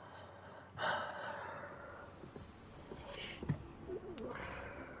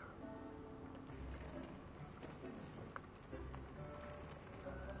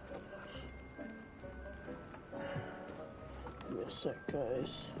 Give me a sec,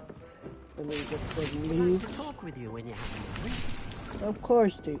 guys. Let me get the leaves. To talk with you when you have a moment. Of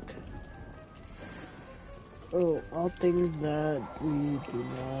course, Dick. Oh, all things that we do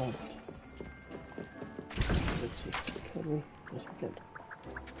not. Let's see. Can we? Yes, we can.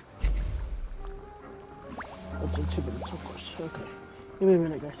 That's in 2 minutes, of course. Okay. Give me a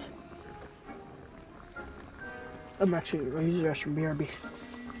minute, guys. I'm actually going to use the restroom. BRB.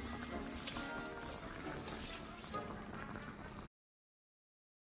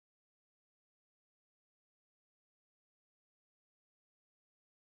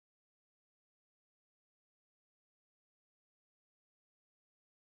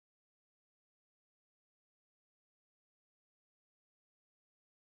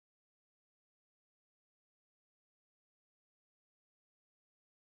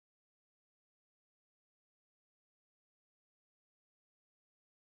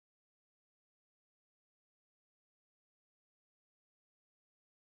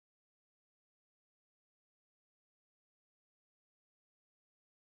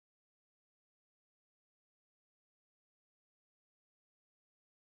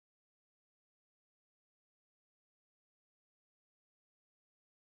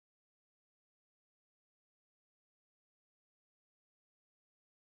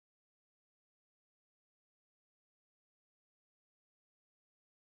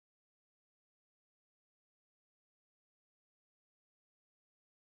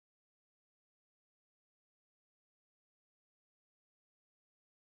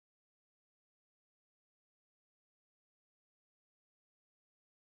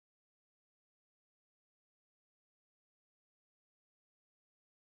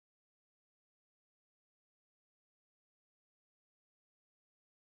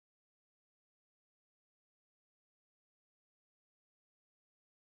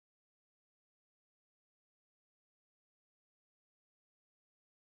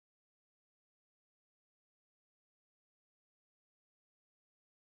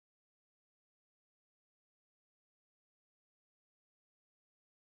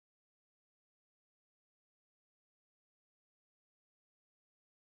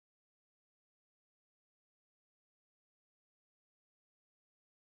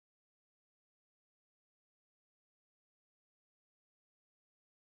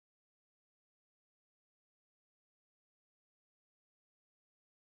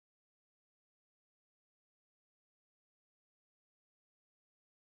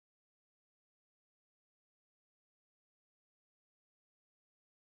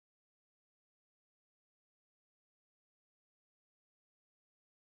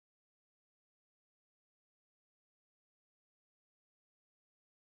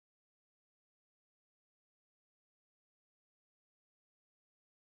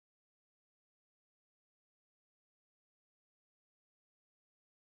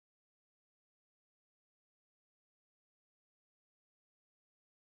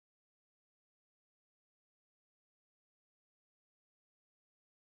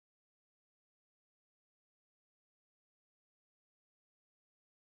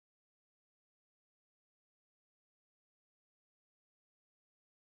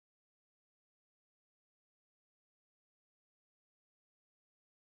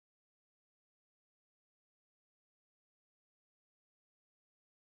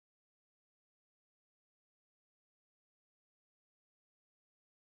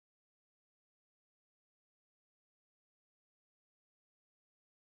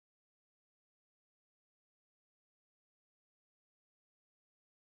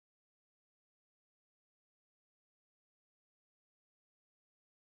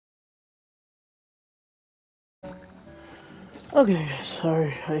 Okay,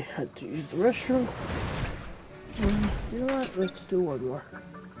 sorry, I had to use the restroom. You know what? Let's do one more.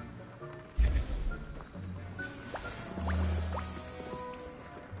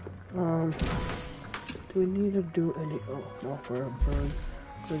 Do we need to do any? Oh, no, for a bird,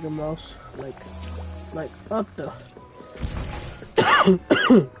 like a mouse, like up the.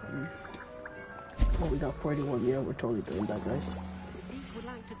 Oh, we got 41. Yeah, we're totally doing that, guys. Would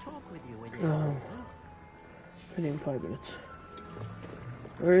like to talk with you when in 5 minutes.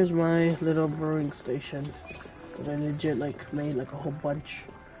 Where is my little brewing station? That I legit like made like a whole bunch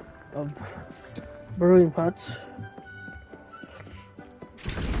of brewing pots.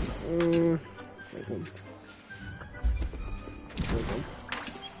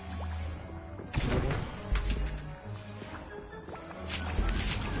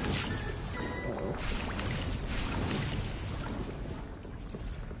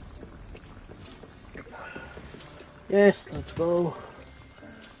 Yes, let's go.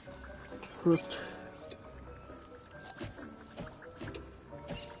 Fruit.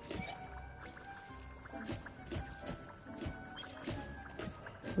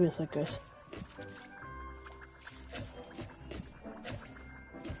 Give me a sec, guys.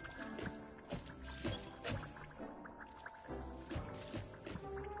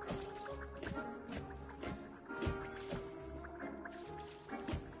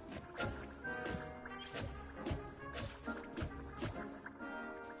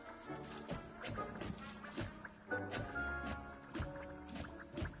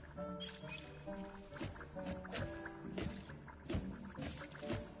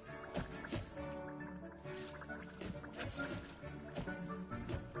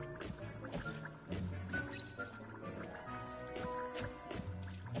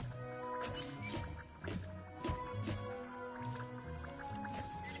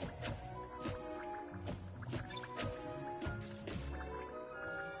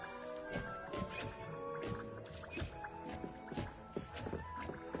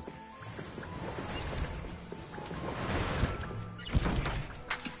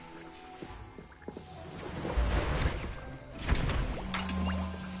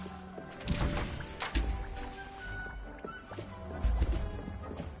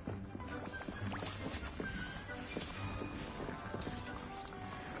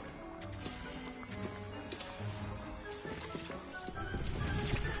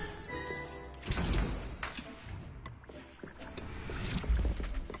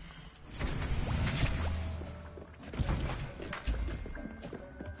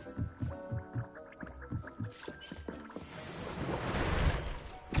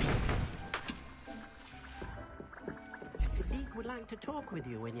 Would like to talk with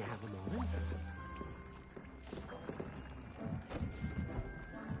you when you have a moment.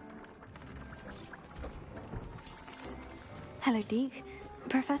 Hello, Deke.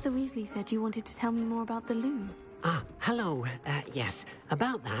 Professor Weasley said you wanted to tell me more about the loom. Ah, hello. Yes,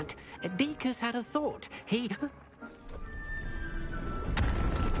 about that. Deke has had a thought. He...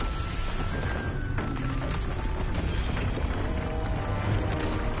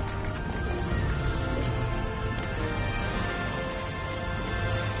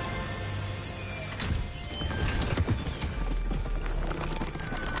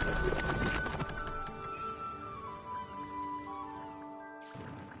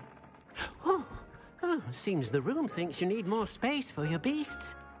 Seems the room thinks you need more space for your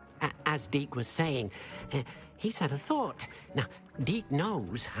beasts. As Deke was saying, he's had a thought. Now, Deke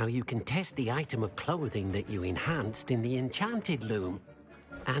knows how you can test the item of clothing that you enhanced in the enchanted loom.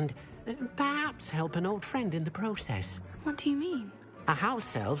 And perhaps help an old friend in the process. What do you mean? A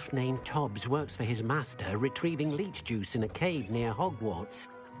house elf named Tobbs works for his master, retrieving leech juice in a cave near Hogwarts.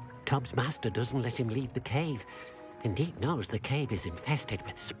 Tobbs' master doesn't let him leave the cave, and Deke knows the cave is infested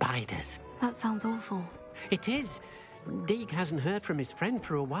with spiders. That sounds awful. It is. Deke hasn't heard from his friend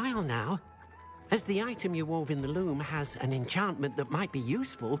for a while now. As the item you wove in the loom has an enchantment that might be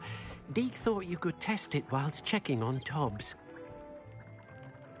useful, Deke thought you could test it whilst checking on Tobbs.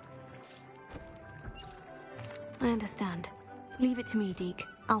 I understand. Leave it to me, Deke.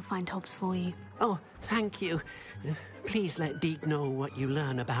 I'll find Tobbs for you. Oh, thank you. Please let Deke know what you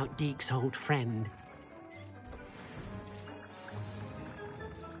learn about Deke's old friend.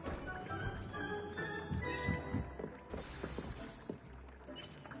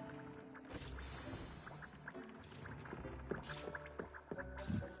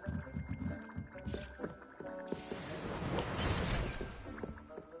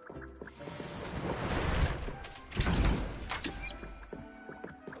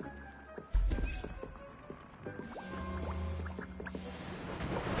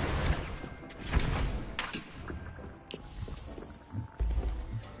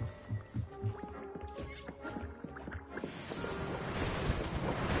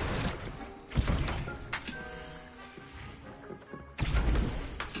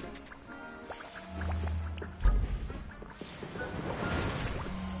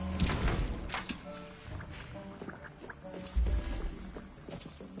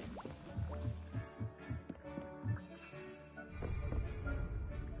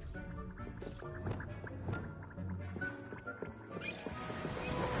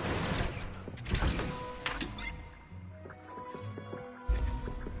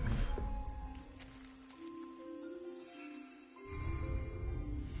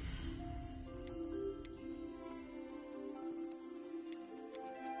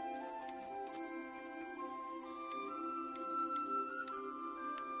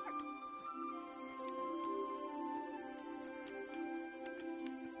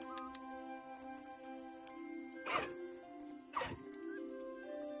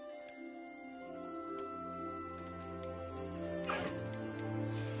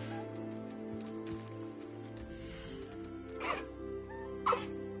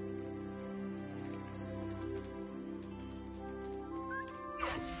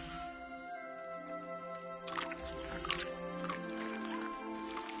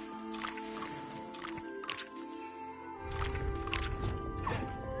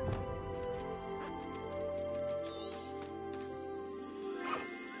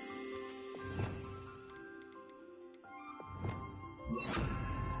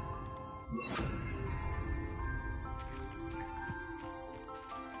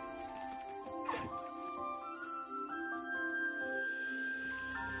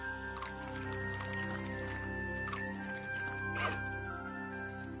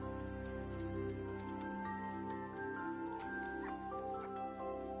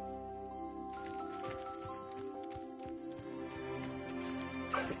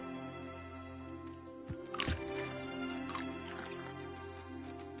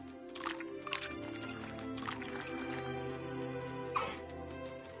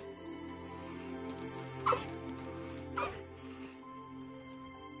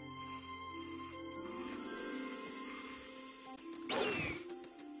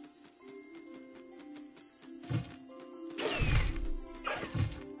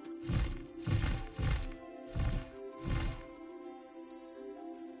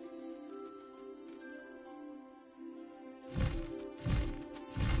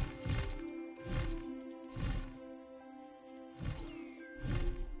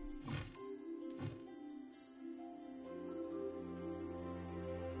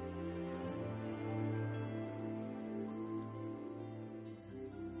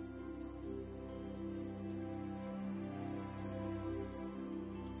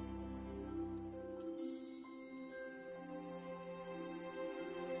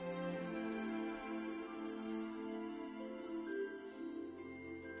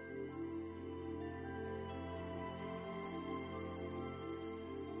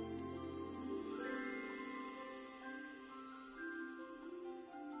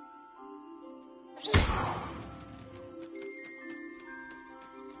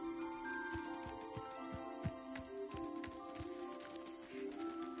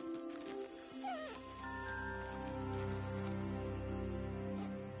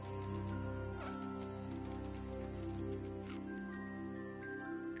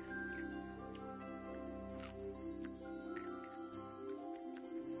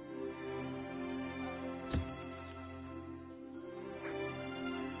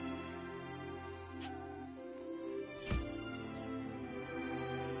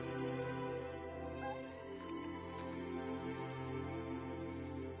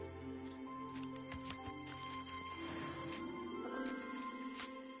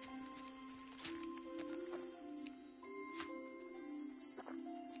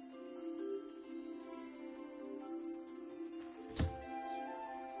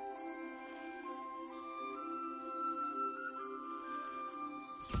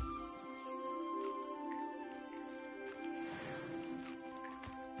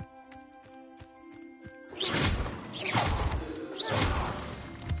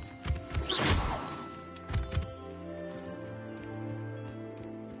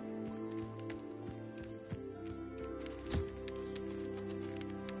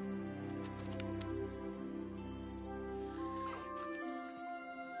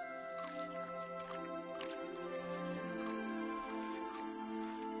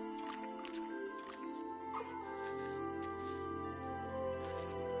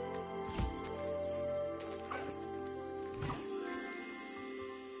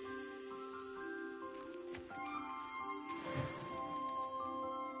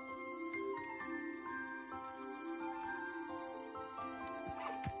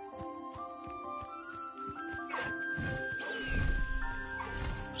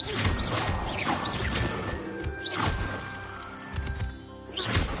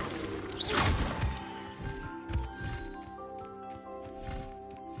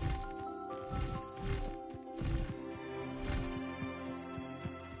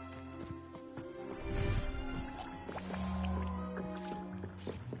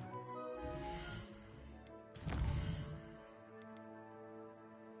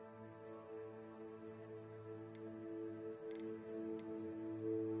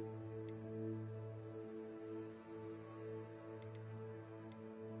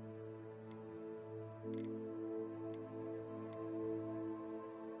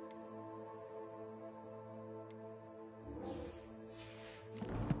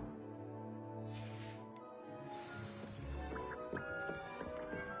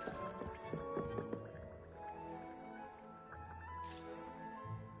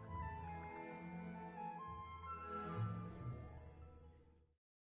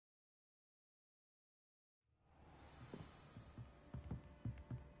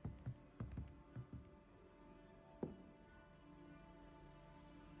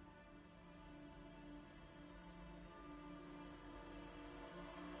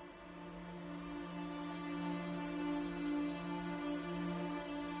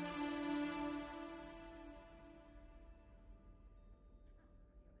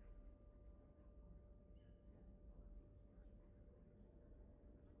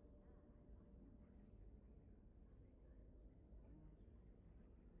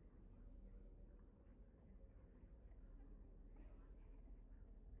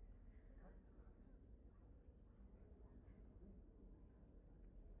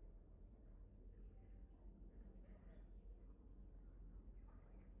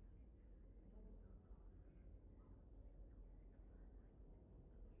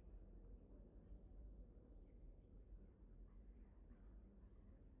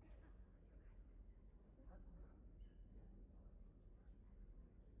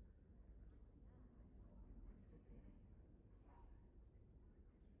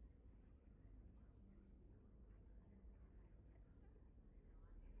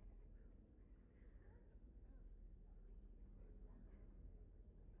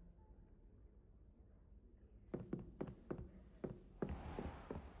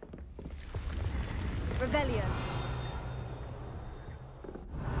 Revelio.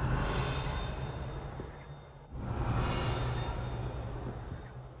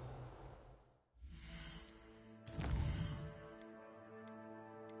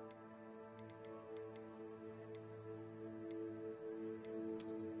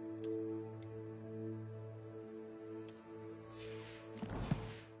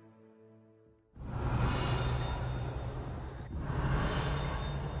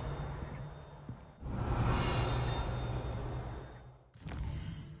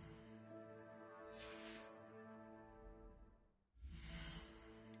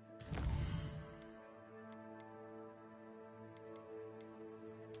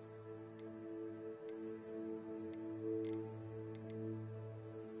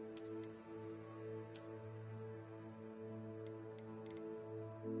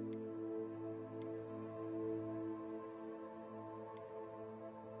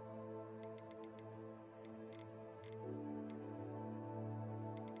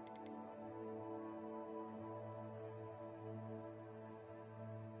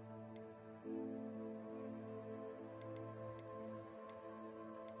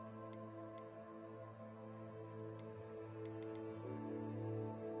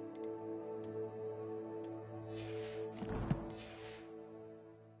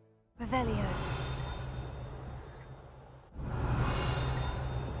 Revelio.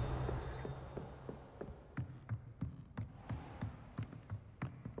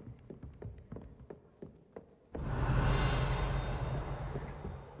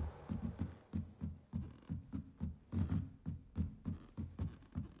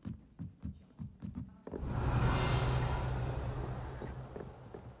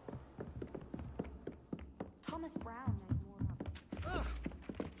 Thomas Brown knows more about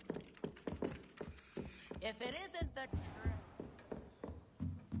If it isn't the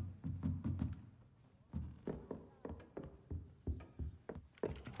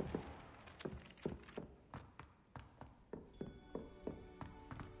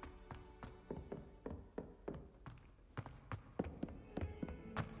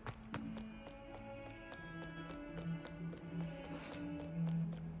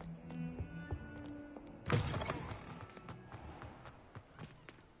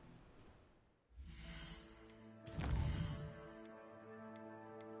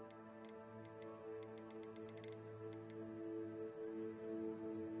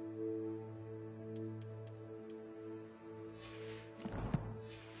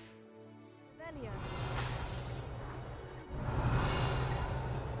Revelio.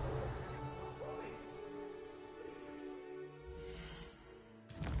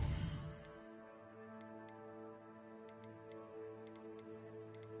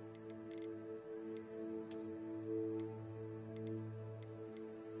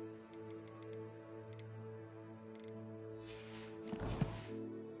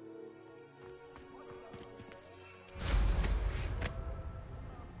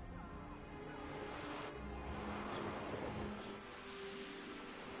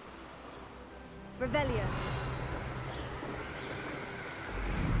 Revelio.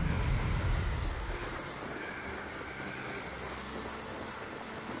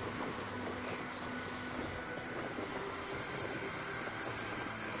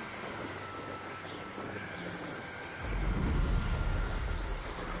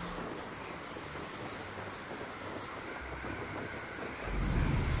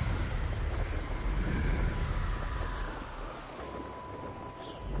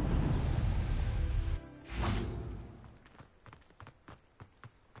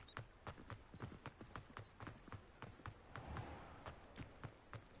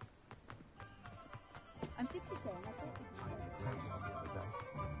 I'm 67.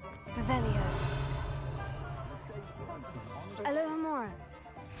 Revelio. Alohomora.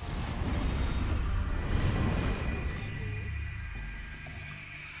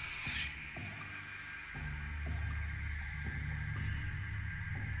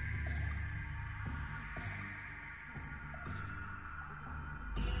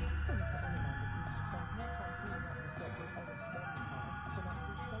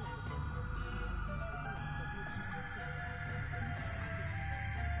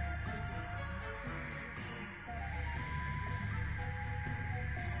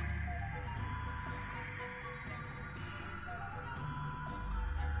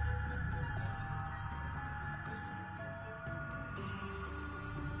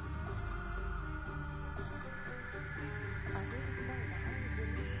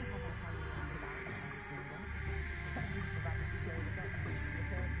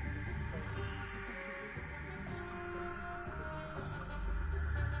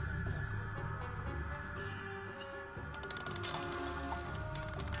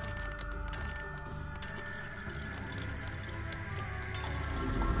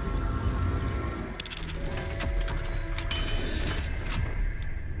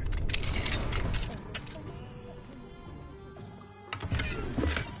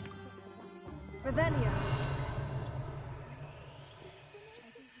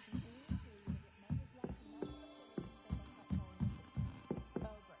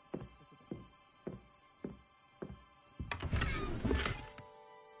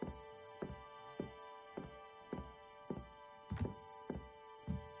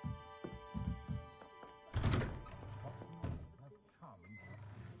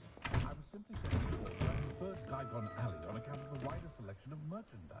 quite a selection of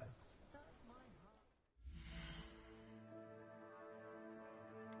merchandise.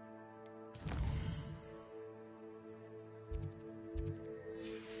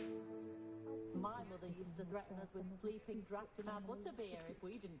 My mother used to threaten us with sleeping draft in our butterbeer if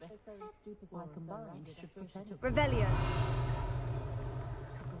we didn't behave. Why combined should pretend. Revelio.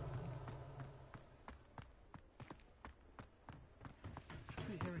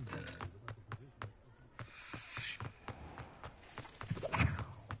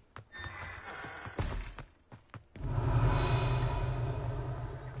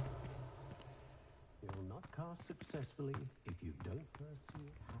 You'll not cast successfully if you don't first see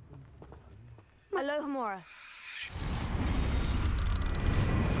it happen. Hello, Hamora.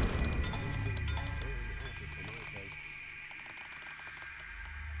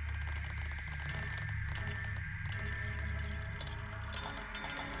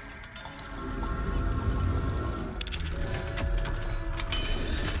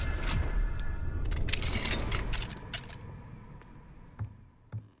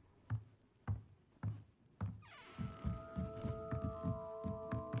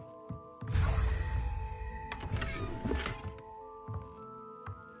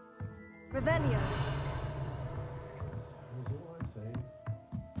 Revelio.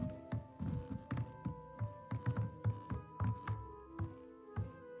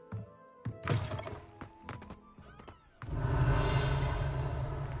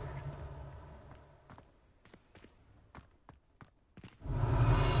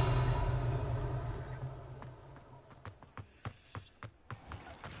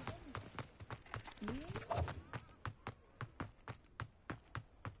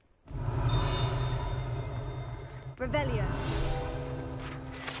 Revelio.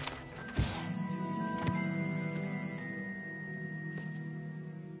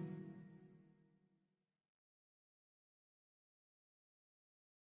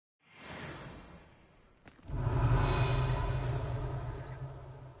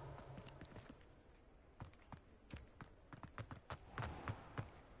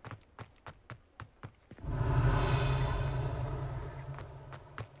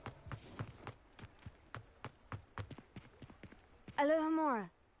 Hello, Hamora.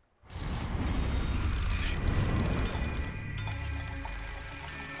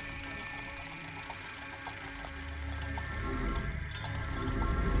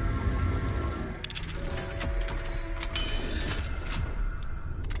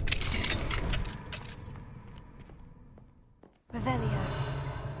 Revelio.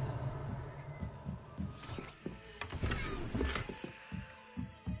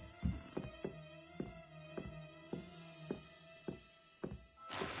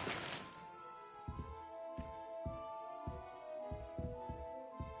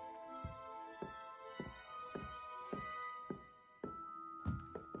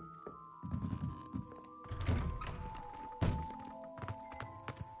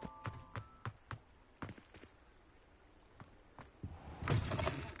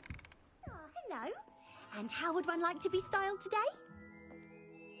 Hello. And how would one like to be styled today?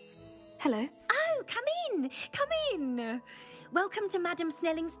 Hello. Oh, come in. Come in. Welcome to Madame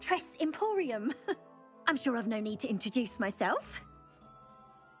Snelling's Tress Emporium. I'm sure I've no need to introduce myself.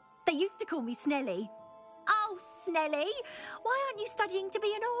 They used to call me Snelly. Oh, Snelly, why aren't you studying to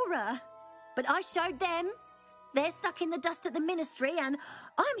be an aura? But I showed them. They're stuck in the dust at the ministry and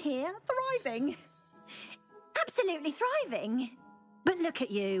I'm here thriving. Absolutely thriving. But look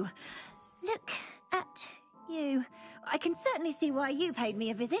at you. Look at you. I can certainly see why you paid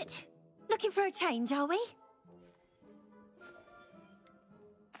me a visit. Looking for a change, are we?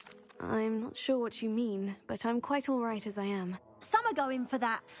 I'm not sure what you mean, but I'm quite all right as I am. Some are going for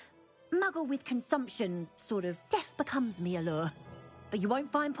that muggle with consumption, sort of death becomes me allure. But you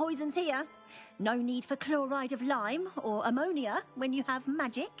won't find poisons here. No need for chloride of lime or ammonia when you have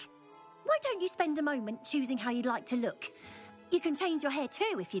magic. Why don't you spend a moment choosing how you'd like to look? You can change your hair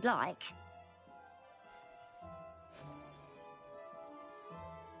too if you'd like.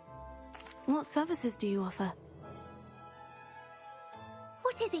 What services do you offer?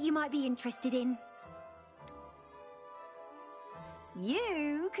 What is it you might be interested in?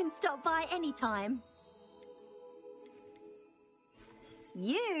 You can stop by any time.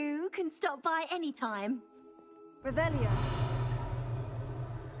 You can stop by any time. Revelio.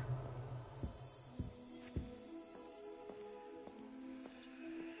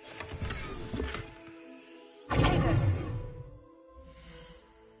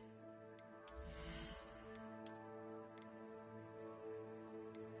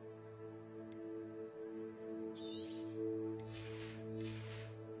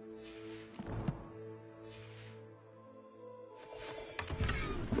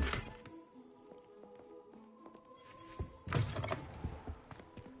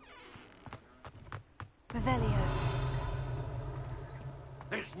 Revelio.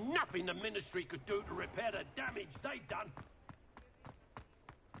 There's nothing the Ministry could do to repair the damage they've done.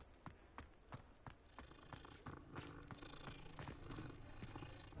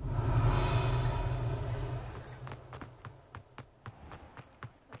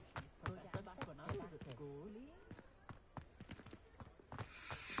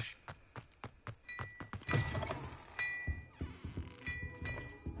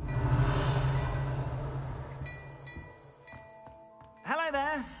 Hello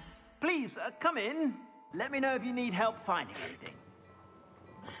there. Please, come in. Let me know if you need help finding anything.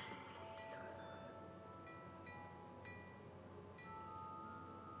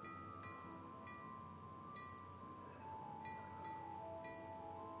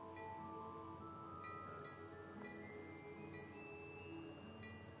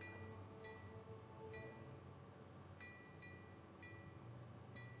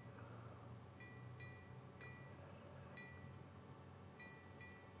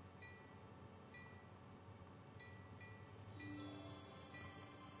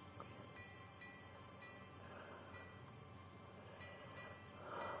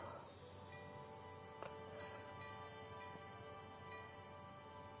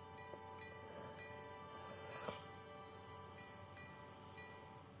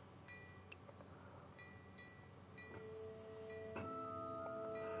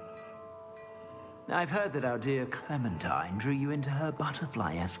 I've heard that our dear Clementine drew you into her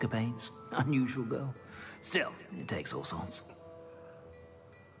butterfly escapades. Unusual girl. Still, it takes all sorts.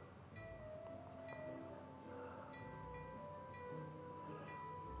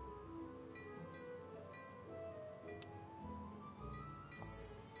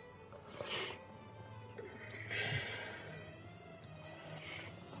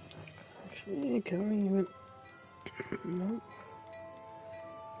 Actually, I can't even... Nope.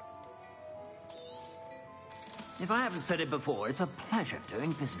 If I haven't said it before, it's a pleasure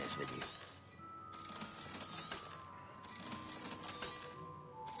doing business with you.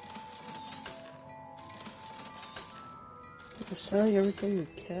 We're selling everything we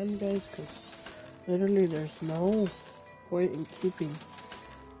can, guys, because literally there's no point in keeping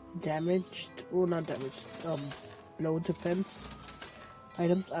damaged, well, not damaged, low defense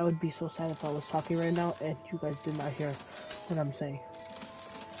items. I would be so sad if I was talking right now and you guys did not hear what I'm saying.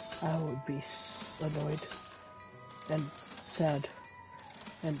 I would be annoyed and sad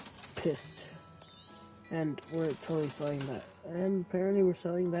and pissed. And we're totally selling that. And apparently we're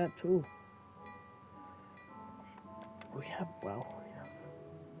selling that too. We have, wow,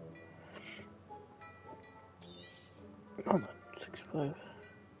 hold on, 6.5.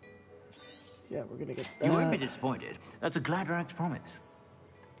 Yeah, we're gonna get that. You won't be disappointed. That's a Gladrax promise.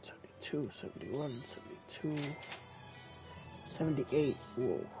 72, 71, 72, 78.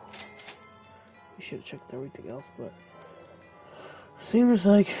 Whoa. We should have checked everything else, but seems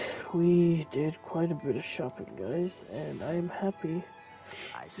like we did quite a bit of shopping, guys, and I am happy.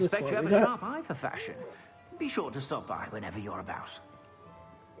 I suspect you have a sharp eye for fashion. Be sure to stop by whenever you're about.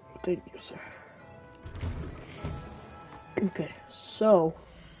 Thank you, sir. Okay, so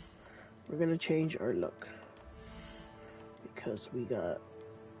we're gonna change our look because we got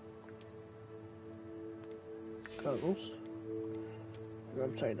goggles.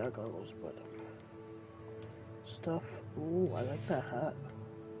 I'm sorry, not goggles, but stuff. Ooh, I like that hat.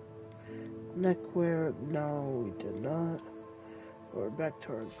 Neckwear, no, we did not. We're back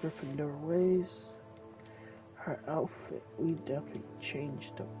to our Gryffindor ways. Her outfit, we definitely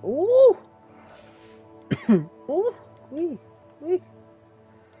changed them. Ooh! Oh,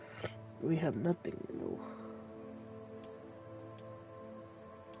 we have nothing new.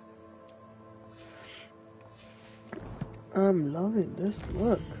 I'm loving this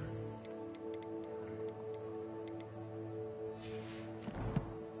look.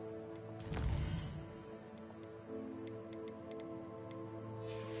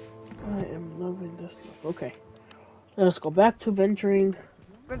 I am loving this look. Okay. Let's go back to venturing.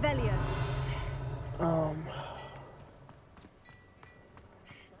 Revelio.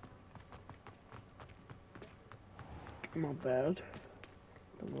 Not bad.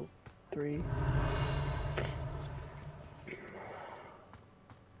 Level 3.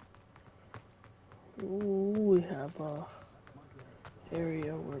 Ooh, we have a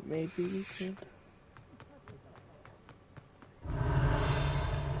area where maybe we could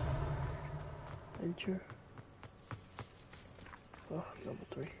venture. Oh, level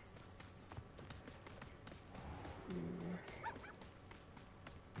 3.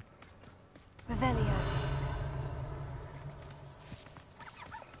 Revelio.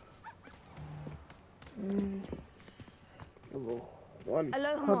 Level 1.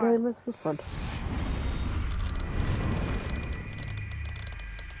 Aloha How did I miss this one?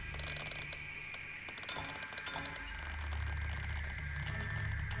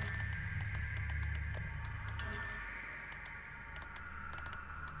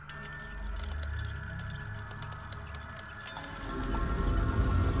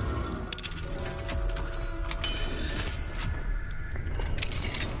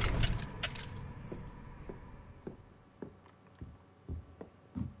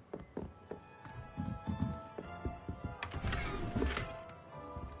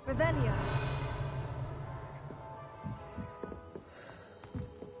 Revelio.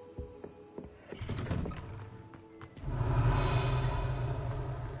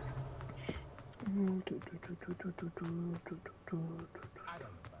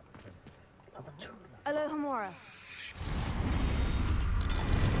 Alohomora.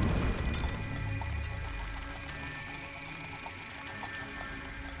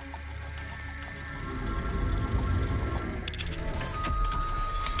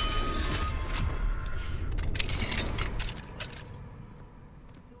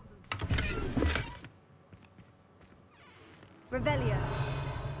 Revelio.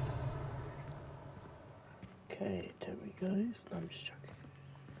 Okay, there we go. No, I'm just joking.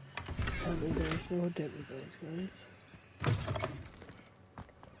 There we go. There we go, guys.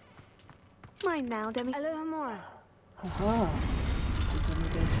 Mine now, Demi. Alohomora. Haha. There we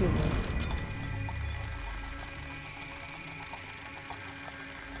go too, man.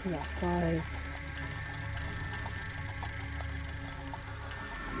 We got 5.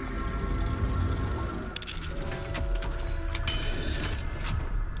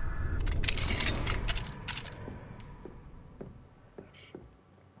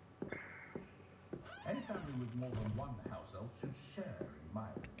 Any family with more than one house elf should share, in my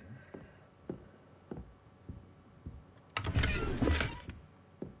opinion.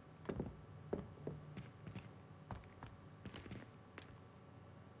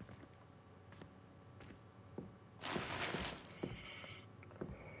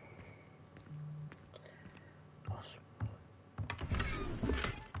 Awesome.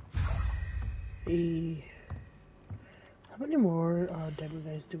 How many more demo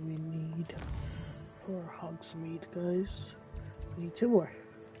guys do we need for Hogsmeade, guys? We need 2 more.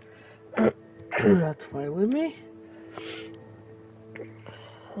 That's fine with me.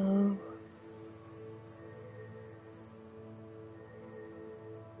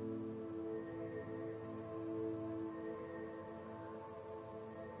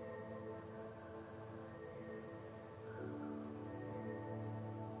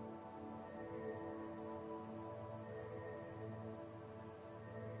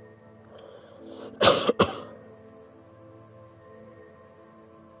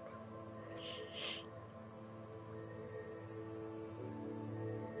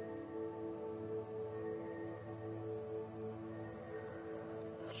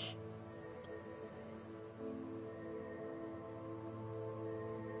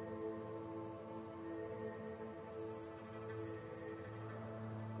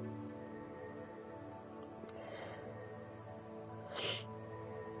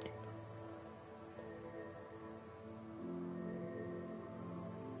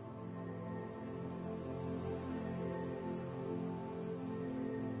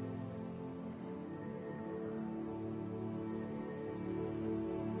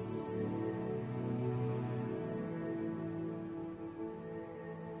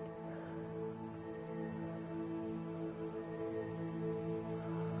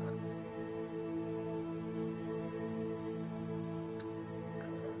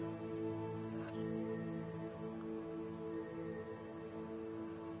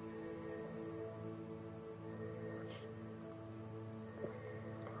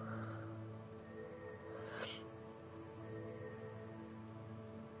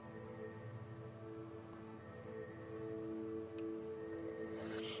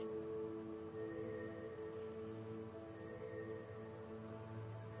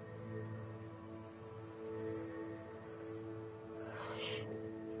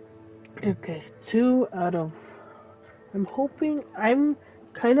 Okay, 2 out of... I'm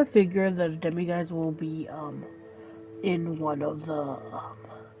kind of figure that demiguys will be, in one of the,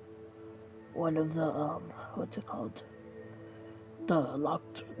 what's it called? The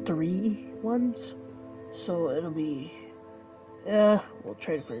locked 3 ones. So it'll be, we'll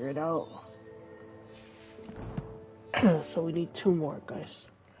try to figure it out. So we need 2 more, guys.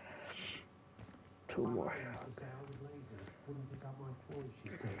 2 more.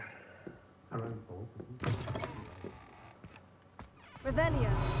 Revelio.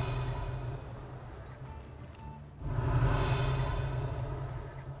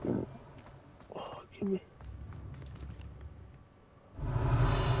 Oh, give me.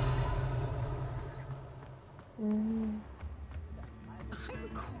 I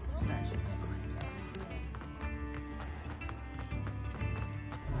recall the statue.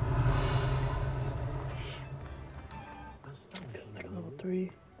 Feels like level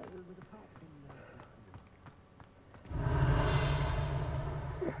 3.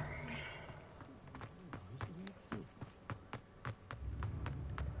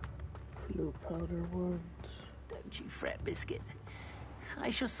 Blue powder ones. Don't you fret, Biscuit. I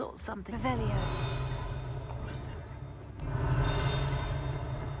shall sort something. Revelio.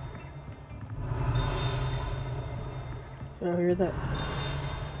 I don't hear that.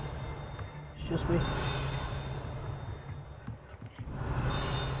 It's just me.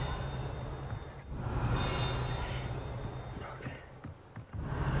 Okay.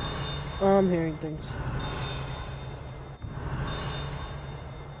 I'm hearing things.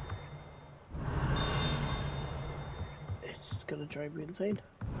 It's gonna drive me insane.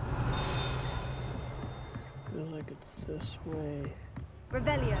 Feels like it's this way.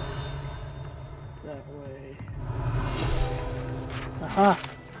 Revelio. That way. Aha!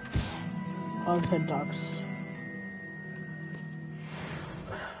 Hogs head docks.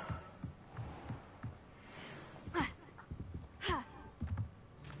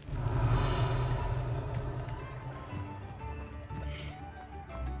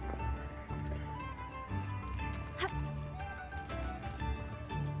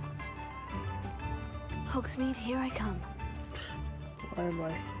 Hogsmeade, here I come. Why am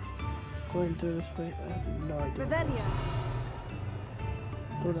I going through this way? I have no idea. Revelio.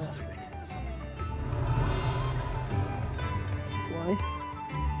 Don't ask me. Why?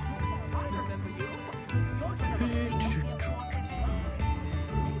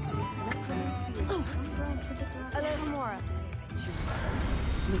 Alohomora.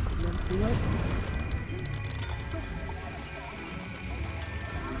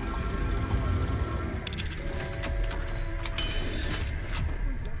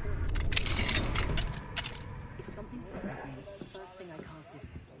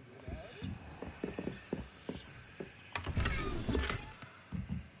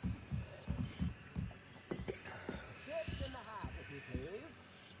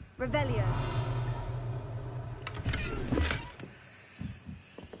 Revelio.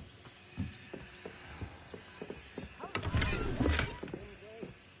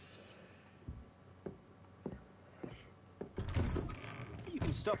 You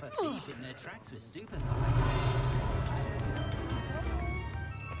can stop a thief in their tracks with stupefying.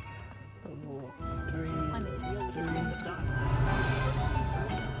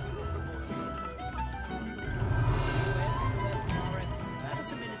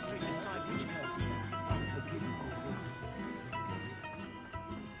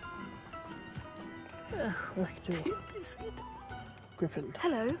 Griffin.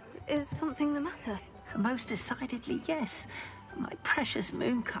 Hello. Is something the matter? Most decidedly, yes. My precious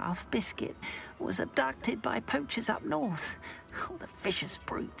mooncalf Biscuit was abducted by poachers up north. Oh, the vicious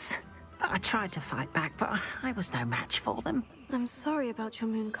brutes. I tried to fight back, but I was no match for them. I'm sorry about your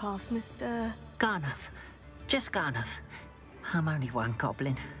mooncalf, Mr. Garnuff. Just Garnuff. I'm only one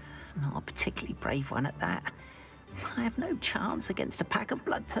goblin. Not a particularly brave one at that. I have no chance against a pack of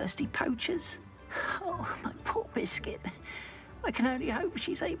bloodthirsty poachers. Oh, my poor Biscuit. I can only hope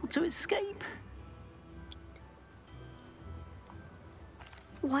she's able to escape.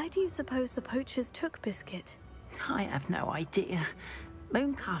 Why do you suppose the poachers took Biscuit? I have no idea.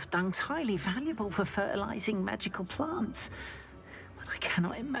 Mooncalf dung's highly valuable for fertilizing magical plants. But I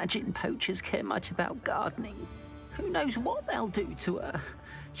cannot imagine poachers care much about gardening. Who knows what they'll do to her?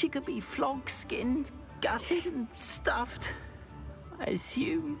 She could be flogged, skinned, gutted and stuffed. I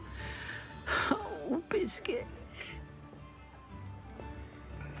assume. Oh, Biscuit.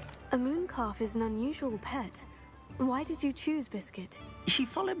 A mooncalf is an unusual pet. Why did you choose Biscuit? She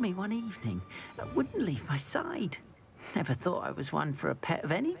followed me one evening, wouldn't leave my side. Never thought I was one for a pet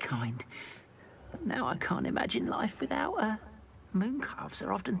of any kind. But now I can't imagine life without her. Mooncalves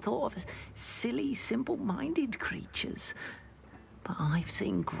are often thought of as silly, simple-minded creatures. But I've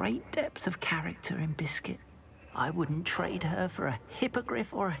seen great depth of character in Biscuit. I wouldn't trade her for a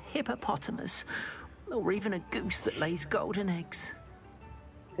hippogriff or a hippopotamus, or even a goose that lays golden eggs.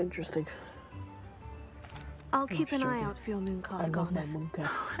 Interesting. I'll keep an eye out for your mooncalf, Garnuff. Oh,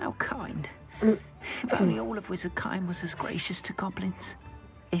 how kind. If only all of Wizardkind was as gracious to goblins.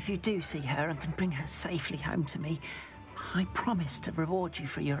 If you do see her and can bring her safely home to me, I promise to reward you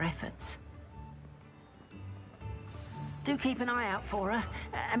for your efforts. Do keep an eye out for her,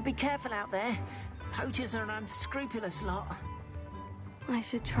 and be careful out there. Poachers are an unscrupulous lot. I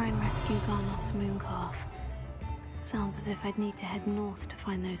should try and rescue Garnuff's mooncalf. Sounds as if I'd need to head north to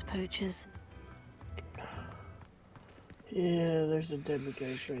find those poachers. Yeah, there's the deadly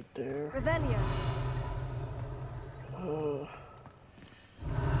guys right there. Revelio.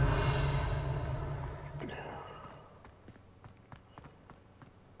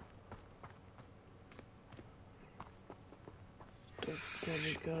 The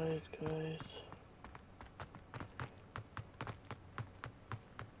deadly guys.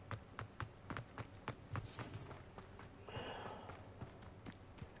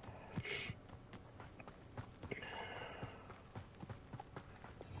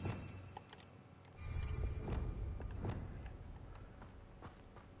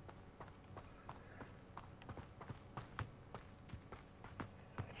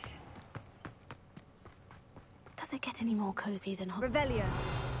 it get any more cozy than Hogwarts? Revelio.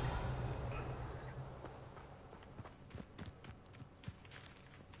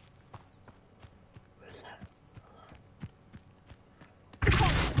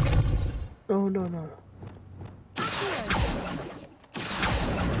 Oh, no.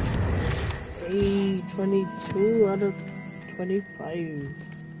 Hey, 22 out of 25.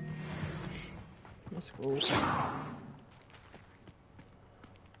 Let's go.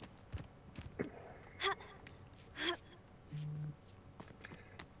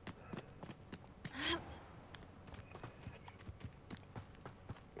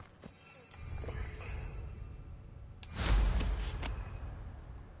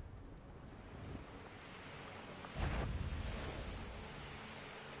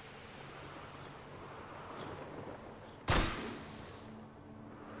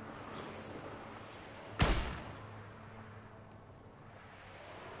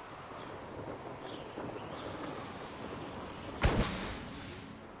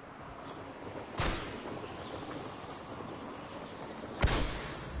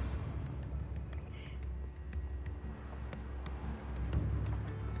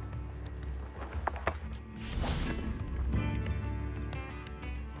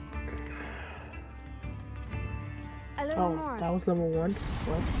 Oh, that was level 1.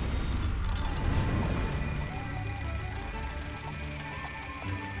 What?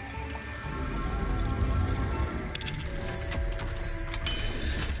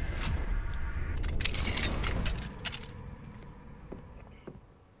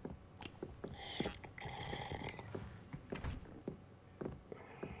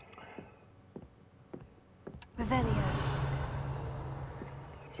 Revelio.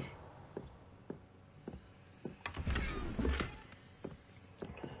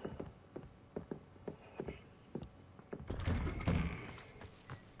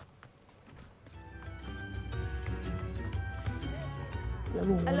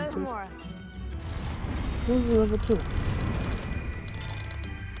 Level 1. Alohomora. Who's level 2?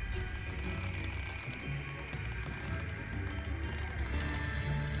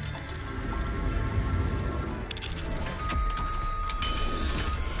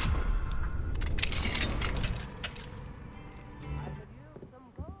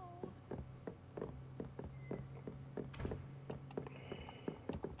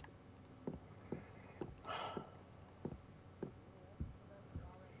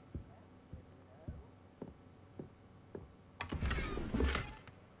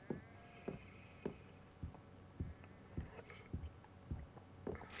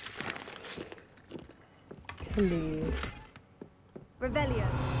 Candy. Revelio.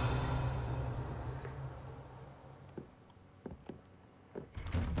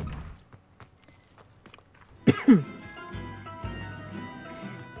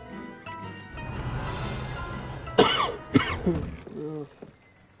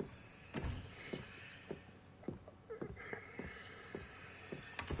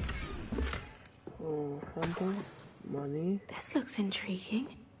 Oh, humble, money. This looks intriguing.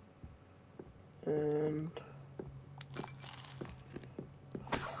 And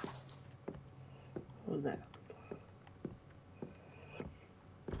what's that?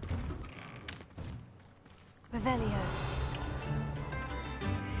 Revelio.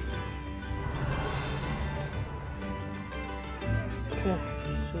 Okay,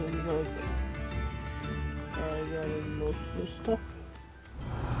 so like I got most of this stuff.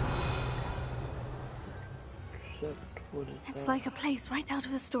 Except what is It's that? like a place right out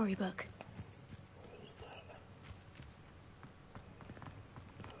of a storybook.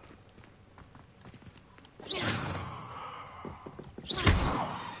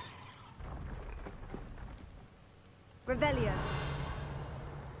 Revelio.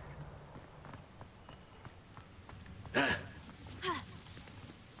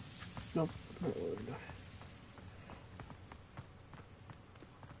 Nope, not really.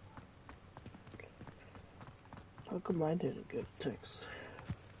 How come I didn't get text?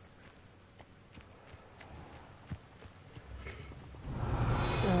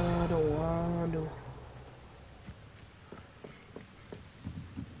 I don't want to.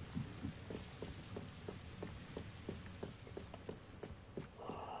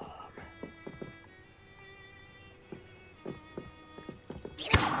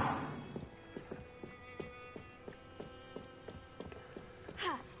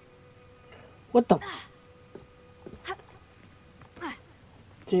 What the?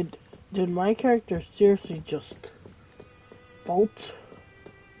 Did my character seriously just vault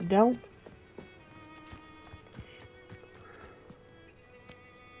down?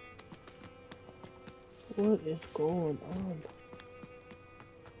 What is going on?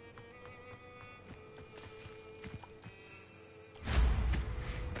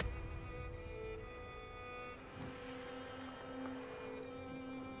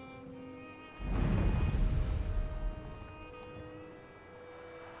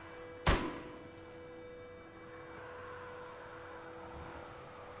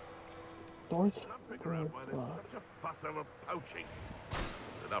 Hogwarts Can't figure out why there's School. such a fuss over poaching.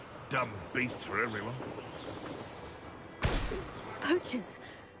 Enough dumb beasts for everyone. Poachers!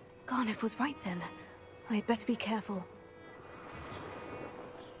 Garniff was right then. I'd better be careful.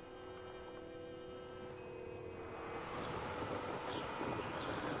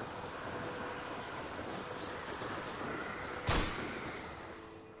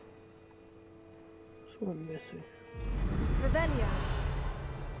 That's what I'm missing. Revelio.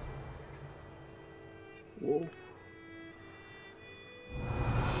 Whoa.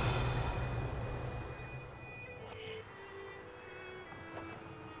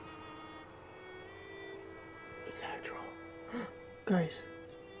 Is that a troll? Guys,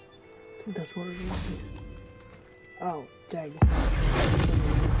 I think that's what it is. Oh, dang.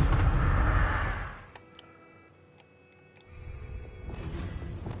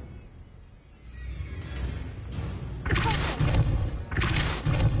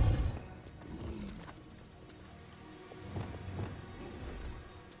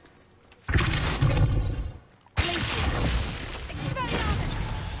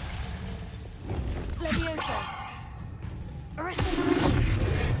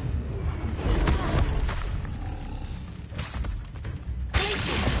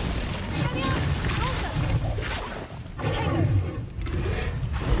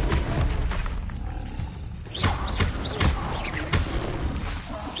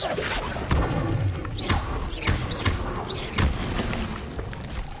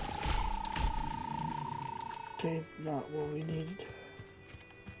 Okay, not what we needed.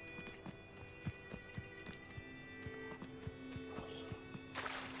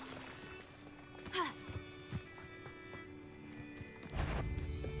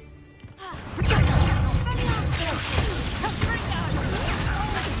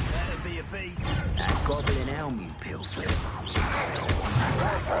 That'd be a beast. That goblin elm you pilfered.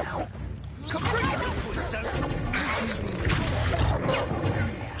 Come bring it, how does that feel?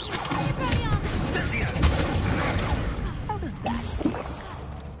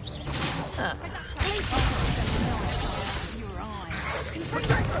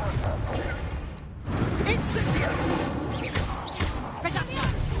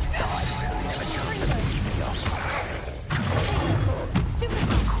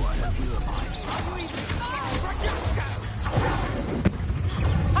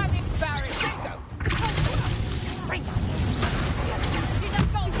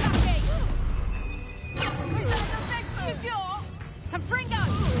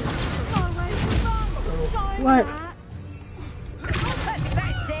 What?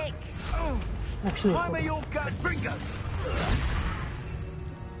 Pathetic! Actually, I'm a your gut bringer!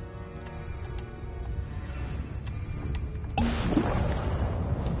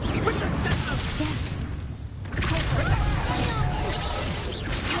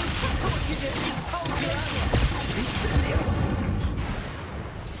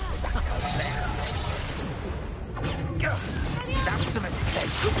 That was a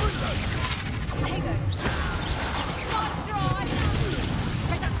mistake.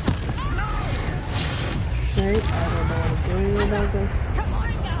 okay, I don't know what I'm doing right now, guys.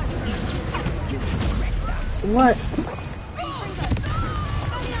 What?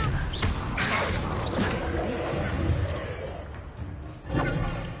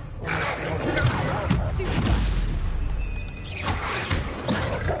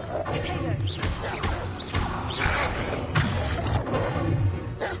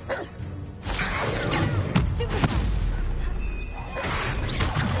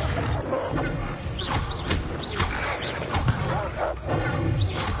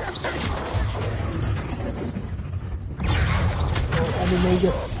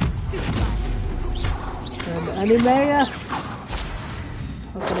 Animagus!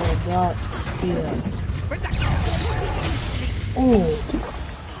 How can I not see that? Oh!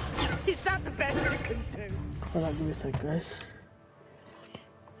 Is that the best you can do? Hold on, give me a sec, guys.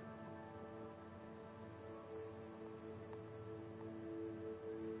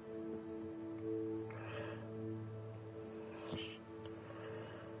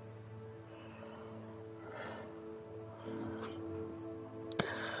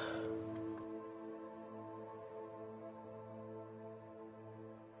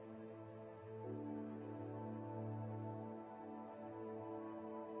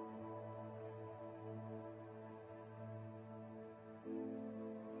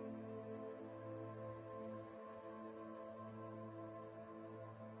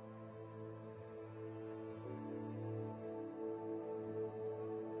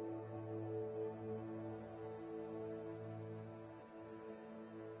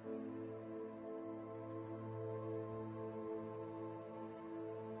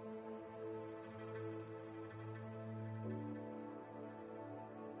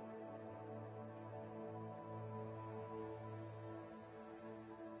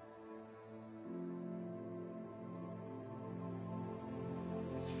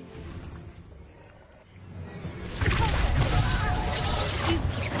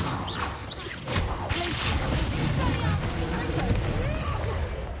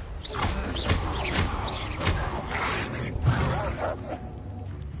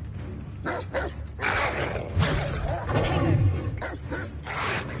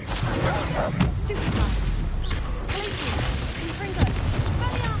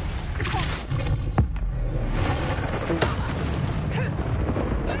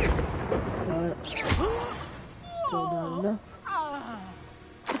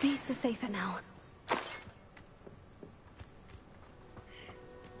 beasts are safer now.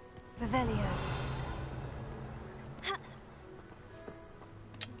 Revelio.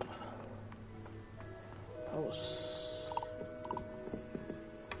 House.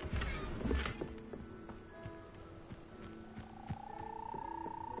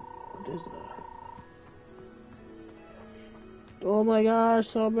 What is that? Oh my gosh,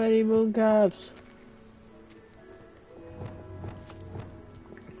 so many mooncalves.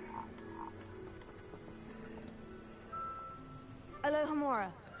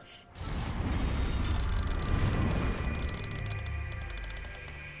 Alohomora.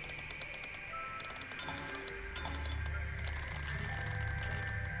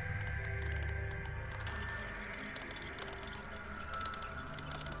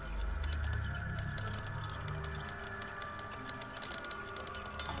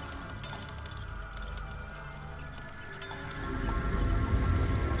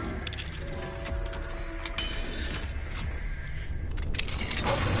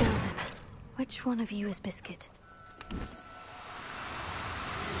 Which one of you is Biscuit?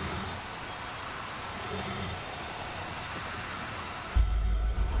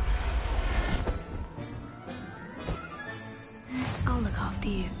 I'll look after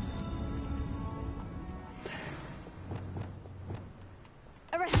you.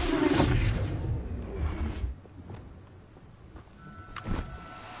 Arrest him!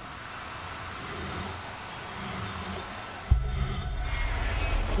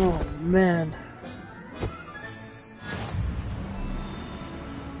 Oh man.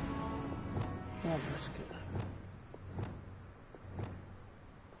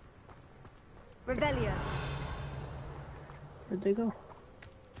 Revelio. Where'd they go?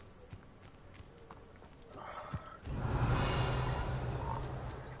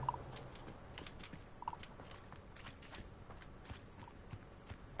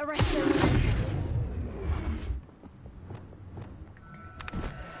 Arrest him!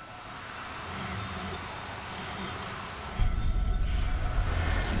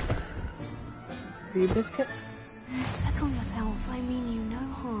 Are you Biscuit? Settle yourself. I mean you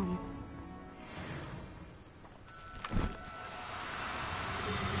no harm.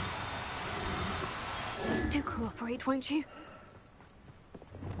 Do cooperate, won't you?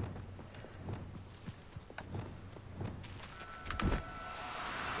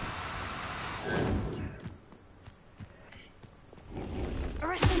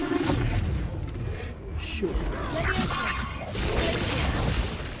 Arrest him! Sure.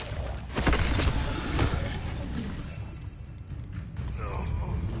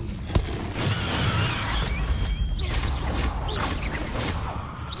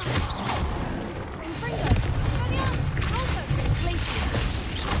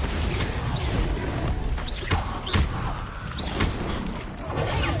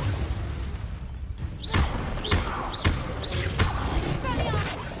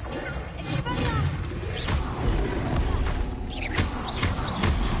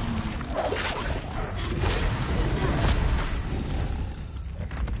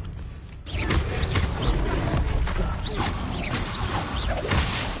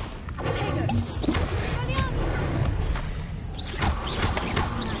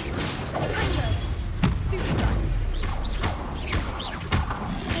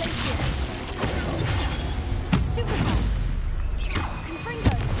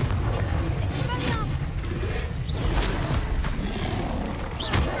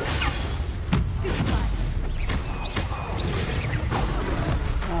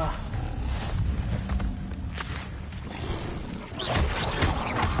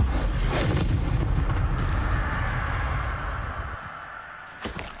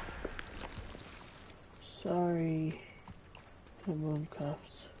 Sorry, the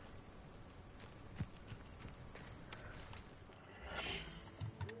mooncalves.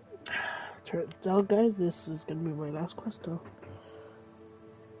 Turns out, guys, this is gonna be my last quest, though.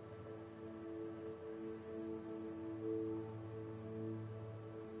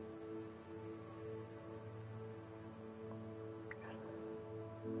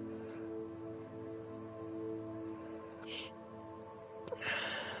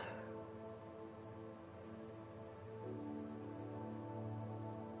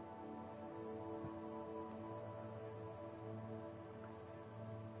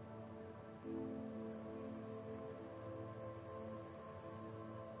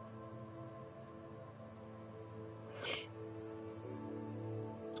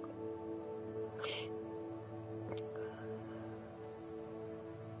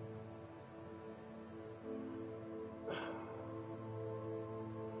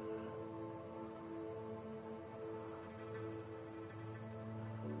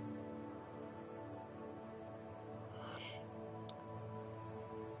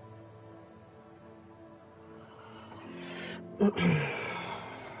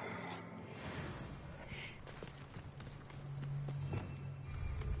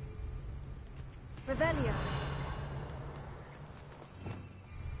 Revelio.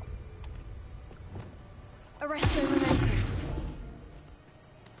 Arresto momentum.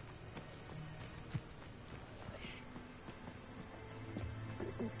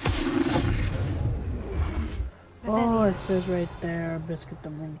 Oh, it says right there, Biscuit the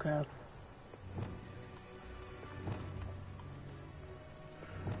Mooncalf.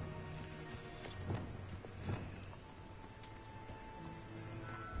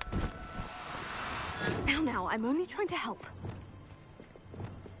 Now, I'm only trying to help.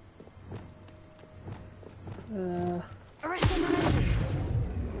 Arresto momentum.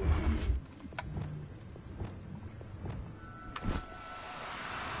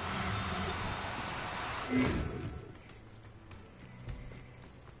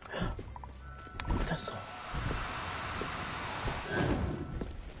 Thistle.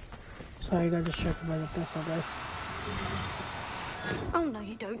 Sorry, I got distracted by the thistle, guys. Oh, no,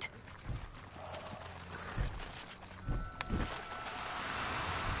 you don't.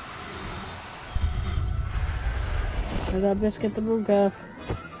 I got Biscuit the Mooncalf.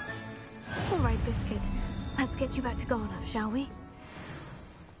 All right, Biscuit. Let's get you back to Garnoff, shall we?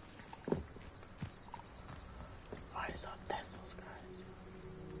 Eyes on thistles, guys.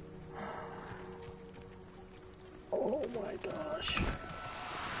 Oh my gosh.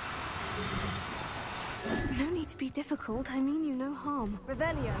 No need to be difficult. I mean you no harm.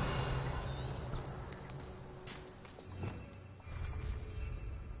 Revelio.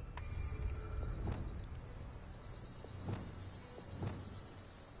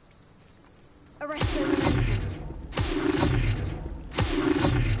 Arresto momentum.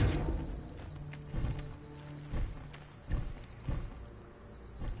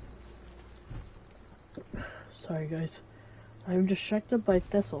 Sorry, guys. I'm distracted by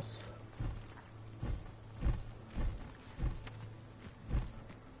thistles.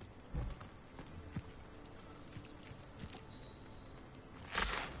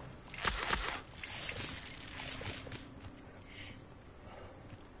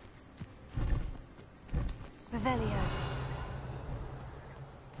 Revelio.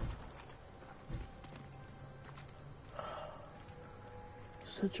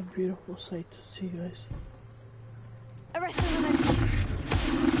 Such a beautiful sight to see, guys. Arresto momentum.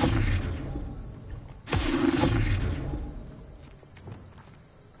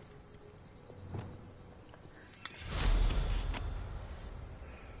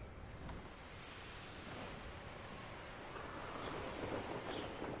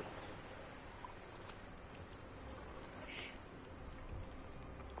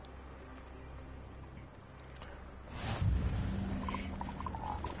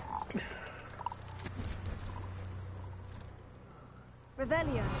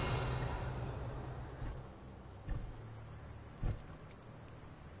 Revelio.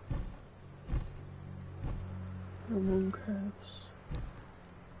 The Mooncalfs.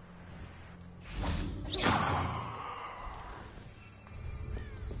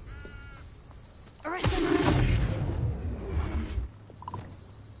 Arresto momentum.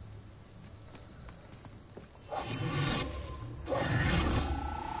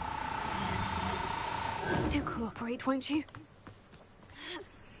 Do cooperate, won't you?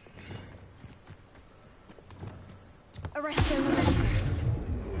 Arresto momentum.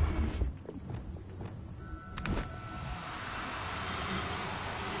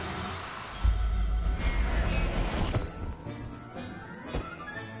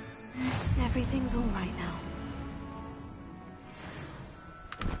 Everything's all right now.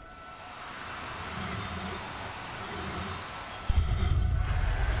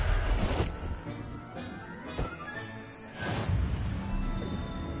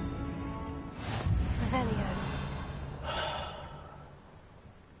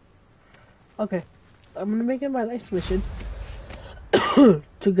 Okay, I'm gonna make it my next mission to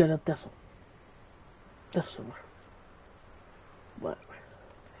get a thistle. Thistle. Whatever.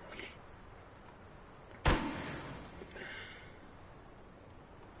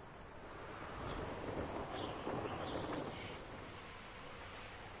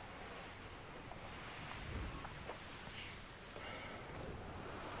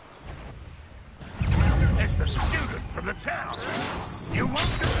 It's the student from the town. You won't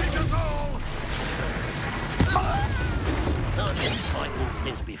defeat us all. I've been fighting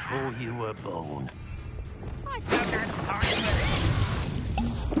since before you were born. I don't have time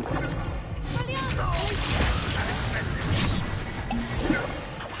for this.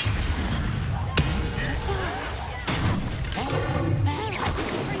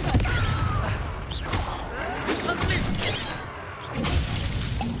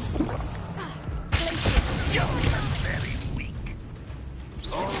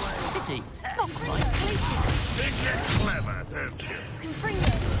 Pity. Think you're clever, don't you?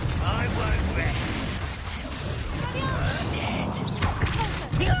 I won't rest.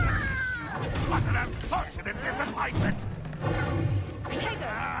 What an unfortunate disappointment!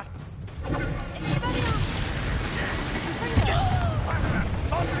 What an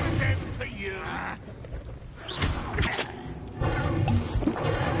unfortunate end for you!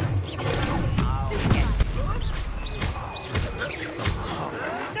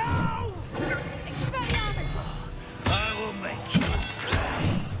 I will make you pray.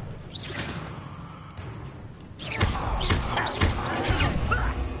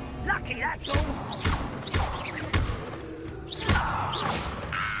 Lucky, that's all.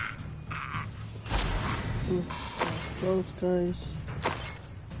 Close, guys.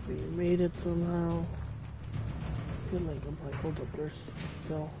 We made it somehow. I feel like I'm like, hold up, there's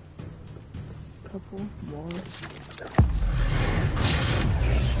still a couple more.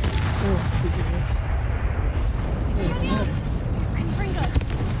 Oh, speaking of.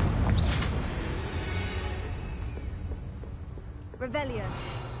 Revelio.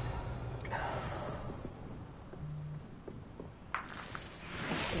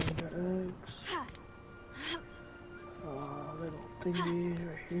 Eggs. Little thingy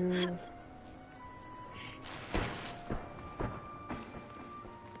right here.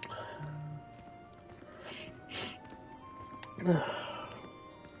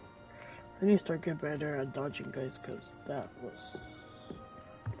 I need to start getting better at dodging, guys, because that was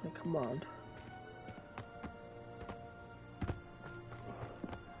like, come on.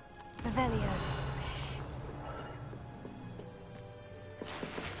 Revelio.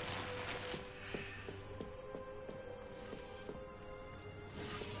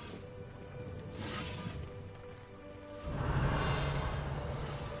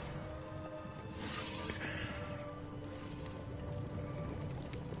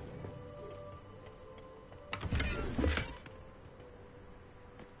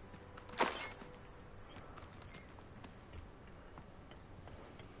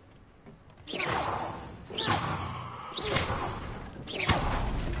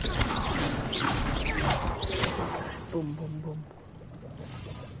 Boom, boom, boom.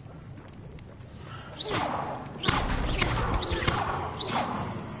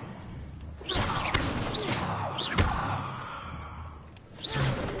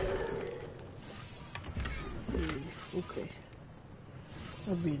 Okay.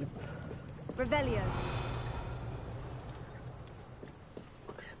 I beat him. Revelio.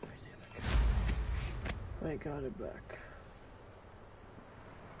 I got it back.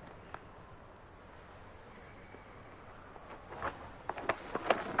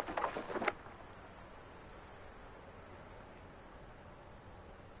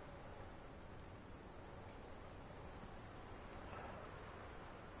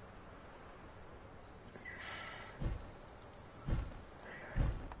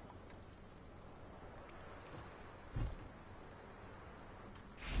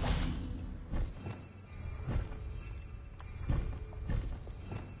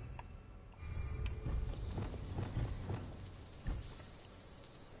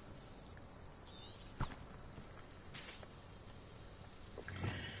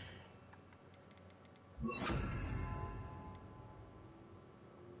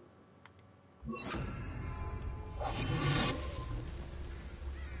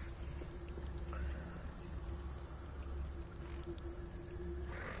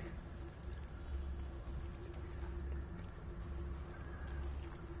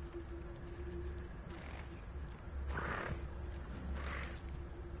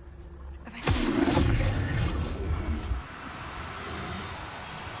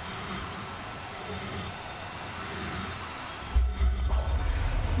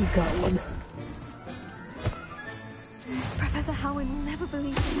 You got one. Professor Howin will never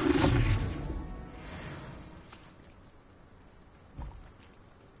believe it.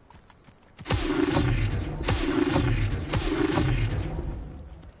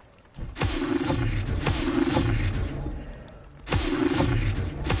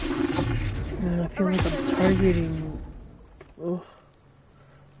 Man, I feel like I'm targeting. Oh,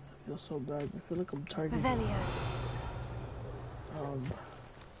 I feel so bad. I feel like I'm targeting. Revelio.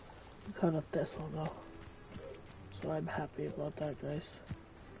 Kind of Tesla now. So I'm happy about that, guys.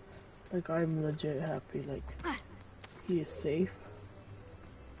 Like, I'm legit happy. Like, he is safe.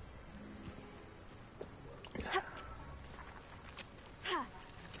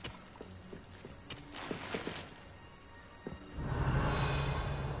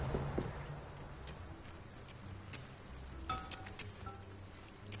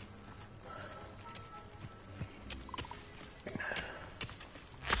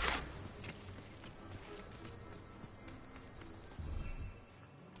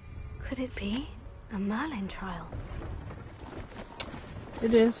 Could it be a Merlin trial?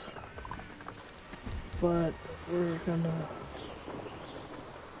 It is. But we're gonna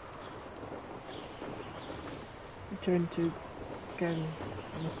return to Garden.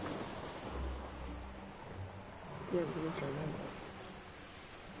 Yeah, we'll return.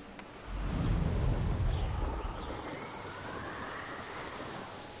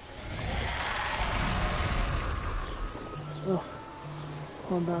 Oh,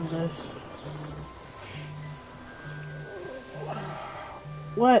 calm down, guys.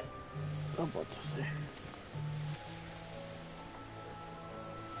 What? I'm about to say.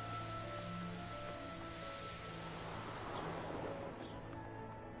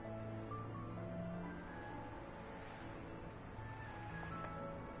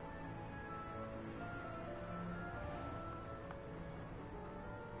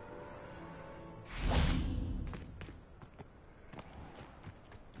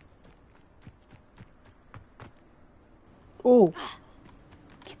 Oh,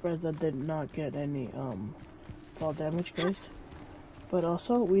 surprised I did not get any fall damage, guys. But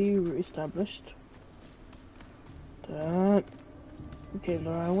also we established that we came the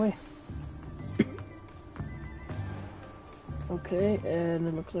wrong way. Okay, and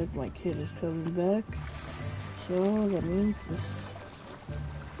it looks like my kid is coming back. So that means this.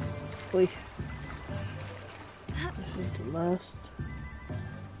 Wait. This is the last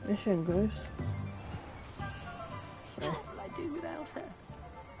mission, guys. So. What will I do without her?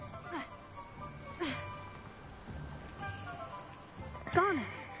 Garnet,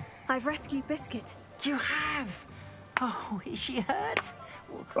 I've rescued Biscuit. You have? Oh, is she hurt?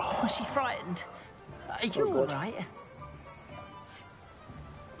 Was she frightened? Are you all right?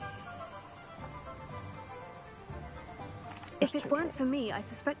 If it weren't for me, I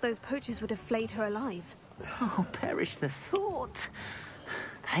suspect those poachers would have flayed her alive. Oh, perish the thought.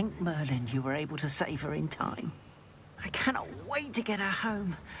 Thank Merlin you were able to save her in time. I cannot wait to get her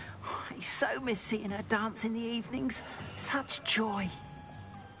home. I so miss seeing her dance in the evenings. Such joy.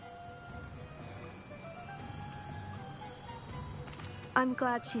 I'm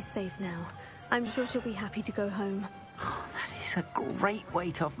glad she's safe now. I'm sure she'll be happy to go home. Oh, that is a great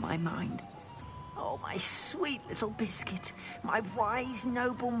weight off my mind. Oh, my sweet little Biscuit, my wise,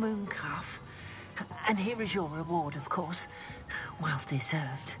 noble moon calf. And here is your reward, of course. Well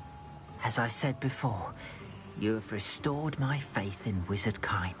deserved. As I said before, you have restored my faith in wizard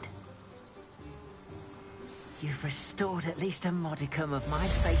kind. You've restored at least a modicum of my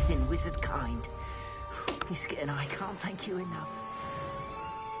faith in wizard kind. Biscuit and I can't thank you enough.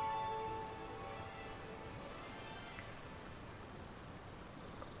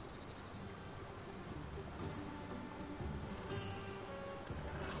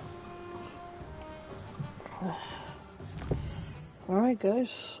 Alright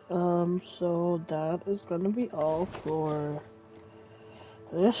guys, so that is gonna be all for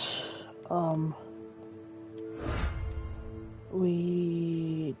this.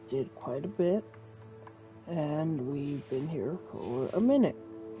 We did quite a bit, and we've been here for a minute.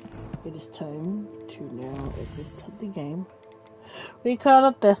 It is time to now exit the game. We caught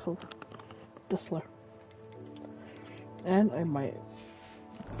up Thistler. And I might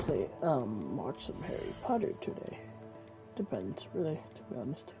play, watch some Harry Potter today. Depends, really, to be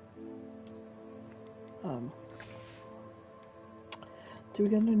honest. Do we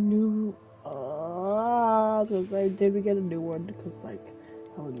get a new, did we get a new one? Because, like,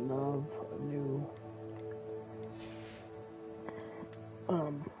 I would love a new,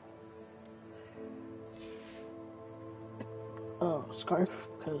 scarf,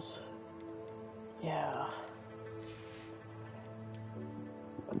 because, yeah.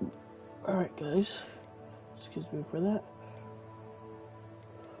 Alright, guys. Excuse me for that.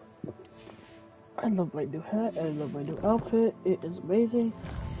 I love my new hat, I love my new outfit, it is amazing.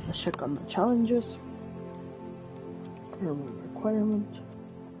 Let's check on the challenges. Requirement.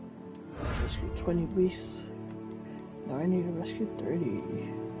 Rescue 20 beasts. Now I need to rescue 30.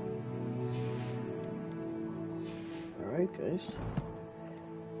 Alright guys.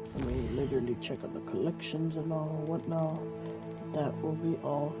 Let me literally check on the collections and all whatnot. That will be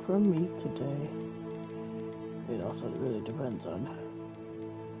all from me today. It also really depends on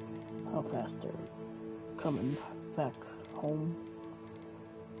how fast they're coming back home.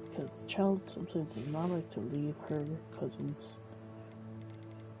 Because the child sometimes does not like to leave her cousins.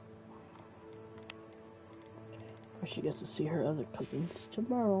 Or she gets to see her other cousins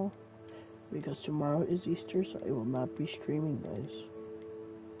tomorrow. Because tomorrow is Easter, so I will not be streaming, guys.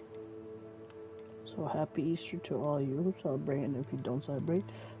 So happy Easter to all you who celebrate, and if you don't celebrate,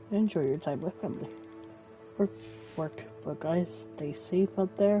 enjoy your time with family. Or work. But guys, stay safe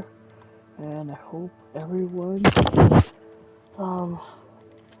out there. And I hope everyone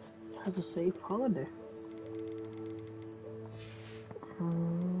has a safe holiday.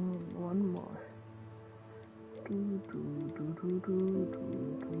 One more.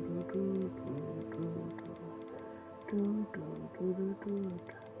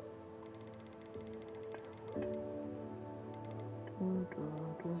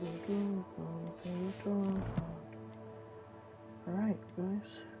 Alright,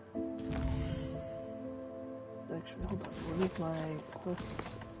 guys. Actually, hold on. What did my quest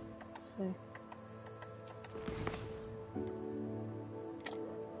say?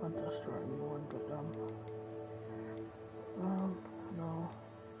 Not destroy anyone, but no.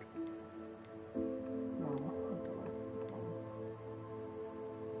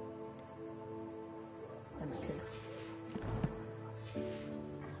 Okay.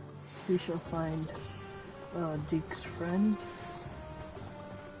 We shall find Deke's friend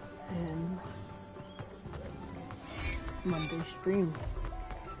in Monday stream.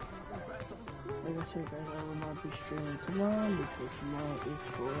 Like I said, guys, I will not be streaming tomorrow because tomorrow is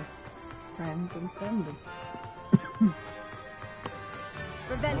for friends and fandom.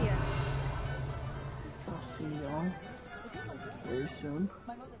 Revelio. I'll see y'all very soon.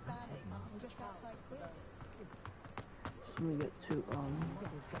 So we get to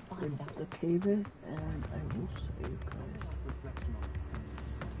where the cave is, and I will see you guys.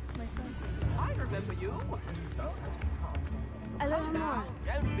 I remember you. Hello, Nora.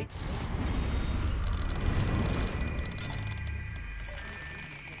 Don't be.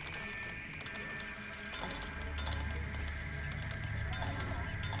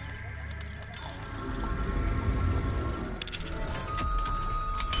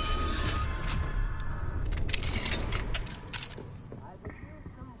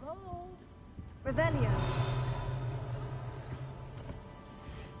 Revelio.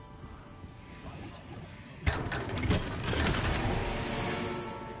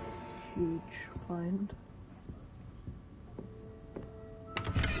 Huge find.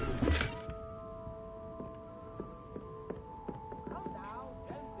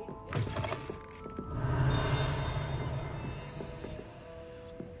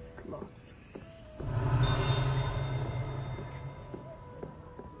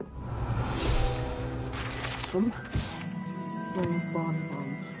 Some very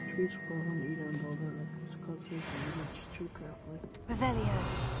bonbons. Trees for when eat and all that, like it's cause they just chew carefully. Revelio.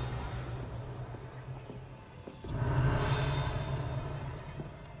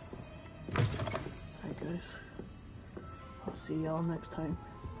 Hi guys. I'll see y'all next time.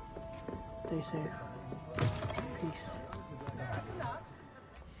 Stay safe. Peace.